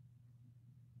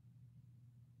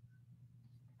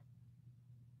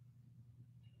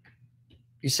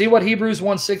 You see what Hebrews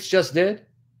 1:6 just did?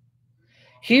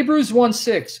 Hebrews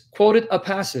 1:6 quoted a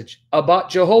passage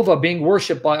about Jehovah being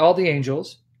worshipped by all the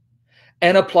angels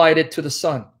and applied it to the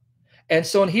Son. And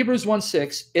so in Hebrews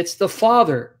 1:6, it's the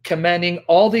Father commanding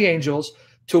all the angels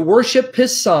to worship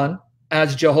his Son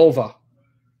as Jehovah.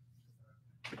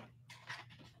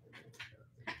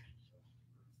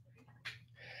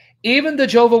 Even the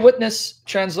Jehovah Witness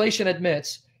translation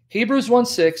admits Hebrews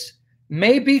 1:6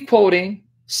 may be quoting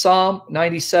Psalm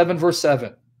 97 verse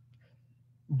 7.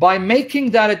 By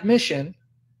making that admission,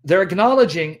 they're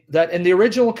acknowledging that in the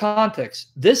original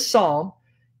context, this psalm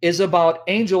is about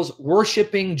angels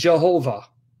worshiping Jehovah.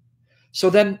 So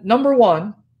then, number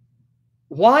one,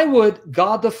 why would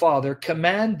God the Father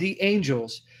command the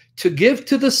angels to give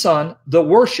to the Son the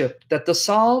worship that the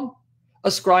psalm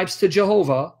ascribes to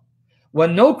Jehovah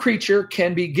when no creature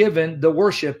can be given the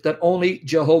worship that only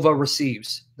Jehovah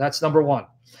receives? That's number one.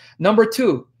 Number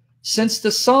two, since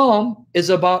the psalm is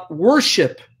about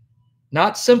worship,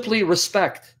 not simply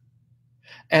respect,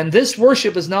 and this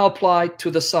worship is now applied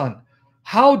to the Son,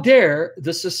 how dare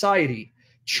the society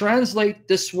translate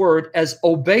this word as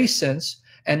obeisance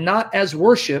and not as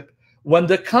worship when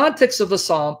the context of the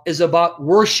psalm is about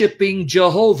worshiping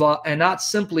Jehovah and not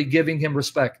simply giving him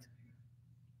respect?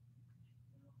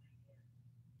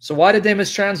 So why did they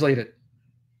mistranslate it?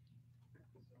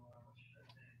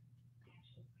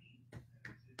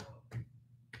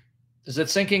 Is it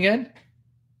sinking in?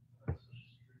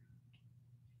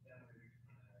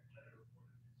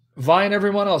 Vi and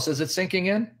everyone else, is it sinking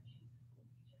in?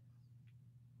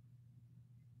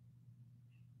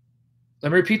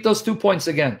 Let me repeat those 2 points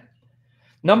again.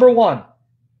 Number one,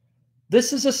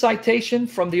 this is a citation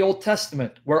from the Old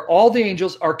Testament where all the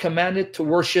angels are commanded to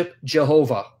worship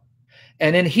Jehovah.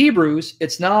 And in Hebrews,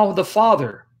 it's now the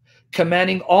Father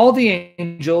commanding all the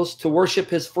angels to worship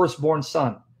his firstborn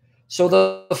Son. So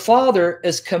the Father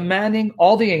is commanding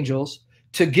all the angels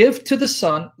to give to the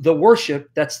Son the worship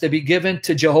that's to be given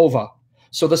to Jehovah.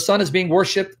 So the Son is being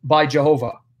worshipped by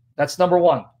Jehovah. That's number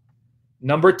one.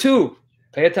 Number two,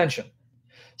 pay attention.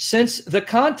 Since the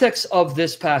context of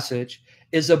this passage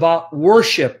is about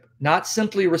worship, not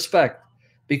simply respect,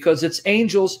 because it's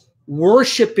angels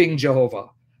worshiping Jehovah,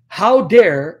 how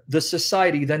dare the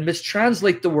society then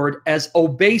mistranslate the word as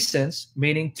obeisance,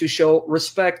 meaning to show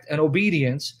respect and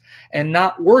obedience, and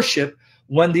not worship,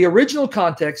 when the original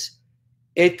context,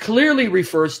 it clearly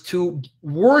refers to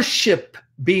worship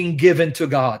being given to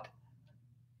God.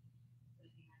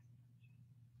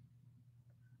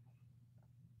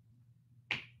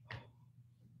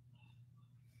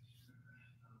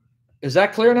 Is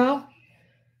that clear now?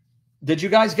 Did you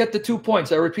guys get the 2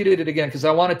 points? I repeated it again because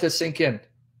I wanted to sink in.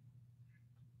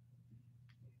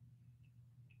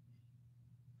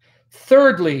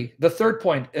 Thirdly, the third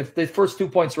point, if the first 2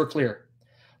 points were clear,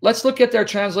 let's look at their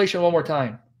translation one more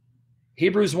time.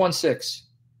 Hebrews 1:6.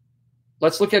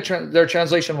 Let's look at their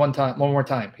translation one more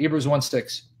time. Hebrews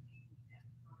 1:6.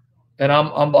 And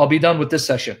I'll be done with this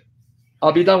session.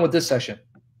 I'll be done with this session.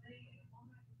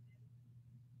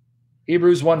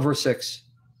 Hebrews 1 verse 6.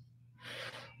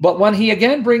 But when he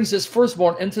again brings his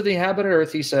firstborn into the inhabited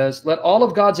earth, he says, let all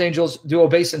of God's angels do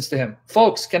obeisance to him.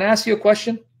 Folks, can I ask you a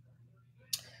question?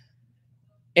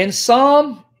 In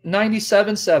Psalm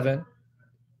 97:7,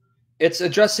 it's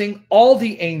addressing all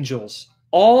the angels,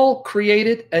 all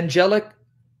created angelic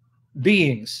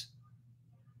beings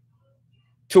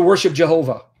to worship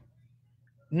Jehovah.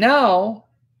 Now,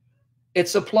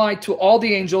 it's applied to all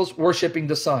the angels worshiping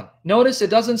the Son. Notice it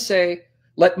doesn't say,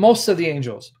 let most of the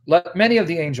angels, let many of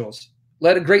the angels,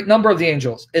 let a great number of the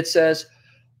angels. It says,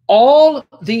 all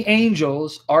the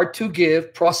angels are to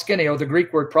give proskuneo, the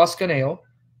Greek word proskuneo,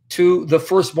 to the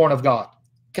firstborn of God.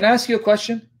 Can I ask you a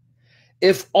question?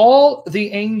 If all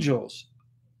the angels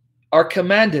are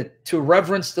commanded to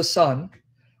reverence the Son,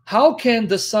 how can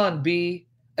the Son be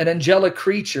an angelic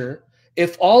creature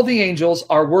if all the angels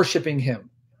are worshiping him?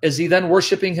 Is he then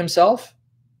worshiping himself?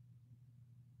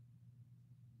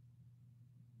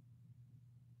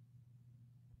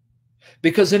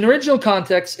 Because in the original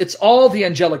context, it's all the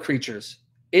angelic creatures.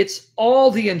 It's all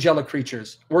the angelic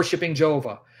creatures worshiping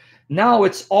Jehovah. Now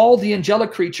it's all the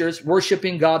angelic creatures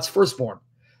worshiping God's firstborn.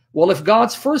 Well, if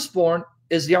God's firstborn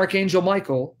is the Archangel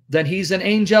Michael, then he's an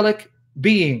angelic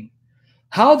being.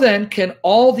 How then can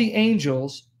all the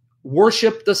angels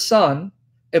worship the Son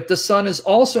if the Son is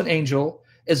also an angel?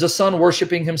 Is the Son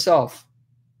worshiping himself?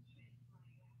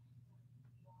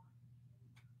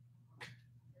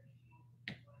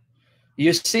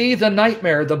 You see the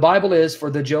nightmare the Bible is for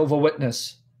the Jehovah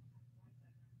Witness.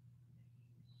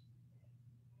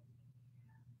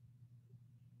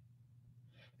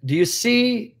 Do you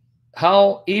see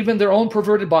how even their own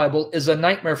perverted Bible is a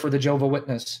nightmare for the Jehovah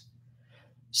Witness?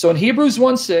 So in Hebrews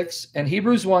 1:6 and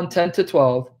Hebrews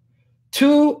 1:10-12,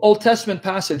 two Old Testament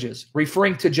passages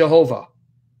referring to Jehovah.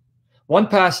 One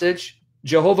passage,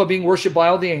 Jehovah being worshipped by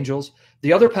all the angels.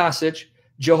 The other passage,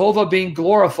 Jehovah being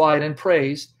glorified and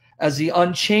praised as the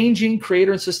unchanging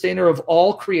creator and sustainer of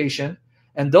all creation.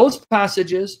 And those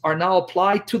passages are now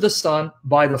applied to the Son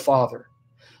by the Father.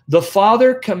 The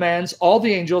Father commands all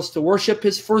the angels to worship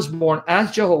his firstborn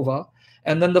as Jehovah,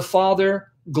 and then the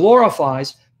Father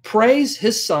glorifies, praise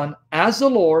his Son as the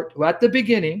Lord, who at the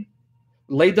beginning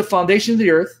laid the foundation of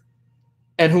the earth,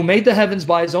 and who made the heavens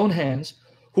by his own hands,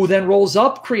 who then rolls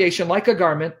up creation like a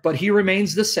garment, but he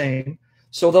remains the same.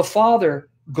 So the Father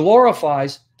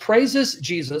glorifies, praises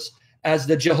Jesus as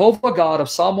the Jehovah God of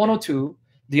Psalm 102,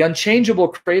 the unchangeable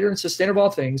creator and sustainer of all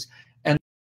things, and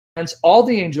commands all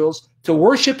the angels to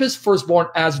worship his firstborn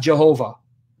as Jehovah.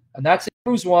 And that's in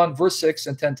Hebrews 1, verse 6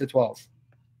 and 10-12.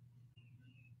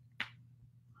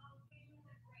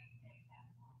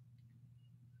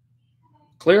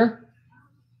 Clear?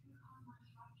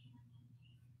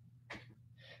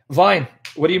 Vine,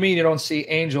 what do you mean you don't see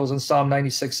angels in Psalm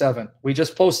 96:7? We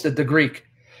just posted the Greek.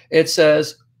 It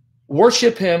says,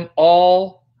 worship him,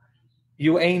 all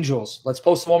you angels. Let's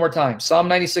post it one more time. Psalm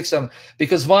 96:7.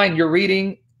 Because, Vine, you're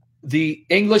reading the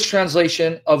English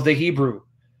translation of the Hebrew.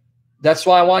 That's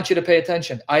why I want you to pay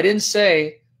attention. I didn't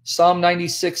say Psalm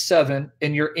 96:7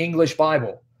 in your English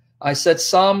Bible. I said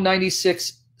Psalm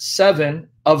 96:7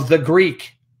 of the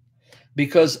Greek.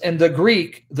 Because in the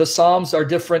Greek, the Psalms are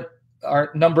different, are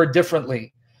numbered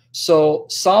differently. So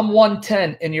Psalm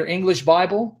 110 in your English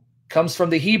Bible comes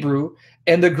from the Hebrew.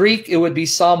 In the Greek, it would be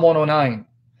Psalm 109.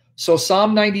 So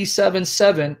Psalm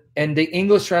 97:7 in the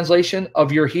English translation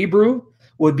of your Hebrew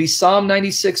would be Psalm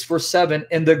 96 verse 7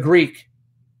 in the Greek.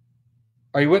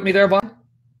 Are you with me there, Vaughn?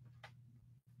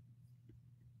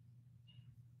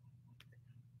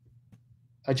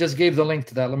 I just gave the link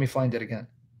to that. Let me find it again.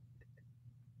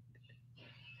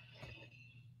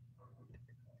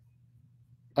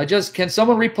 Can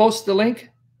someone repost the link?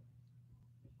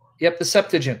 Yep, the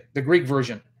Septuagint, the Greek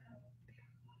version.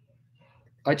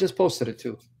 I just posted it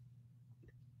too.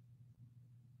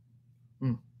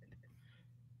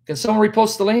 Can someone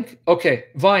repost the link? Okay,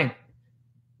 Vine,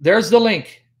 there's the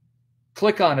link.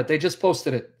 Click on it. They just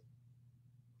posted it.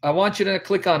 I want you to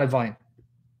click on it, Vine.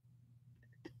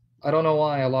 I don't know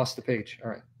why I lost the page. All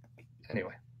right.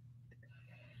 Anyway.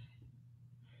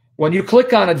 When you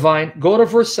click on it, Vine, go to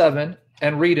verse 7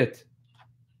 and read it.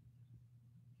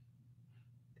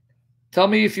 Tell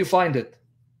me if you find it.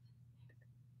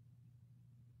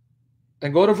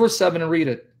 And go to verse 7 and read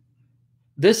it.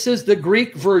 This is the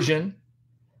Greek version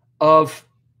of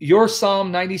your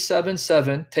Psalm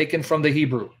 97:7 taken from the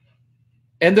Hebrew.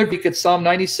 In the Greek, it's Psalm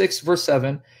 96, verse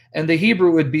 7. And the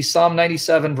Hebrew would be Psalm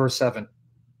 97, verse 7.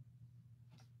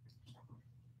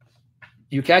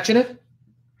 You catching it?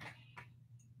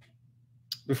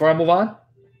 Before I move on?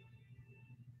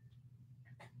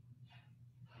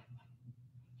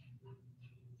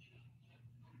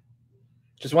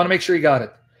 Just want to make sure you got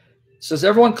it. So has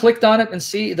everyone clicked on it and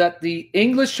see that the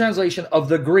English translation of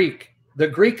the Greek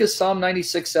is Psalm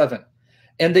 96:7.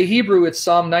 In the Hebrew, it's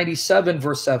Psalm 97,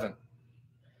 verse 7.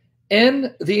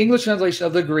 In the English translation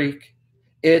of the Greek,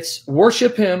 it's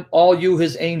worship him, all you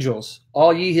his angels,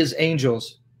 all ye his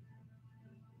angels.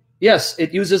 Yes,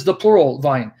 it uses the plural,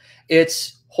 Vine.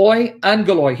 It's hoi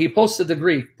angeloi. He posted the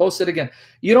Greek. Post it again.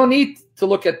 You don't need to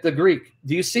look at the Greek.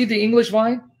 Do you see the English,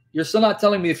 Vine? You're still not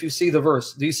telling me if you see the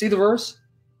verse. Do you see the verse?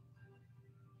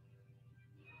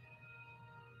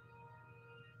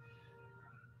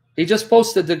 He just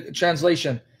posted the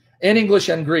translation in English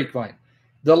and Greek, Vine.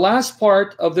 The last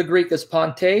part of the Greek is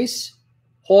pantes,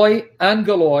 hoi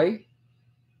angeloi,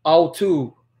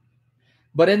 autou.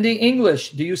 But in the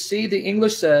English, do you see the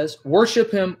English says,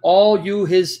 worship him, all you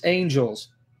his angels,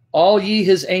 all ye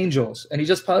his angels. And he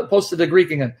just posted the Greek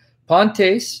again.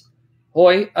 Pantes,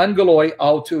 hoi angeloi,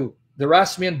 autou. The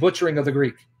Rasmian butchering of the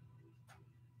Greek.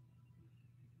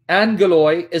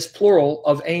 Angeloi is plural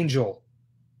of angel.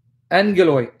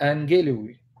 Angeloi,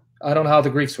 angelui. I don't know how the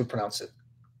Greeks would pronounce it.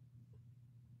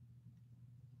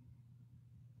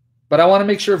 But I want to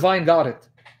make sure Vine got it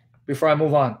before I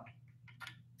move on.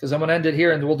 Because I'm going to end it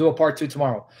here and we'll do a part 2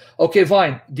 tomorrow. Okay,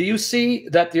 Vine, do you see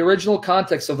that the original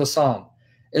context of the psalm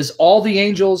is all the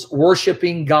angels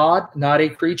worshiping God, not a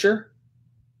creature?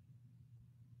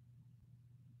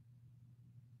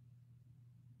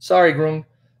 Sorry, Groom.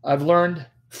 I've learned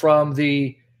from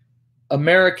the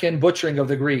American butchering of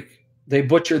the Greek. They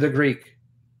butcher the Greek.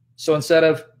 So instead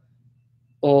of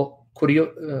kuriosmo,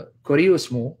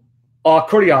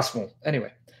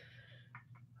 anyway.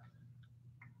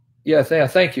 Yeah,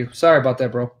 thank you. Sorry about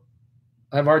that, bro.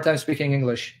 I have a hard time speaking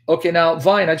English. Okay, now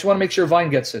Vine, I just want to make sure Vine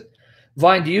gets it.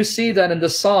 Vine, do you see that in the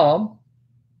Psalm,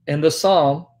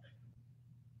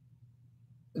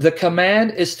 the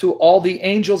command is to all the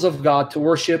angels of God to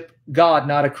worship God,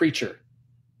 not a creature.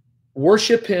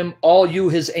 Worship him, all you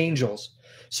his angels.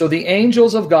 So the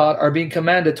angels of God are being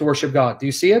commanded to worship God. Do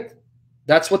you see it?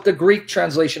 That's what the Greek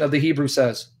translation of the Hebrew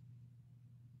says.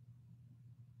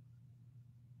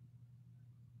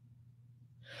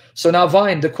 So now,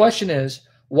 Vine, the question is,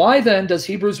 why then does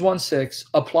Hebrews 1:6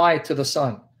 apply to the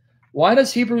Son? Why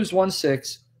does Hebrews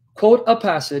 1:6 quote a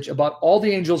passage about all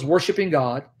the angels worshiping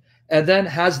God and then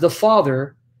has the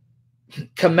Father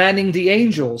commanding the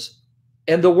angels,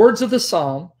 in the words of the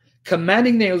Psalm,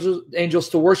 commanding the angels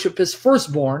to worship his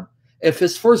firstborn if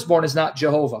his firstborn is not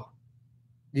Jehovah?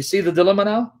 Do you see the dilemma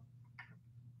now?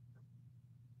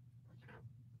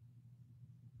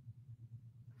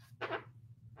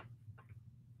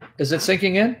 Is it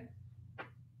sinking in?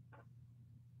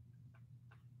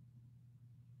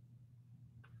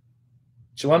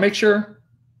 So you want to make sure?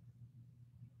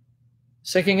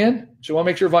 Sinking in? So you want to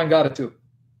make sure Vine got it too.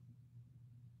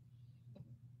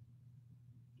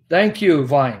 Thank you,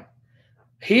 Vine.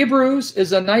 Hebrews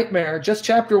is a nightmare. Just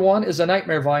chapter 1 is a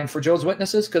nightmare, Vine, for Jehovah's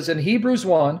Witnesses, because in Hebrews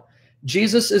 1,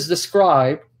 Jesus is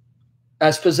described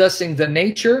as possessing the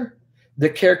nature, the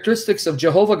characteristics of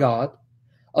Jehovah God.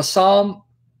 A psalm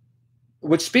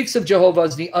which speaks of Jehovah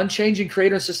as the unchanging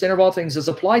creator and sustainer of all things is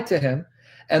applied to him,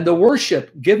 and the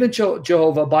worship given to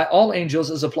Jehovah by all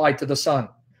angels is applied to the Son.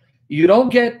 You don't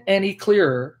get any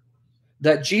clearer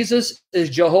that Jesus is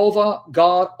Jehovah,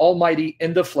 God Almighty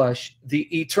in the flesh,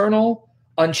 the eternal,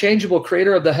 unchangeable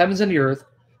creator of the heavens and the earth,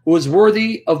 who is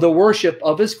worthy of the worship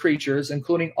of his creatures,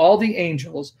 including all the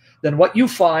angels, than what you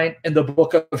find in the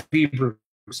book of Hebrews.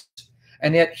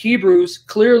 And yet Hebrews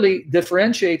clearly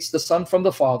differentiates the Son from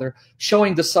the Father,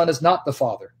 showing the Son is not the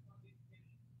Father.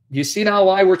 Do you see now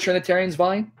why we're Trinitarians,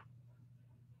 Vine?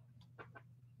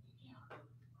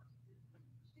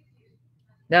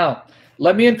 Now,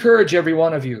 let me encourage every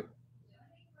one of you.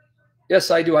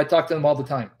 Yes, I do. I talk to them all the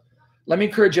time. Let me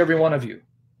encourage every one of you.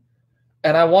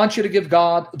 And I want you to give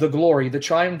God the glory, the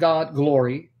triune God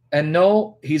glory, and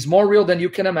know he's more real than you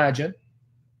can imagine.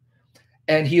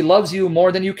 And he loves you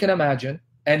more than you can imagine.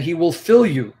 And he will fill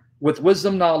you with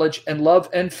wisdom, knowledge, and love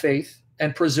and faith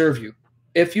and preserve you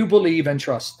if you believe and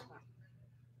trust.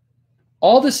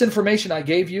 All this information I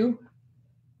gave you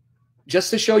just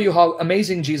to show you how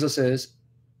amazing Jesus is,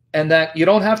 and that you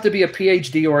don't have to be a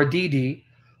PhD or a DD.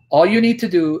 All you need to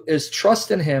do is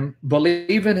trust in him,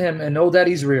 believe in him, and know that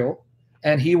he's real.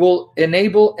 And he will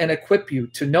enable and equip you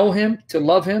to know him, to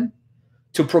love him,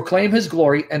 to proclaim his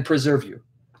glory, and preserve you.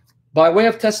 By way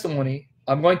of testimony,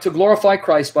 I'm going to glorify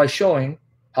Christ by showing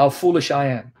how foolish I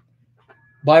am.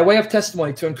 By way of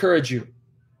testimony, to encourage you.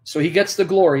 So he gets the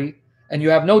glory, and you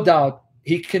have no doubt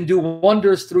he can do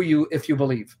wonders through you if you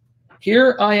believe.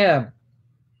 Here I am,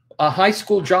 a high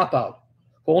school dropout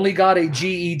who only got a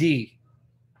GED,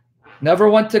 never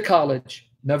went to college,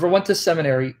 never went to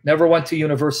seminary, never went to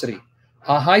university.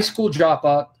 A high school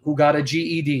dropout who got a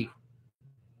GED.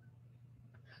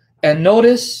 And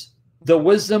notice the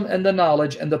wisdom and the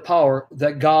knowledge and the power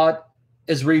that God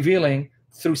is revealing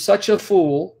through such a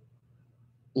fool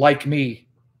like me.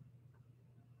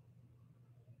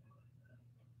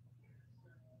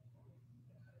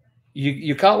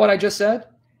 You caught what I just said?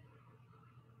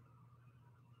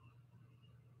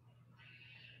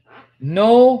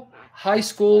 No high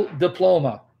school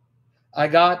diploma. I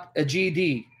got a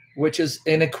GED, which is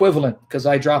an equivalent because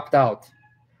I dropped out.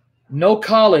 No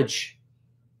college.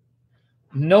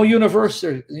 No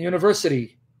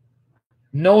university.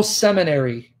 No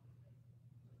seminary.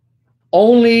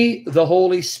 Only the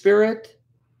Holy Spirit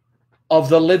of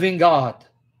the living God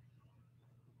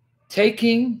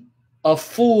taking a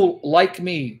fool like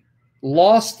me,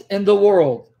 lost in the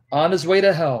world, on his way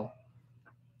to hell,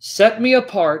 set me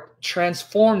apart,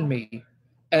 transformed me,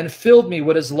 and filled me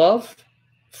with his love,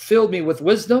 filled me with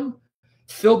wisdom,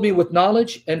 filled me with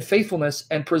knowledge and faithfulness,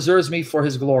 and preserves me for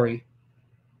his glory.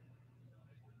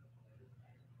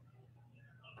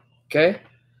 Okay?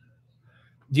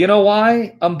 Do you know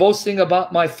why I'm boasting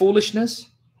about my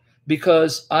foolishness?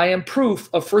 Because I am proof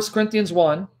of 1 Corinthians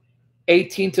 1,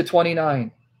 18 to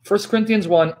 29. 1 Corinthians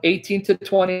 1, 18 to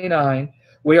 29,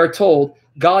 we are told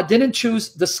God didn't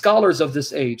choose the scholars of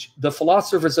this age, the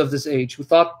philosophers of this age who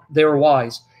thought they were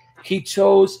wise. He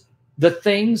chose the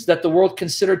things that the world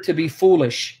considered to be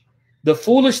foolish, the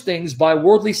foolish things by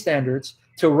worldly standards,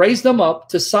 to raise them up,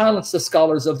 to silence the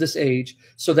scholars of this age,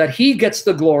 so that he gets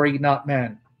the glory, not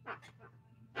man.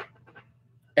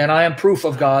 And I am proof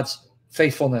of God's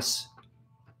faithfulness.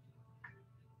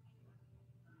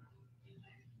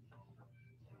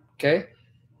 Okay?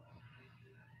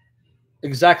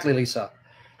 Exactly, Lisa.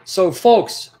 So,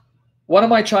 folks, what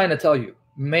am I trying to tell you?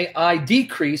 May I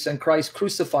decrease and Christ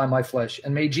crucify my flesh,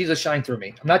 and may Jesus shine through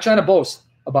me. I'm not trying to boast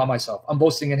about myself. I'm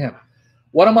boasting in him.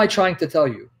 What am I trying to tell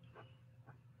you?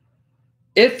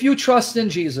 If you trust in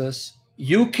Jesus,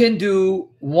 you can do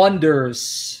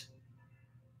wonders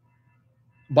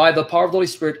by the power of the Holy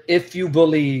Spirit if you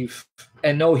believe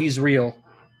and know he's real.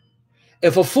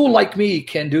 If a fool like me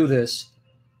can do this,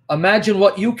 imagine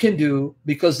what you can do,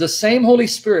 because the same Holy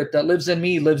Spirit that lives in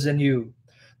me lives in you.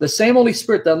 The same Holy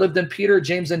Spirit that lived in Peter,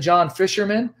 James, and John,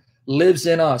 fishermen, lives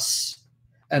in us.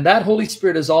 And that Holy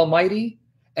Spirit is almighty,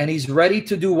 and he's ready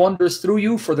to do wonders through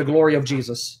you for the glory of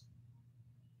Jesus.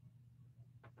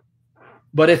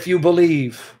 But if you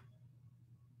believe.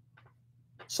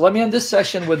 So let me end this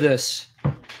session with this.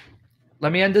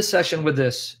 Let me end this session with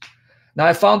this. Now,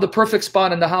 I found the perfect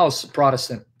spot in the house,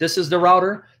 Protestant. This is the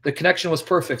router. The connection was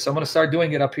perfect, so I'm going to start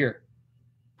doing it up here.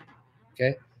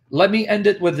 Okay? Let me end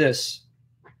it with this.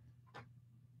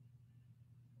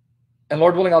 And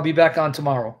Lord willing, I'll be back on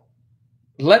tomorrow.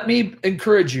 Let me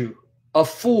encourage you, a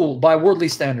fool by worldly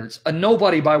standards, a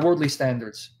nobody by worldly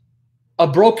standards, a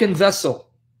broken vessel,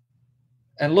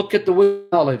 and look at the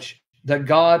knowledge that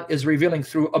God is revealing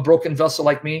through a broken vessel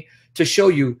like me to show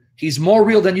you he's more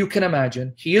real than you can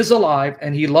imagine. He is alive,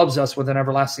 and he loves us with an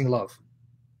everlasting love.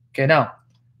 Okay, now,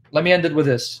 let me end it with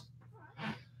this.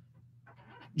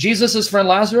 Jesus' friend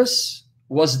Lazarus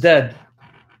was dead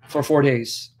for 4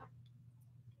 days.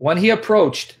 When he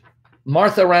approached,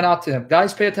 Martha ran out to him.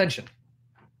 Guys, pay attention.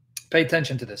 Pay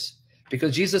attention to this.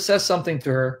 Because Jesus says something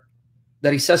to her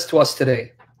that he says to us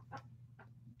today.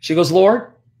 She goes,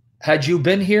 Lord, had you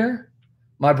been here,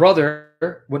 my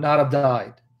brother would not have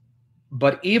died.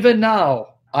 But even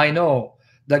now, I know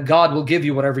that God will give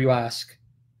you whatever you ask.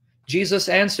 Jesus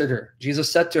answered her.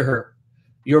 Jesus said to her,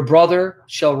 your brother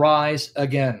shall rise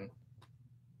again.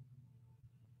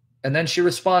 And then she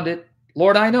responded,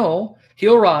 Lord, I know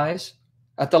he'll rise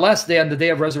at the last day on the day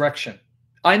of resurrection.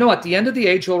 I know at the end of the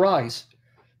age he'll rise.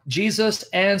 Jesus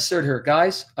answered her.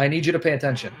 Guys, I need you to pay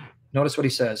attention. Notice what he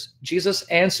says. Jesus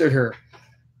answered her,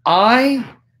 I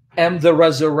am the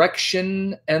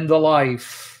resurrection and the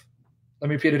life. Let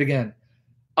me repeat it again.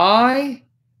 I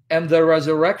am the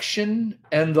resurrection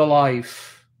and the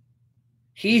life.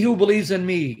 He who believes in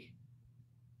me,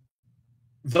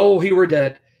 though he were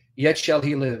dead, yet shall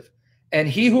he live. And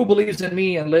he who believes in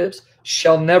me and lives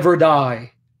shall never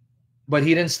die. But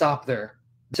he didn't stop there.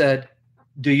 He said,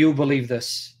 do you believe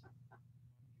this?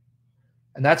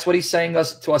 And that's what he's saying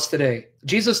to us today.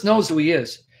 Jesus knows who he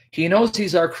is. He knows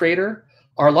he's our creator,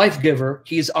 our life giver.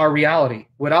 He's our reality.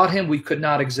 Without him, we could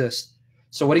not exist.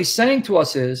 So what he's saying to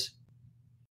us is,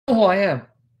 I know who I am.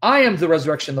 I am the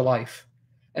resurrection, the life.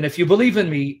 And if you believe in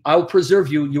me, I will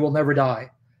preserve you. You will never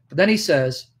die. But then he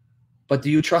says, but do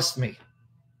you trust me?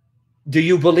 Do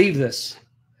you believe this?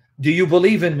 Do you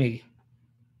believe in me?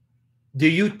 Do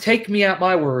you take me at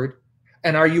my word?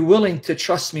 And are you willing to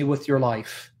trust me with your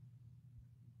life?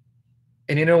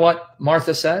 And you know what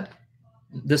Martha said?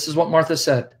 This is what Martha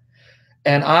said.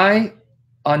 And I,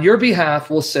 on your behalf,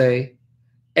 will say,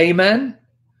 amen.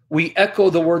 We echo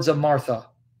the words of Martha.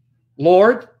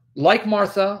 Lord, like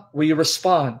Martha, we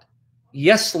respond,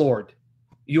 yes, Lord,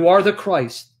 you are the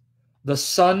Christ, the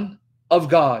Son of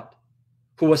God,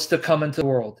 who was to come into the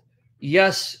world.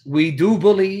 Yes, we do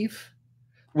believe,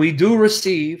 we do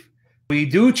receive, we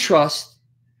do trust,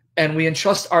 and we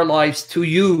entrust our lives to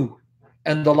you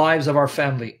and the lives of our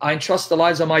family. I entrust the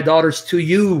lives of my daughters to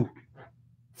you,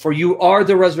 for you are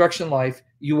the resurrection life.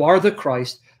 You are the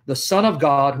Christ, the Son of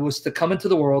God, who is to come into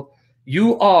the world.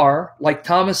 You are, like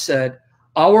Thomas said,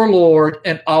 our Lord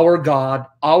and our God,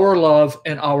 our love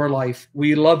and our life.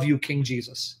 We love you, King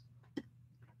Jesus.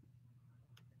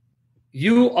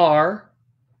 You are,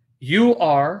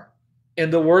 in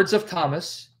the words of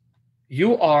Thomas,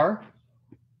 you are,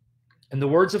 in the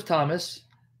words of Thomas,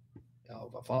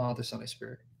 Father, Son, and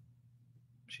Spirit.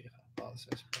 Father, Son,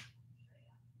 and Spirit.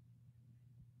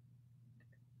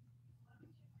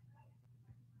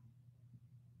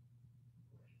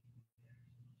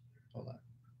 Hold on.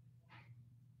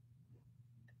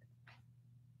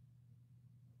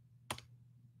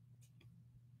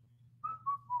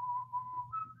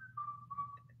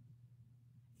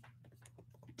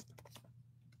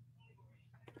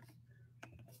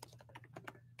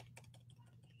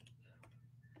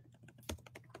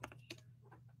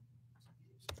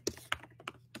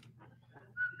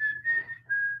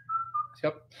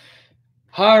 Yep.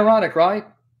 How ironic, right?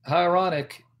 How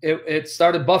ironic. It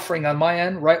started buffering on my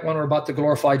end right when we're about to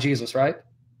glorify Jesus, right?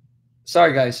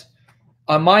 Sorry, guys.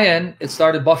 On my end, it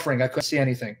started buffering. I couldn't see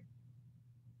anything.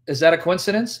 Is that a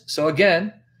coincidence? So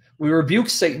again, we rebuke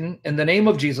Satan in the name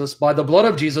of Jesus, by the blood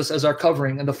of Jesus as our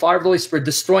covering, and the fire of the Holy Spirit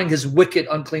destroying his wicked,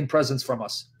 unclean presence from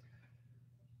us.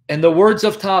 In the words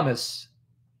of Thomas,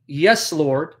 yes,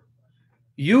 Lord,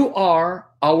 you are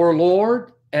our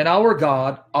Lord and our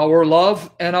God, our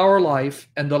love and our life,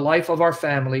 and the life of our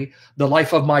family, the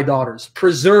life of my daughters.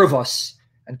 Preserve us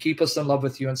and keep us in love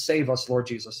with you and save us, Lord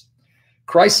Jesus.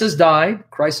 Christ has died.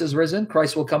 Christ has risen.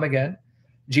 Christ will come again.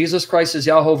 Jesus Christ is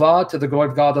Jehovah, to the glory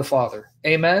of God the Father.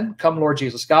 Amen. Come, Lord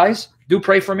Jesus. Guys, do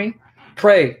pray for me.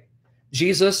 Pray.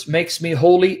 Jesus makes me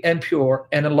holy and pure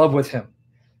and in love with him.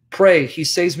 Pray he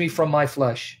saves me from my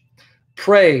flesh.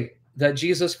 Pray that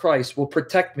Jesus Christ will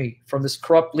protect me from this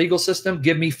corrupt legal system,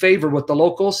 give me favor with the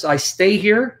locals. I stay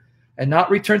here and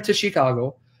not return to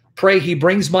Chicago. Pray he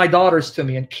brings my daughters to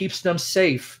me and keeps them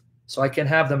safe so I can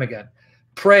have them again.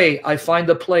 Pray I find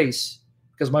a place,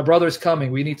 because my brother's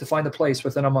coming. We need to find a place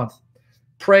within a month.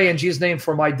 Pray in Jesus' name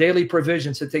for my daily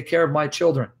provisions to take care of my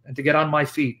children and to get on my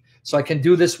feet so I can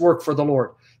do this work for the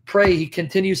Lord. Pray he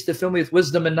continues to fill me with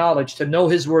wisdom and knowledge to know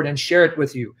his word and share it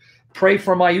with you. Pray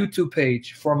for my YouTube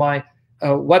page, for my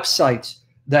website,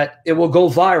 that it will go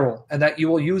viral and that you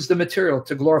will use the material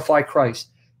to glorify Christ.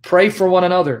 Pray for one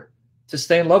another to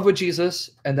stay in love with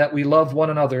Jesus and that we love one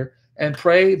another. And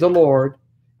pray the Lord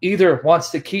either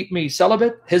wants to keep me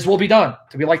celibate, his will be done,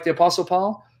 to be like the Apostle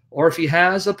Paul, or if he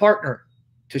has a partner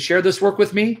to share this work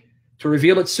with me, to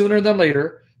reveal it sooner than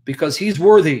later, because he's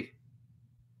worthy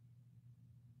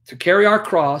to carry our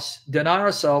cross, deny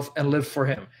ourselves, and live for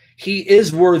him. He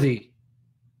is worthy.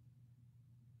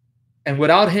 And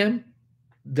without him,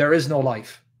 there is no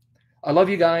life. I love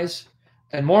you guys.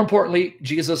 And more importantly,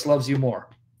 Jesus loves you more.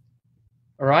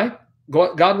 All right?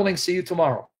 God willing, see you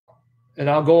tomorrow. And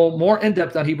I'll go more in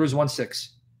depth on Hebrews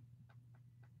 1:6.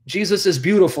 Jesus is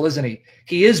beautiful, isn't he?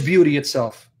 He is beauty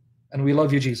itself. And we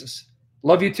love you, Jesus.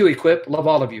 Love you too, Equip. Love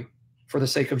all of you for the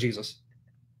sake of Jesus.